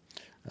car.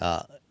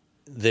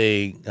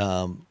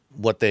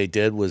 What they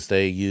did was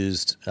they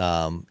used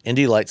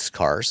Indy Lights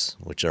cars,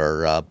 which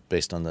are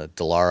based on the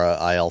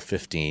Dallara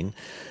IL-15,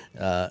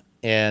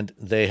 and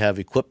they have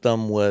equipped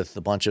them with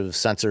a bunch of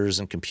sensors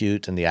and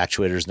compute and the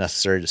actuators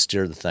necessary to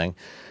steer the thing.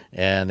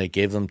 And they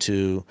gave them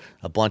to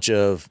a bunch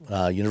of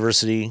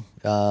university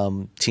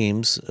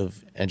teams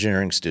of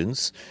engineering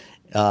students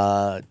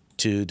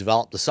to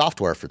develop the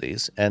software for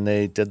these. And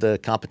they did the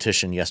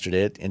competition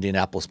yesterday at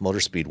Indianapolis Motor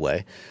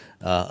Speedway.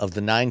 Of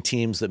the 9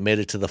 teams that made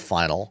it to the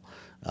final,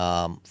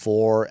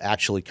 4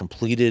 actually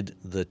completed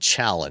the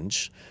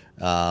challenge,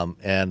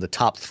 and the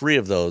top 3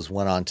 of those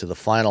went on to the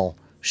final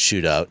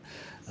shootout.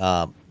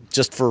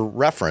 Just for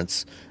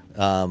reference,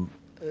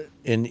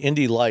 in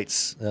Indy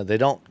Lights, they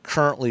don't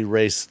currently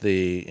race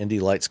the Indy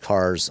Lights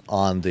cars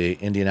on the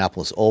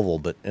Indianapolis Oval,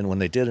 but when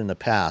they did in the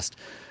past,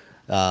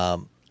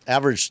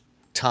 average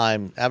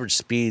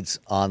speeds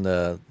on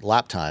the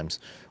lap times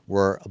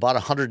were about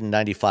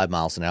 195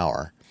 miles an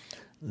hour.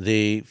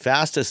 The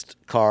fastest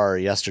car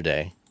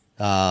yesterday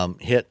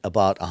hit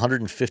about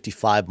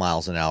 155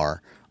 miles an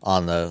hour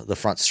on the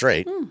front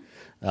straight,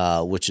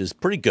 which is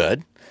pretty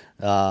good.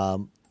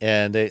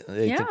 And they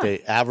think they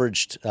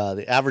averaged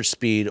the average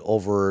speed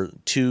over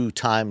 2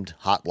 timed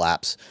hot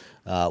laps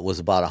was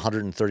about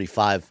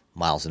 135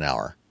 miles an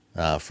hour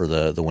for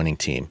the winning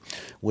team,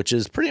 which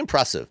is pretty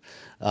impressive.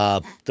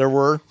 There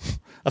were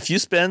a few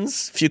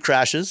spins, a few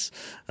crashes.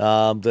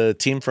 The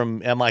team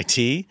from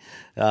MIT,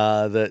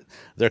 that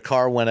their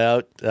car went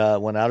out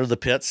of the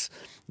pits,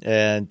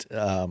 and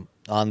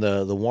on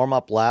the warm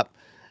up lap,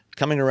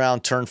 coming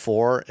around turn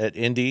 4 at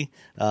Indy,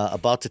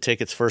 about to take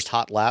its first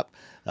hot lap.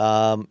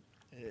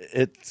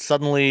 It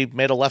suddenly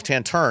made a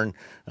left-hand turn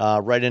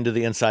right into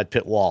the inside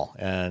pit wall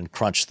and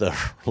crunched the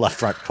left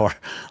front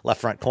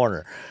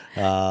corner.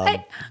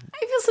 I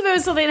feel so bad when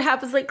something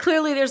happens. Like,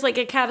 clearly there's like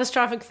a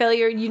catastrophic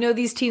failure.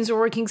 These teams were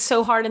working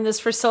so hard in this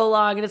for so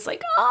long, and it's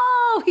like,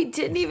 oh, he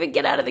didn't even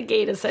get out of the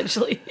gate,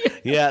 essentially.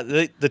 Yeah,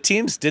 the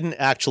teams didn't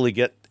actually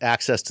get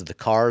access to the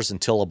cars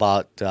until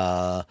about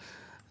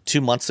 2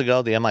 months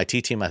ago. The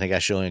MIT team, I think,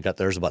 actually only got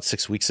theirs about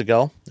 6 weeks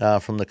ago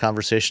from the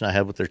conversation I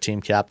had with their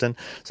team captain.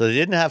 So they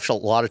didn't have a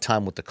lot of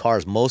time with the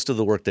cars. Most of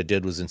the work they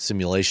did was in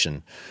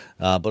simulation.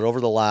 But over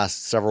the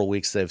last several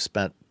weeks, they've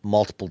spent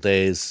multiple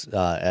days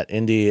at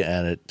Indy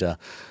and at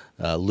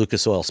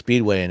Lucas Oil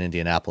Speedway in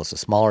Indianapolis, a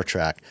smaller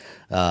track,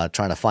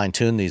 trying to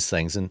fine-tune these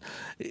things. And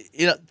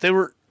they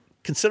were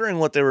considering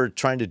what they were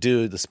trying to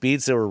do, the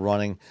speeds they were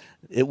running.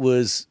 It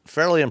was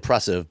fairly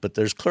impressive, but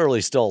there's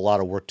clearly still a lot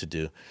of work to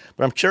do.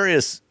 But I'm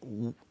curious,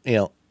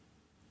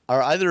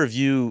 are either of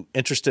you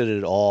interested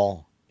at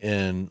all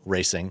in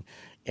racing?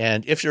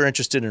 And if you're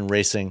interested in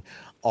racing,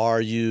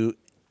 are you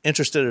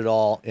interested at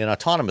all in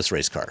autonomous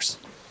race cars?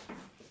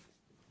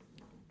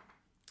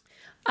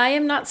 I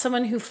am not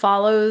someone who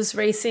follows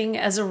racing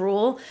as a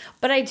rule,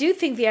 but I do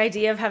think the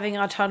idea of having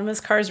autonomous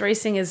cars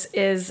racing is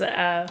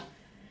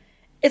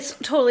it's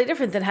totally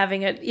different than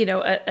having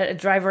a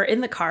driver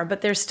in the car, but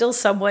there's still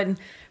someone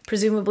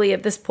presumably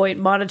at this point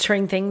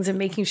monitoring things and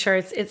making sure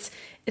it's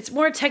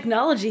more a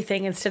technology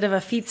thing instead of a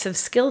feats of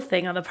skill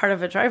thing on the part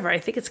of a driver. I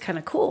think it's kind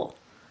of cool.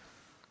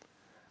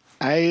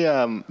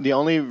 The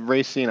only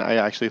racing I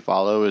actually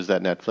follow is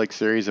that Netflix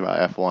series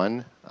about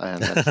F1,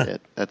 and that's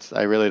it.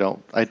 I really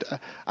don't.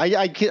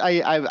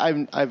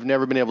 I've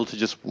never been able to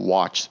just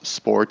watch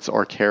sports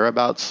or care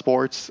about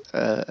sports.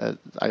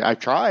 I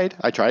tried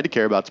to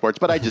care about sports,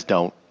 but I just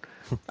don't.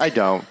 I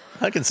don't.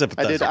 I can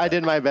sympathize. I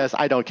did my best.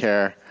 I don't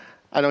care.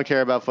 I don't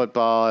care about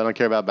football. I don't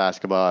care about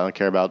basketball. I don't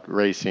care about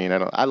racing.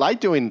 I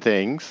like doing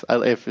things.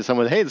 If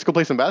someone, hey, let's go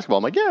play some basketball,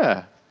 I'm like,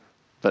 yeah.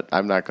 But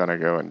I'm not going to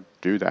go and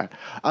do that.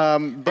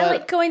 But I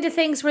like going to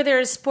things where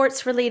there's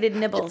sports-related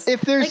nibbles. If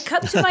there's like,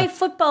 come to my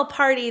football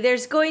party.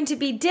 There's going to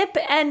be dip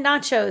and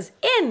nachos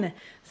in.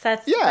 So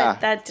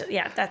that's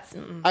that's.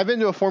 I've been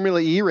to a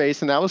Formula E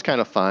race and that was kind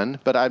of fun.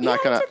 But I'm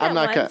not gonna.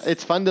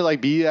 It's fun to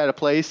like be at a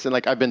place and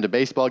like I've been to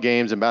baseball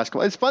games and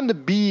basketball. It's fun to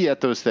be at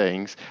those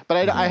things.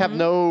 But I have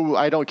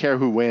I don't care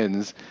who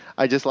wins.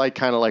 I just like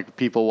kind of like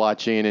people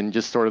watching and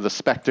just sort of the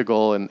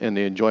spectacle and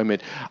the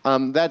enjoyment.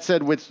 That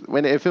said,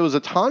 if it was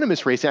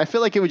autonomous racing, I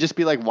feel like it would just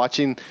be like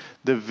watching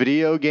the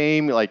video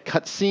game like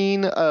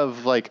cutscene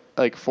of like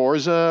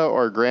Forza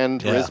or Gran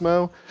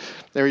Turismo. Yeah.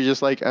 They were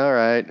just like, all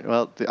right,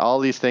 well, all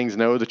these things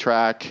know the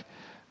track.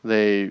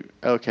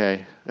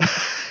 Okay.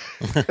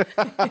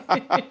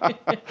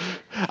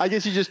 I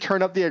guess you just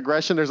turn up the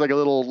aggression. There's like a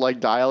little like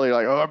dial. You're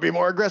like, oh, I'll be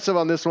more aggressive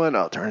on this one.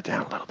 I'll turn it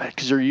down a little bit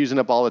because you're using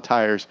up all the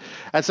tires.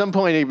 At some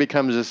point, it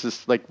becomes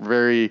this like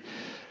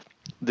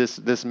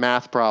this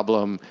math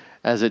problem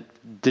as it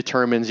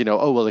determines,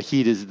 oh, well, the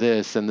heat is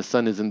this and the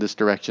sun is in this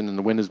direction and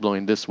the wind is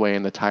blowing this way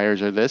and the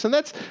tires are this. And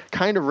that's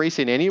kind of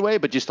racing anyway,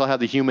 but you still have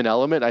the human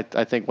element.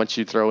 I think once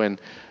you throw in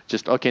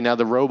just, okay, now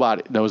the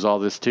robot knows all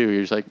this too.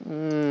 You're just like,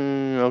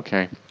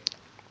 okay.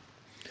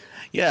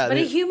 Yeah, but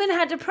a human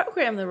had to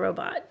program the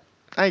robot.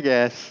 I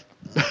guess.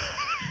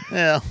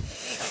 Yeah.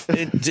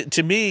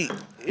 To me,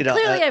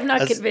 clearly I've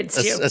not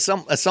convinced you. As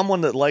someone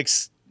that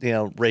likes,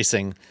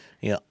 racing,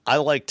 I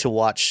like to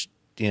watch,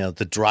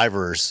 the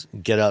drivers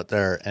get out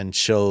there and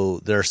show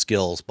their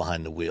skills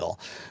behind the wheel.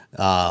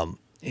 And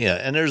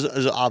there's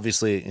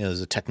obviously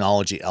there's a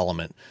technology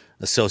element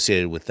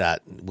associated with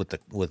that,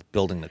 with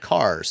building the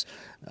cars,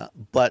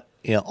 but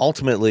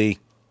ultimately.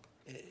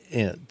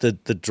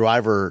 The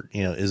driver,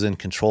 is in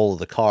control of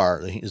the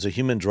car. He's a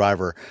human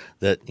driver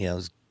that,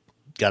 has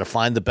got to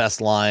find the best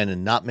line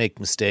and not make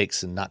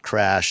mistakes and not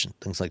crash and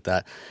things like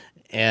that.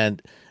 And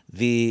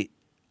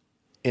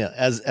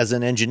as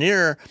an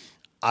engineer,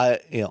 I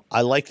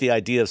like the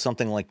idea of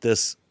something like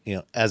this,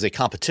 as a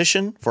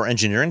competition for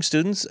engineering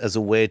students, as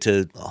a way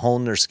to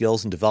hone their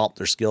skills and develop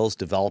their skills,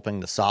 developing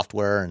the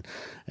software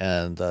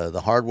and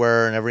the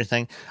hardware and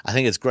everything. I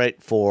think it's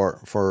great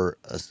for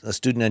a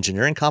student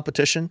engineering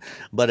competition,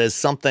 but as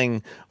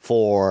something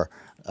for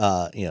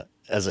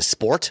as a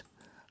sport,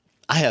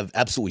 I have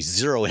absolutely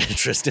zero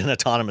interest in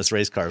autonomous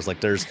race cars. Like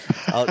there's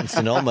out in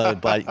Sonoma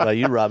by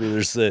you, Robbie.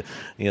 There's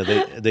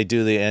they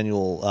do the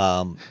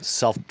annual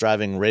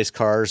self-driving race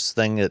cars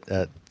thing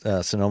at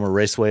Sonoma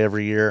Raceway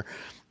every year.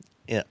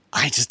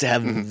 I just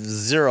have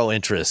zero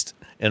interest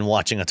in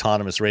watching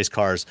autonomous race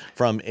cars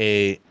from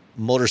a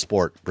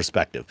motorsport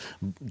perspective.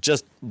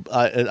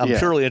 I'm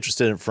purely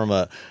interested in from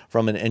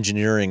an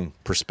engineering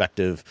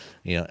perspective,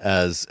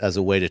 as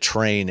a way to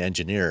train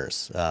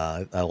engineers.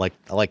 I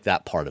like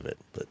that part of it,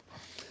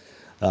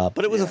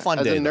 but it was a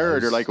fun day. As a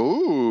nerd, you're like,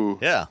 ooh.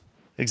 Yeah,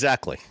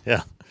 exactly.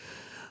 Yeah.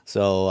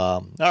 So,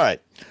 all right.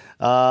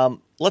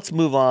 Let's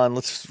move on.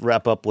 Let's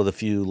wrap up with a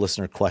few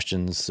listener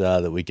questions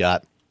that we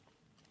got.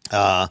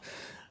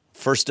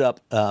 First up,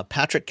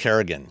 Patrick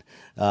Kerrigan.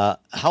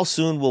 How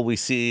soon will we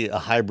see a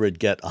hybrid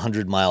get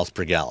 100 miles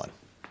per gallon?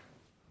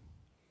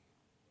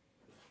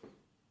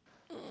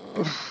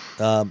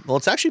 Well,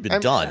 it's actually been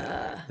done.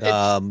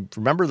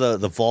 Remember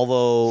the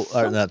Volvo,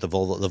 or not the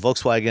Volvo, the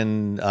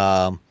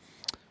Volkswagen,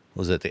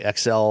 was it the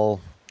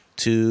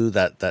XL2,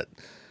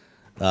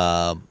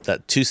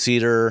 that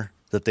two-seater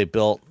that they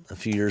built a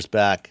few years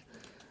back?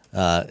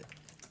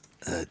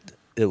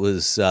 It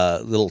was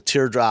a little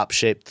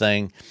teardrop-shaped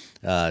thing,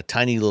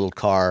 tiny little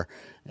car,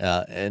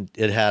 and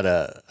it had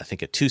I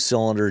think a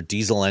 2-cylinder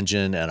diesel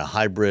engine and a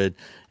hybrid,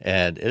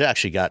 and it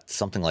actually got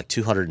something like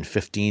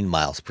 215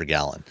 miles per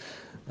gallon.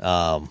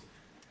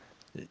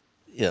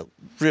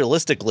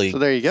 Realistically, so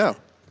there you go.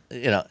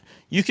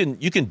 You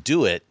can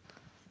do it.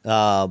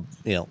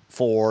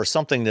 For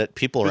something that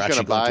people are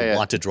actually going to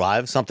want to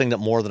drive, something that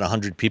more than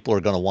 100 people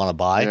are going to want to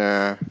buy.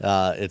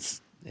 Yeah.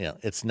 It's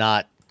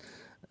not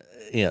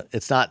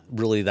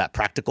really that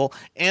practical.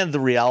 And the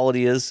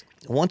reality is,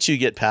 once you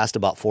get past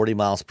about 40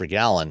 miles per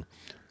gallon,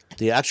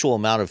 the actual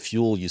amount of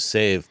fuel you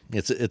save,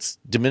 it's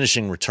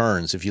diminishing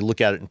returns. If you look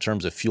at it in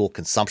terms of fuel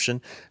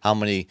consumption, how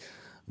many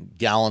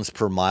gallons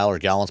per mile or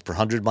gallons per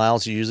 100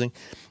 miles you're using,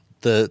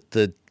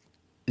 the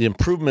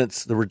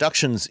improvements, the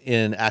reductions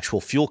in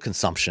actual fuel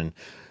consumption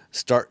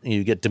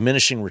you get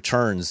diminishing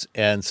returns.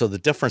 And so the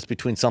difference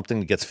between something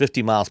that gets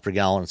 50 miles per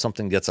gallon and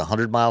something that gets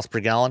 100 miles per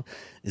gallon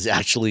is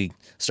actually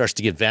starts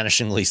to get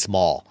vanishingly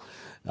small.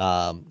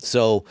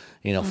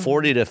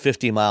 40 to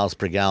 50 miles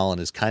per gallon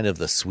is kind of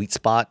the sweet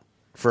spot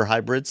for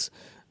hybrids.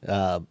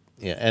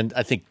 Yeah, and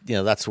I think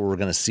that's what we're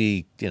going to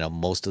see.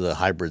 Most of the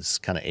hybrids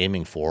kind of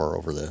aiming for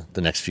over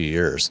the next few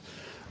years,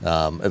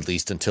 at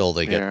least until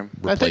they get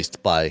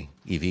replaced by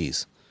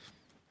EVs.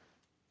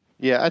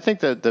 Yeah, I think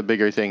that the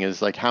bigger thing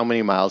is like how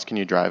many miles can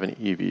you drive in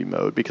EV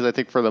mode? Because I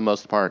think for the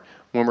most part,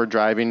 when we're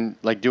driving,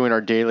 like doing our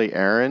daily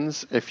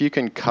errands, if you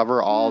can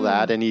cover all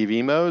that in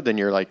EV mode, then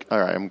you're like, all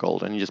right, I'm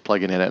golden. You just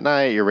plug it in at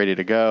night, you're ready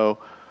to go.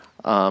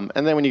 And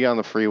then when you get on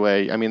the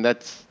freeway, I mean,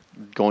 that's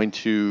going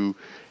to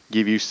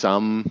give you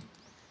some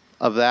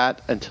of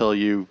that until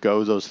you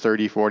go those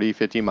 30, 40,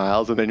 50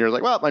 miles, and then you're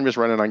like, well, I'm just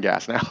running on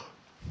gas now.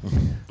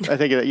 I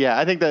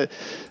think that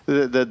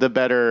the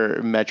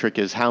better metric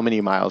is how many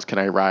miles can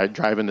I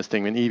drive in this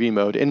thing in EV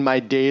mode in my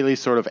daily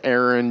sort of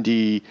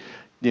errandy,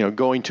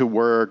 going to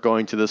work,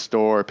 going to the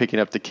store, picking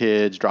up the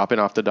kids, dropping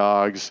off the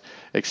dogs,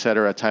 et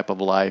cetera, type of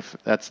life.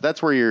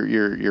 That's where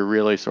you're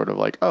really sort of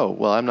like, oh,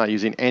 well, I'm not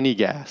using any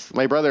gas.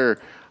 My brother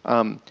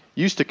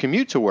used to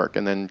commute to work,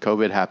 and then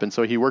COVID happened,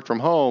 so he worked from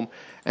home,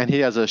 and he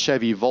has a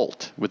Chevy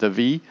Volt with a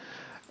V,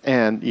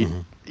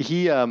 and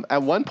he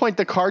at one point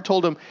the car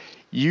told him,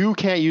 you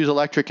can't use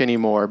electric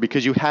anymore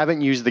because you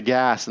haven't used the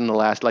gas in the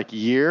last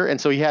year.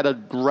 And so he had to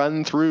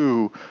run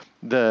through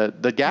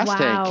the gas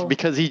tank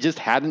because he just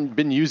hadn't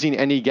been using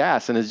any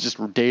gas in his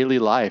just daily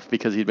life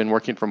because he'd been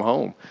working from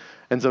home.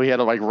 And so he had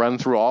to run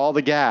through all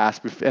the gas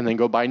and then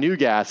go buy new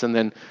gas.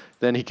 And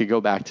then he could go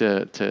back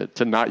to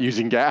not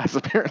using gas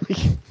apparently.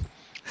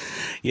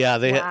 Yeah,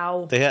 they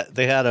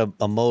had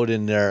a mode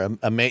in there,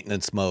 a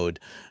maintenance mode,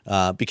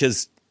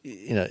 because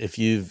if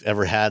you've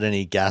ever had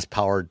any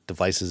gas-powered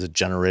devices, a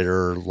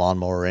generator,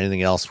 lawnmower, or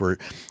anything else, where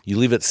you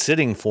leave it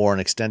sitting for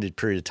an extended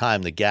period of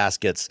time, the gas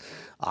gets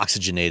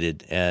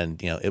oxygenated and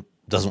it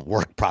doesn't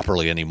work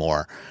properly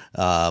anymore.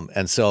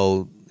 And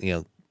so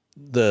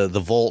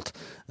the Volt,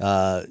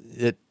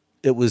 it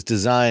was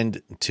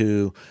designed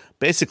to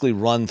basically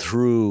run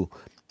through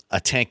a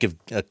tank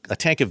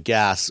of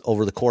gas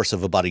over the course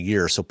of about a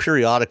year. So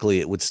periodically,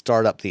 it would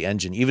start up the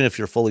engine, even if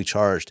you're fully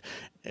charged.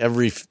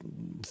 Every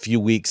few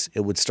weeks,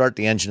 it would start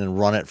the engine and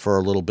run it for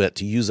a little bit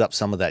to use up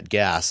some of that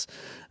gas,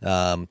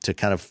 to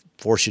kind of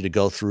force you to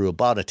go through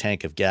about a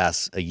tank of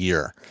gas a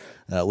year,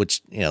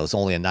 which is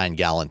only a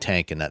 9-gallon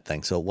tank in that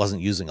thing, so it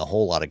wasn't using a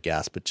whole lot of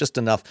gas, but just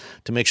enough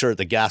to make sure that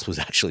the gas was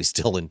actually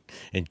still in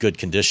good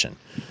condition.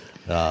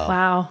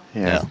 Wow.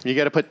 Yeah. You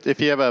got to put,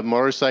 if you have a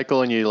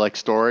motorcycle and you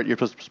store it, you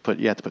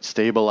have to put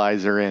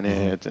stabilizer in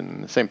it,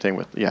 and the same thing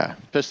with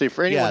especially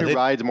for anyone who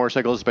rides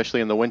motorcycles,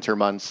 especially in the winter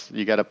months,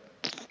 you got to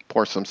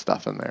pour some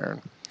stuff in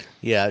there.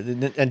 Yeah,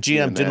 and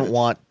GM didn't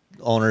want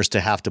owners to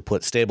have to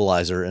put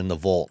stabilizer in the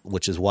Volt,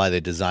 which is why they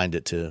designed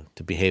it to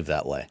behave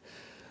that way.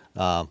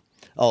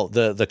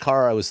 The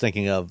car I was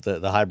thinking of,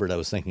 the hybrid I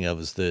was thinking of,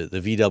 is the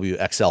VW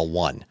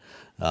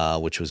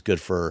XL1, which was good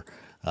for.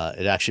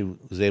 It actually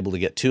was able to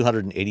get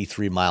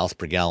 283 miles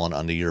per gallon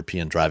on the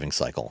European driving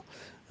cycle,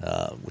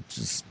 which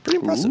is pretty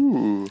impressive.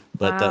 Ooh.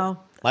 But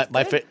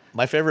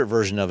my favorite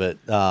version of it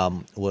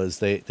was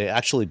they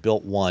actually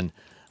built one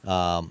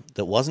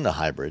that wasn't a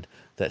hybrid,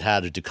 that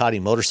had a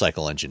Ducati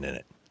motorcycle engine in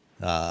it.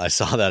 I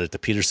saw that at the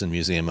Peterson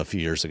Museum a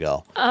few years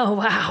ago. Oh,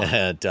 wow.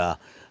 And that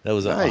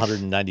was a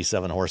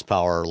 197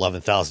 horsepower,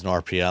 11,000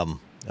 RPM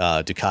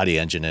Ducati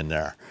engine in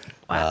there,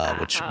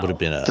 which would have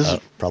been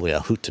probably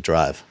a hoot to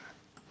drive.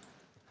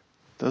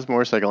 Those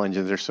motorcycle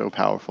engines are so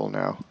powerful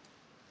now.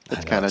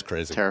 It's kind of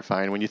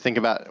terrifying when you think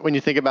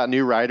about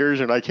new riders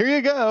and here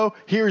you go,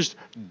 here's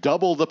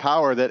double the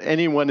power that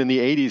anyone in the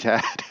 80s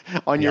had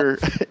on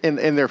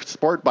in their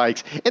sport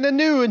bikes in a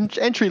new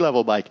entry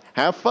level bike.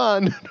 Have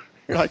fun.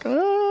 You're like,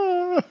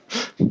 ah.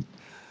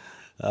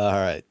 All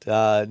right.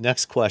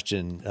 Next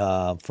question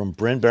from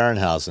Bryn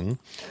Barenhausen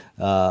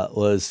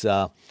was,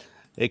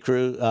 hey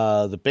crew,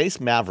 the base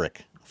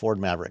Maverick, Ford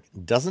Maverick,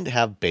 doesn't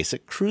have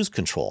basic cruise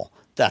control.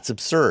 That's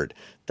absurd.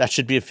 That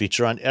should be a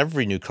feature on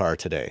every new car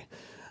today.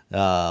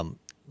 Come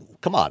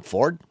on,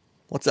 Ford,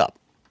 what's up?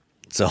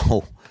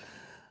 So,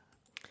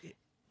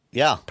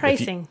 yeah,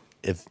 pricing.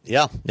 If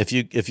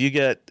you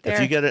get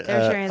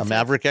a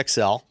Maverick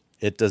XL,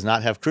 it does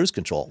not have cruise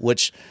control,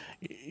 which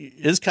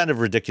is kind of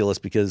ridiculous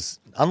because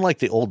unlike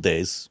the old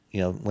days,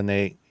 when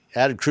they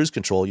added cruise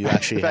control, you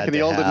actually back in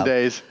the olden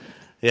days.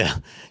 Yeah,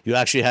 you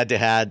actually had to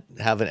have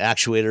an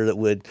actuator that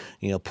would,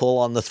 pull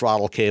on the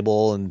throttle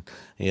cable and,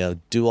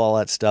 do all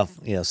that stuff.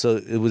 So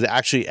it was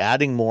actually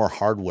adding more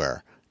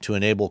hardware to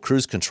enable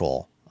cruise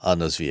control on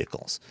those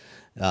vehicles.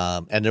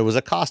 And there was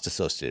a cost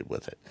associated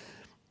with it.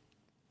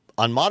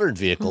 On modern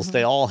vehicles,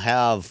 they all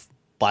have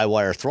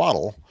by-wire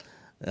throttle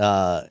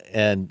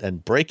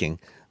and braking.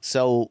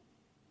 So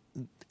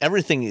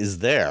everything is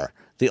there.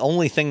 The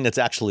only thing that's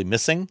actually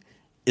missing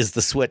is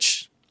the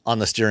switch on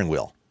the steering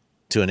wheel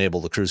to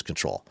enable the cruise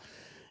control.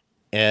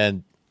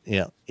 And,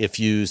 if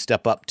you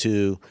step up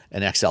to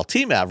an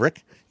XLT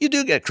Maverick, you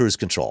do get cruise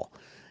control.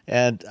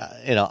 And,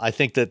 I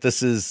think that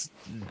this is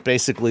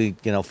basically,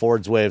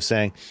 Ford's way of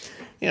saying,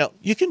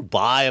 you can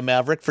buy a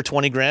Maverick for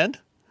 20 grand,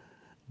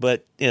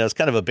 but, it's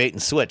kind of a bait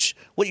and switch.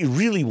 What you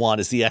really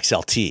want is the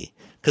XLT,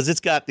 because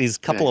it's got these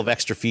couple of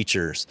extra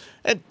features,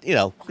 and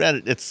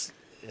granted, it's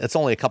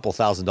only a couple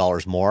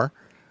 $1,000s more.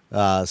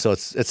 So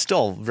it's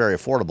still very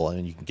affordable,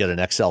 and you can get an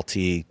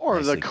XLT.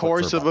 Or the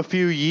course of a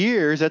few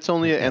years, that's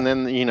only, and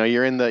then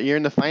you're in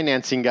the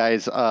financing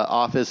guy's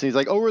office, and he's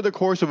like, over the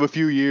course of a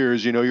few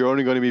years, you're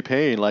only going to be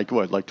paying like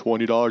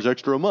 $20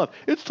 extra a month.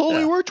 It's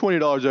totally worth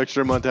 $20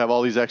 extra a month to have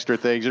all these extra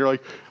things. And you're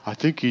like, I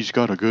think he's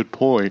got a good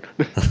point.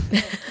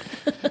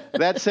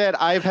 That said,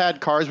 I've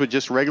had cars with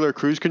just regular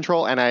cruise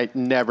control, and I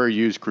never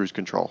use cruise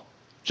control.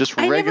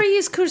 I never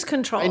use cruise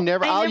control.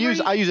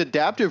 I use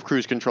adaptive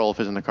cruise control if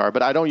it's in the car,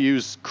 but I don't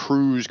use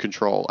cruise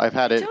control. I've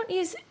had it.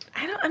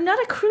 I'm not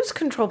a cruise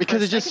control person.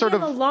 Because it's just sort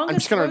of, I'm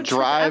just going to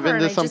drive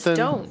into something. I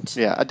just don't.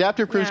 Yeah,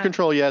 adaptive cruise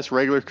control, yes.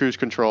 Regular cruise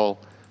control,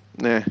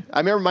 nah. I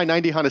remember my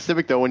 90 Honda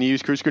Civic, though, when you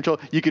use cruise control,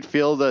 you could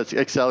feel the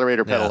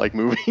accelerator pedal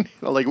moving.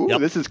 I'm like, ooh,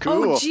 this is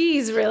cool. Oh,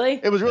 geez, really?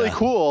 It was really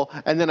cool.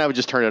 And then I would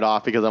just turn it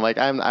off because I'm like,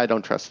 I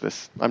don't trust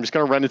this. I'm just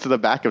going to run into the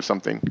back of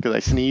something because I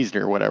sneezed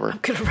or whatever. I'm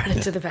going to run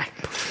into the back.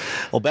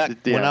 Well, back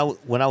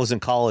when I was in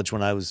college,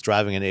 when I was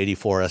driving an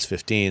 '84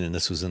 S15, and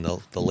this was in the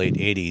late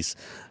 '80s,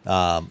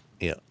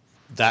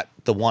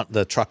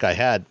 the truck I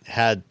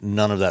had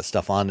none of that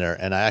stuff on there,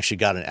 and I actually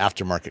got an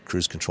aftermarket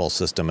cruise control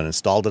system and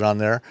installed it on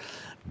there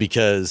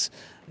because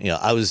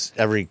I was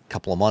every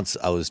couple of months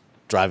I was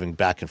driving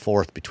back and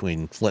forth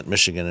between Flint,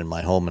 Michigan, and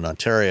my home in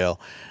Ontario.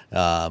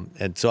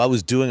 And so I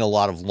was doing a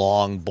lot of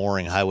long,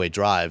 boring highway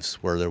drives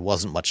where there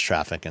wasn't much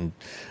traffic, and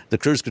the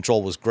cruise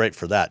control was great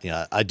for that.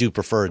 I do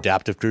prefer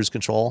adaptive cruise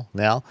control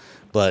now,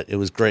 but it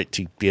was great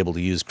to be able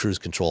to use cruise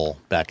control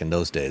back in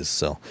those days.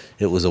 So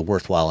it was a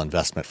worthwhile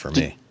investment for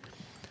me.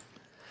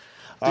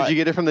 Did you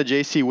get it from the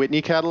J.C.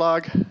 Whitney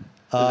catalog?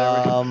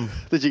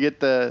 Did you get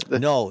the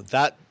No,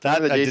 that I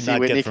did not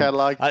Whitney get from,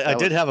 catalog? I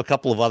did have a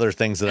couple of other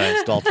things that I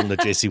installed from the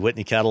J.C.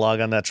 Whitney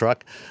catalog on that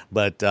truck,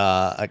 but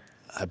I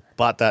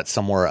bought that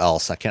somewhere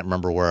else. I can't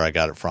remember where I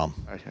got it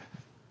from. Okay.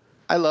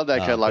 I love that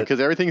catalog because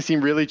everything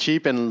seemed really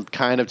cheap and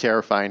kind of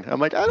terrifying. I'm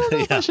like, I don't know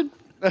if I should.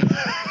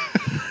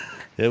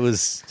 It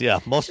was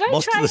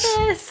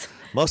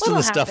most of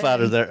the stuff out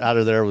of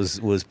there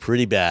was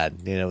pretty bad.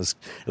 It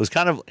was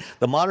kind of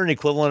the modern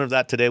equivalent of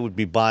that today would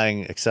be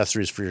buying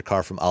accessories for your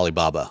car from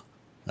Alibaba.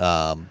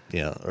 It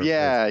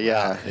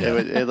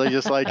was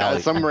just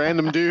like some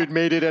random dude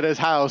made it at his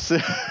house.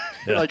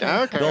 Like,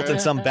 okay. Built in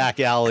some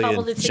back alley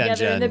Cobbled in it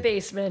together Shenzhen. in the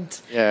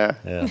basement.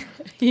 Yeah.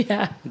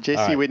 Yeah.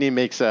 J.C. Whitney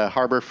makes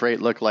Harbor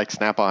Freight look like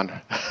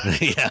Snap-on.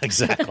 Yeah,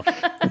 exactly.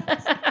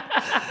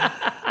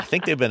 I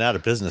think they've been out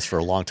of business for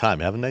a long time,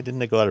 haven't they? Didn't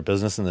they go out of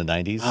business in the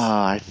 90s?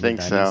 I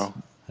think so.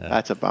 Yeah.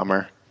 That's a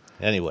bummer.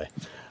 Anyway,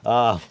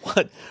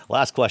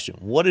 last question.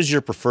 What is your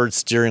preferred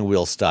steering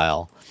wheel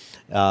style?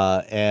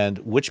 And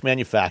which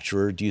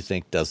manufacturer do you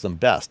think does them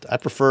best? I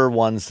prefer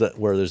ones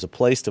where there's a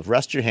place to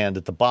rest your hand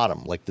at the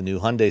bottom, like the new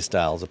Hyundai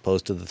style, as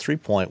opposed to the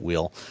 3-point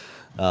wheel,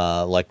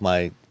 like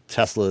my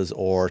Teslas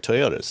or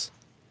Toyotas.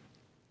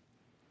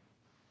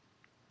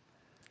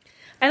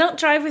 I don't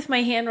drive with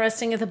my hand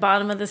resting at the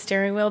bottom of the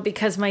steering wheel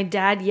because my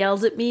dad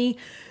yelled at me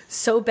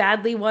so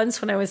badly once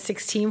when I was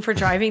 16 for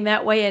driving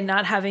that way and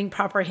not having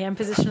proper hand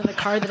position in the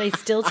car that I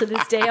still to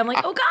this day, I'm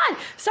like, oh God,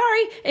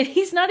 sorry. And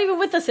he's not even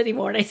with us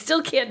anymore. And I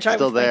still can't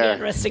drive with my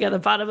hand resting at the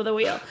bottom of the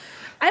wheel.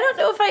 I don't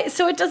know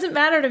so it doesn't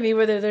matter to me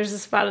whether there's a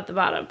spot at the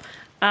bottom.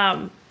 I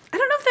don't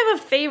know if I have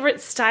a favorite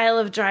style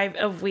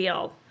of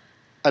wheel.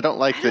 I don't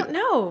like I don't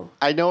know.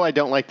 I know I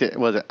don't like the,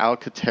 was it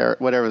Alcantara,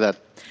 whatever that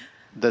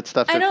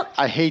stuff.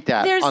 I hate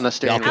that on the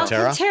steering wheel.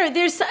 Alcantara.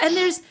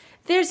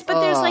 There's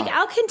like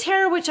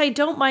Alcantara, which I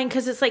don't mind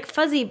because it's like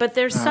fuzzy, but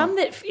there's some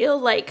that feel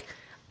like,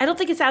 I don't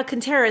think it's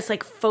Alcantara. It's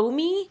like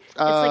foamy. It's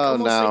like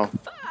almost like,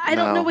 I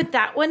don't know what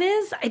that one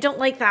is. I don't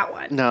like that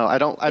one. No, I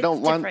don't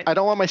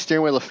want my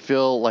steering wheel to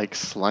feel like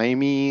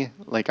slimy,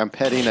 like I'm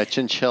petting a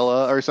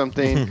chinchilla or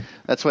something.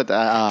 That's what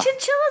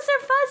chinchillas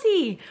are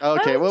fuzzy.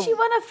 Okay, why would you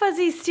want a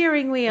fuzzy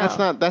steering wheel?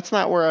 That's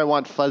not where I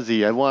want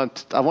fuzzy. I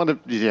want to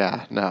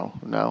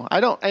no. I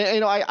don't.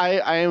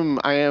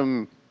 I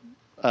am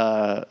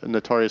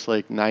notorious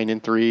like 9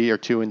 and 3 or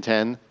 2 and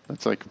 10.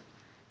 That's like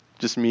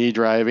just me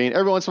driving.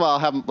 Every once in a while I'll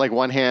have like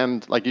one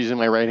hand, like using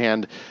my right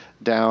hand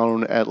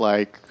down at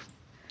like,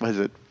 what is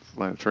it,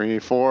 3,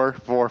 4,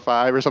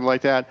 5 or something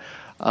like that.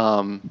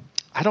 I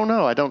don't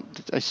know. I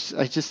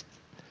just,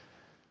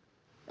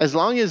 as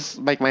long as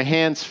like my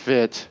hands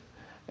fit,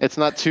 it's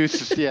not too,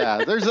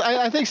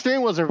 I think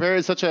steering wheels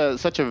are such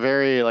a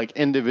very like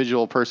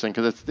individual person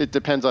because it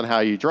depends on how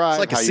you drive,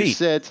 like how you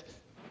sit.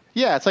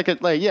 Yeah, it's like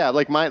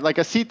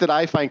a seat that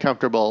I find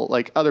comfortable,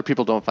 like other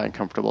people don't find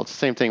comfortable. It's the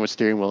same thing with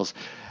steering wheels.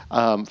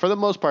 For the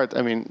most part,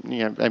 I mean,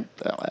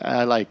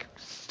 I like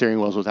steering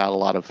wheels without a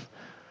lot of.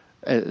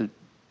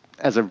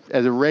 As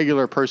a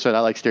regular person, I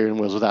like steering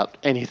wheels without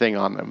anything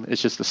on them.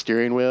 It's just the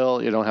steering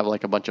wheel. You don't have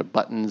like a bunch of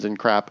buttons and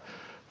crap.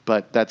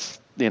 But that's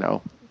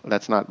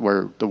not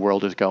where the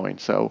world is going.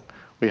 So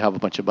we have a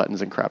bunch of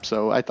buttons and crap.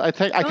 So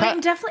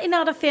I'm definitely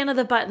not a fan of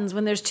the buttons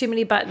when there's too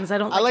many buttons. I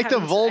don't. I like the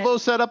Volvo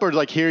setup, or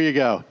like here you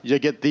go. You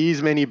get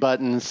these many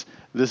buttons.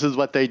 This is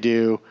what they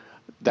do.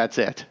 That's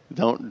it.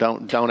 Don't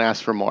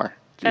ask for more.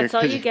 That's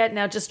all you get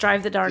now. Just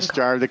drive the darn Just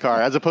car. drive the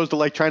car, as opposed to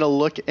like trying to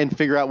look and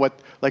figure out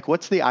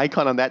what's the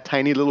icon on that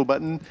tiny little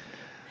button.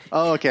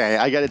 Oh, okay,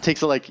 it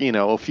takes like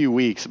a few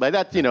weeks. By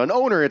that, an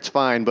owner it's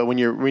fine, but when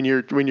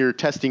you're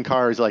testing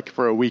cars like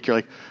for a week, you're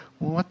like,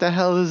 what the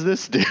hell does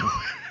this do?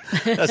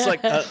 That's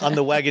like on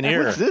the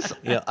Wagoneer. What's this?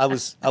 I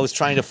was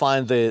trying to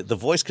find the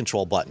voice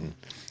control button,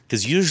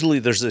 because usually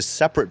there's a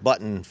separate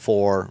button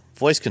for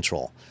voice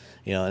control.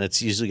 And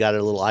it's usually got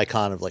a little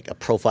icon of like a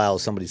profile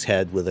of somebody's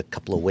head with a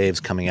couple of waves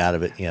coming out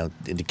of it,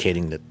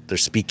 indicating that they're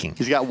speaking.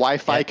 He's got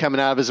Wi-Fi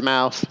coming out of his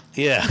mouth.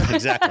 Yeah,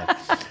 exactly.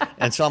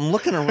 And so I'm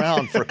looking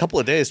around for a couple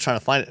of days trying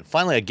to find it.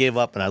 Finally, I gave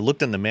up and I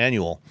looked in the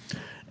manual,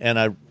 and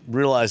I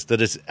realized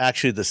that it's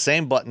actually the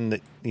same button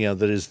that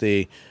that is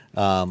the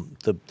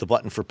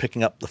button for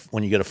picking up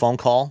when you get a phone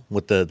call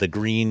with the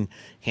green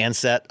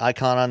handset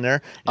icon on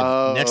there.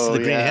 And next to the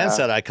green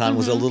handset icon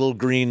was a little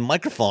green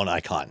microphone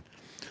icon.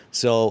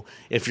 So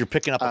if you're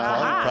picking up a call,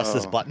 you press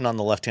this button on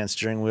the left-hand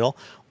steering wheel,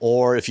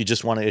 or if you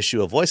just want to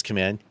issue a voice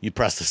command, you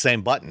press the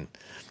same button.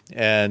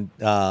 And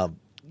I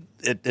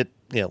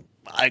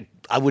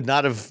would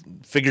not have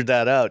figured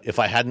that out if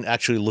I hadn't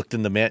actually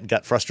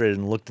got frustrated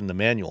and looked in the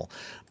manual.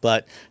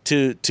 But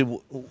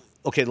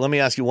okay, let me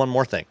ask you one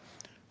more thing: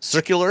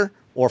 circular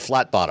or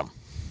flat bottom?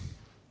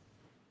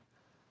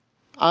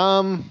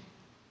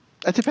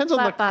 It depends on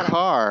Flat the bottom.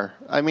 car.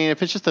 I mean,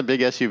 if it's just a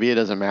big SUV, it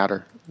doesn't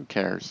matter. Who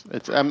cares?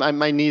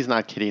 My knee's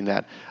not kidding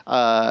that.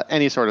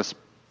 Any sort of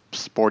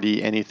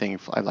sporty anything,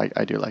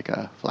 I do like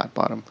a flat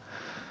bottom,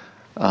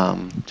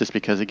 just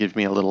because it gives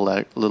me a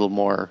little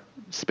more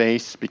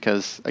space.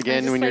 Because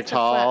again, when you're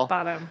tall,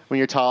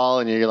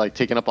 and you're like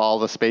taking up all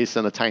the space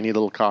in a tiny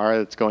little car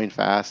that's going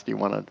fast, you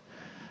want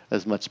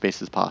as much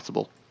space as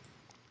possible.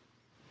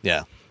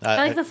 Yeah. I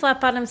like the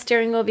flat bottom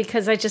steering wheel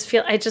because I just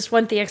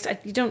want the extra.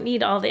 You don't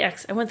need all the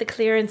extra. I want the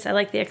clearance. I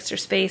like the extra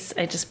space.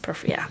 I just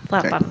prefer,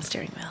 flat bottom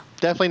steering wheel.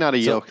 Definitely not a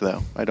yoke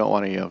though. I don't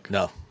want a yoke.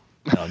 No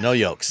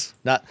yokes.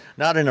 Not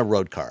in a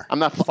road car. I'm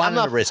not in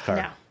a race car.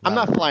 No. I'm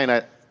not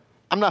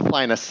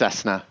flying a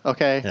Cessna.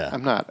 Okay. Yeah.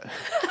 I'm not.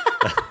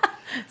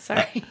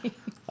 Sorry.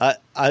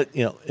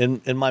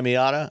 In my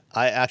Miata,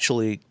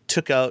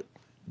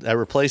 I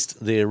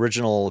replaced the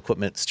original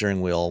equipment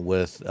steering wheel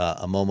with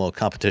a Momo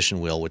competition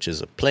wheel, which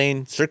is a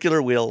plain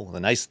circular wheel with a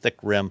nice thick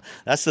rim.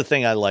 That's the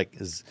thing I like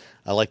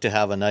to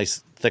have a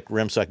nice thick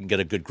rim so I can get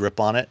a good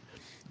grip on it.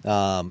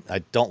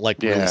 I don't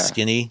like really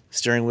skinny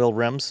steering wheel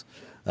rims.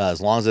 As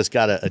long as it's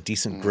got a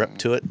decent grip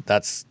to it,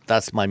 that's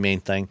my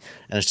main thing.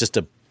 And it's just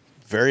a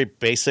very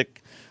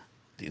basic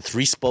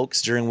 3-spoke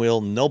steering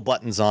wheel, no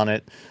buttons on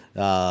it,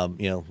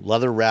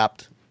 leather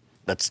wrapped.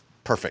 That's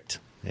perfect.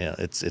 Yeah,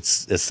 it's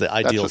the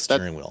ideal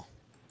steering wheel.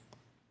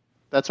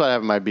 That's what I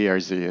have in my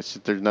BRZ. It's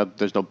just,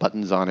 there's no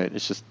buttons on it.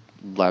 It's just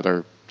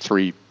leather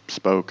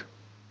 3-spoke,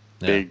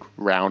 big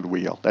round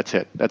wheel. That's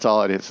it. That's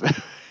all it is.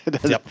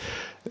 Yep.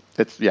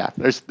 I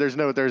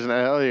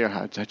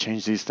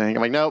change these things.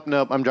 I'm like,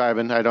 nope. I'm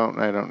driving. I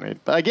don't need.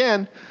 But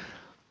again,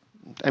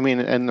 I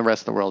mean, in the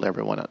rest of the world,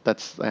 everyone.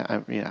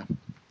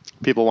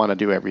 People want to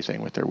do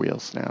everything with their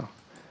wheels now.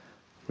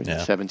 We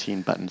have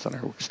 17 buttons on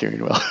our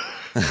steering wheel.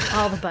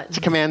 All the buttons. It's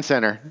a command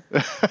center.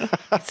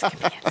 It's a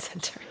command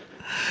center.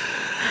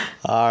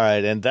 All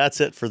right, and that's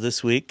it for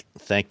this week.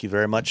 Thank you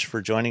very much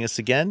for joining us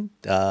again.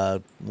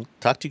 We'll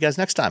talk to you guys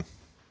next time.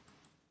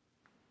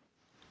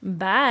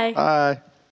 Bye. Bye.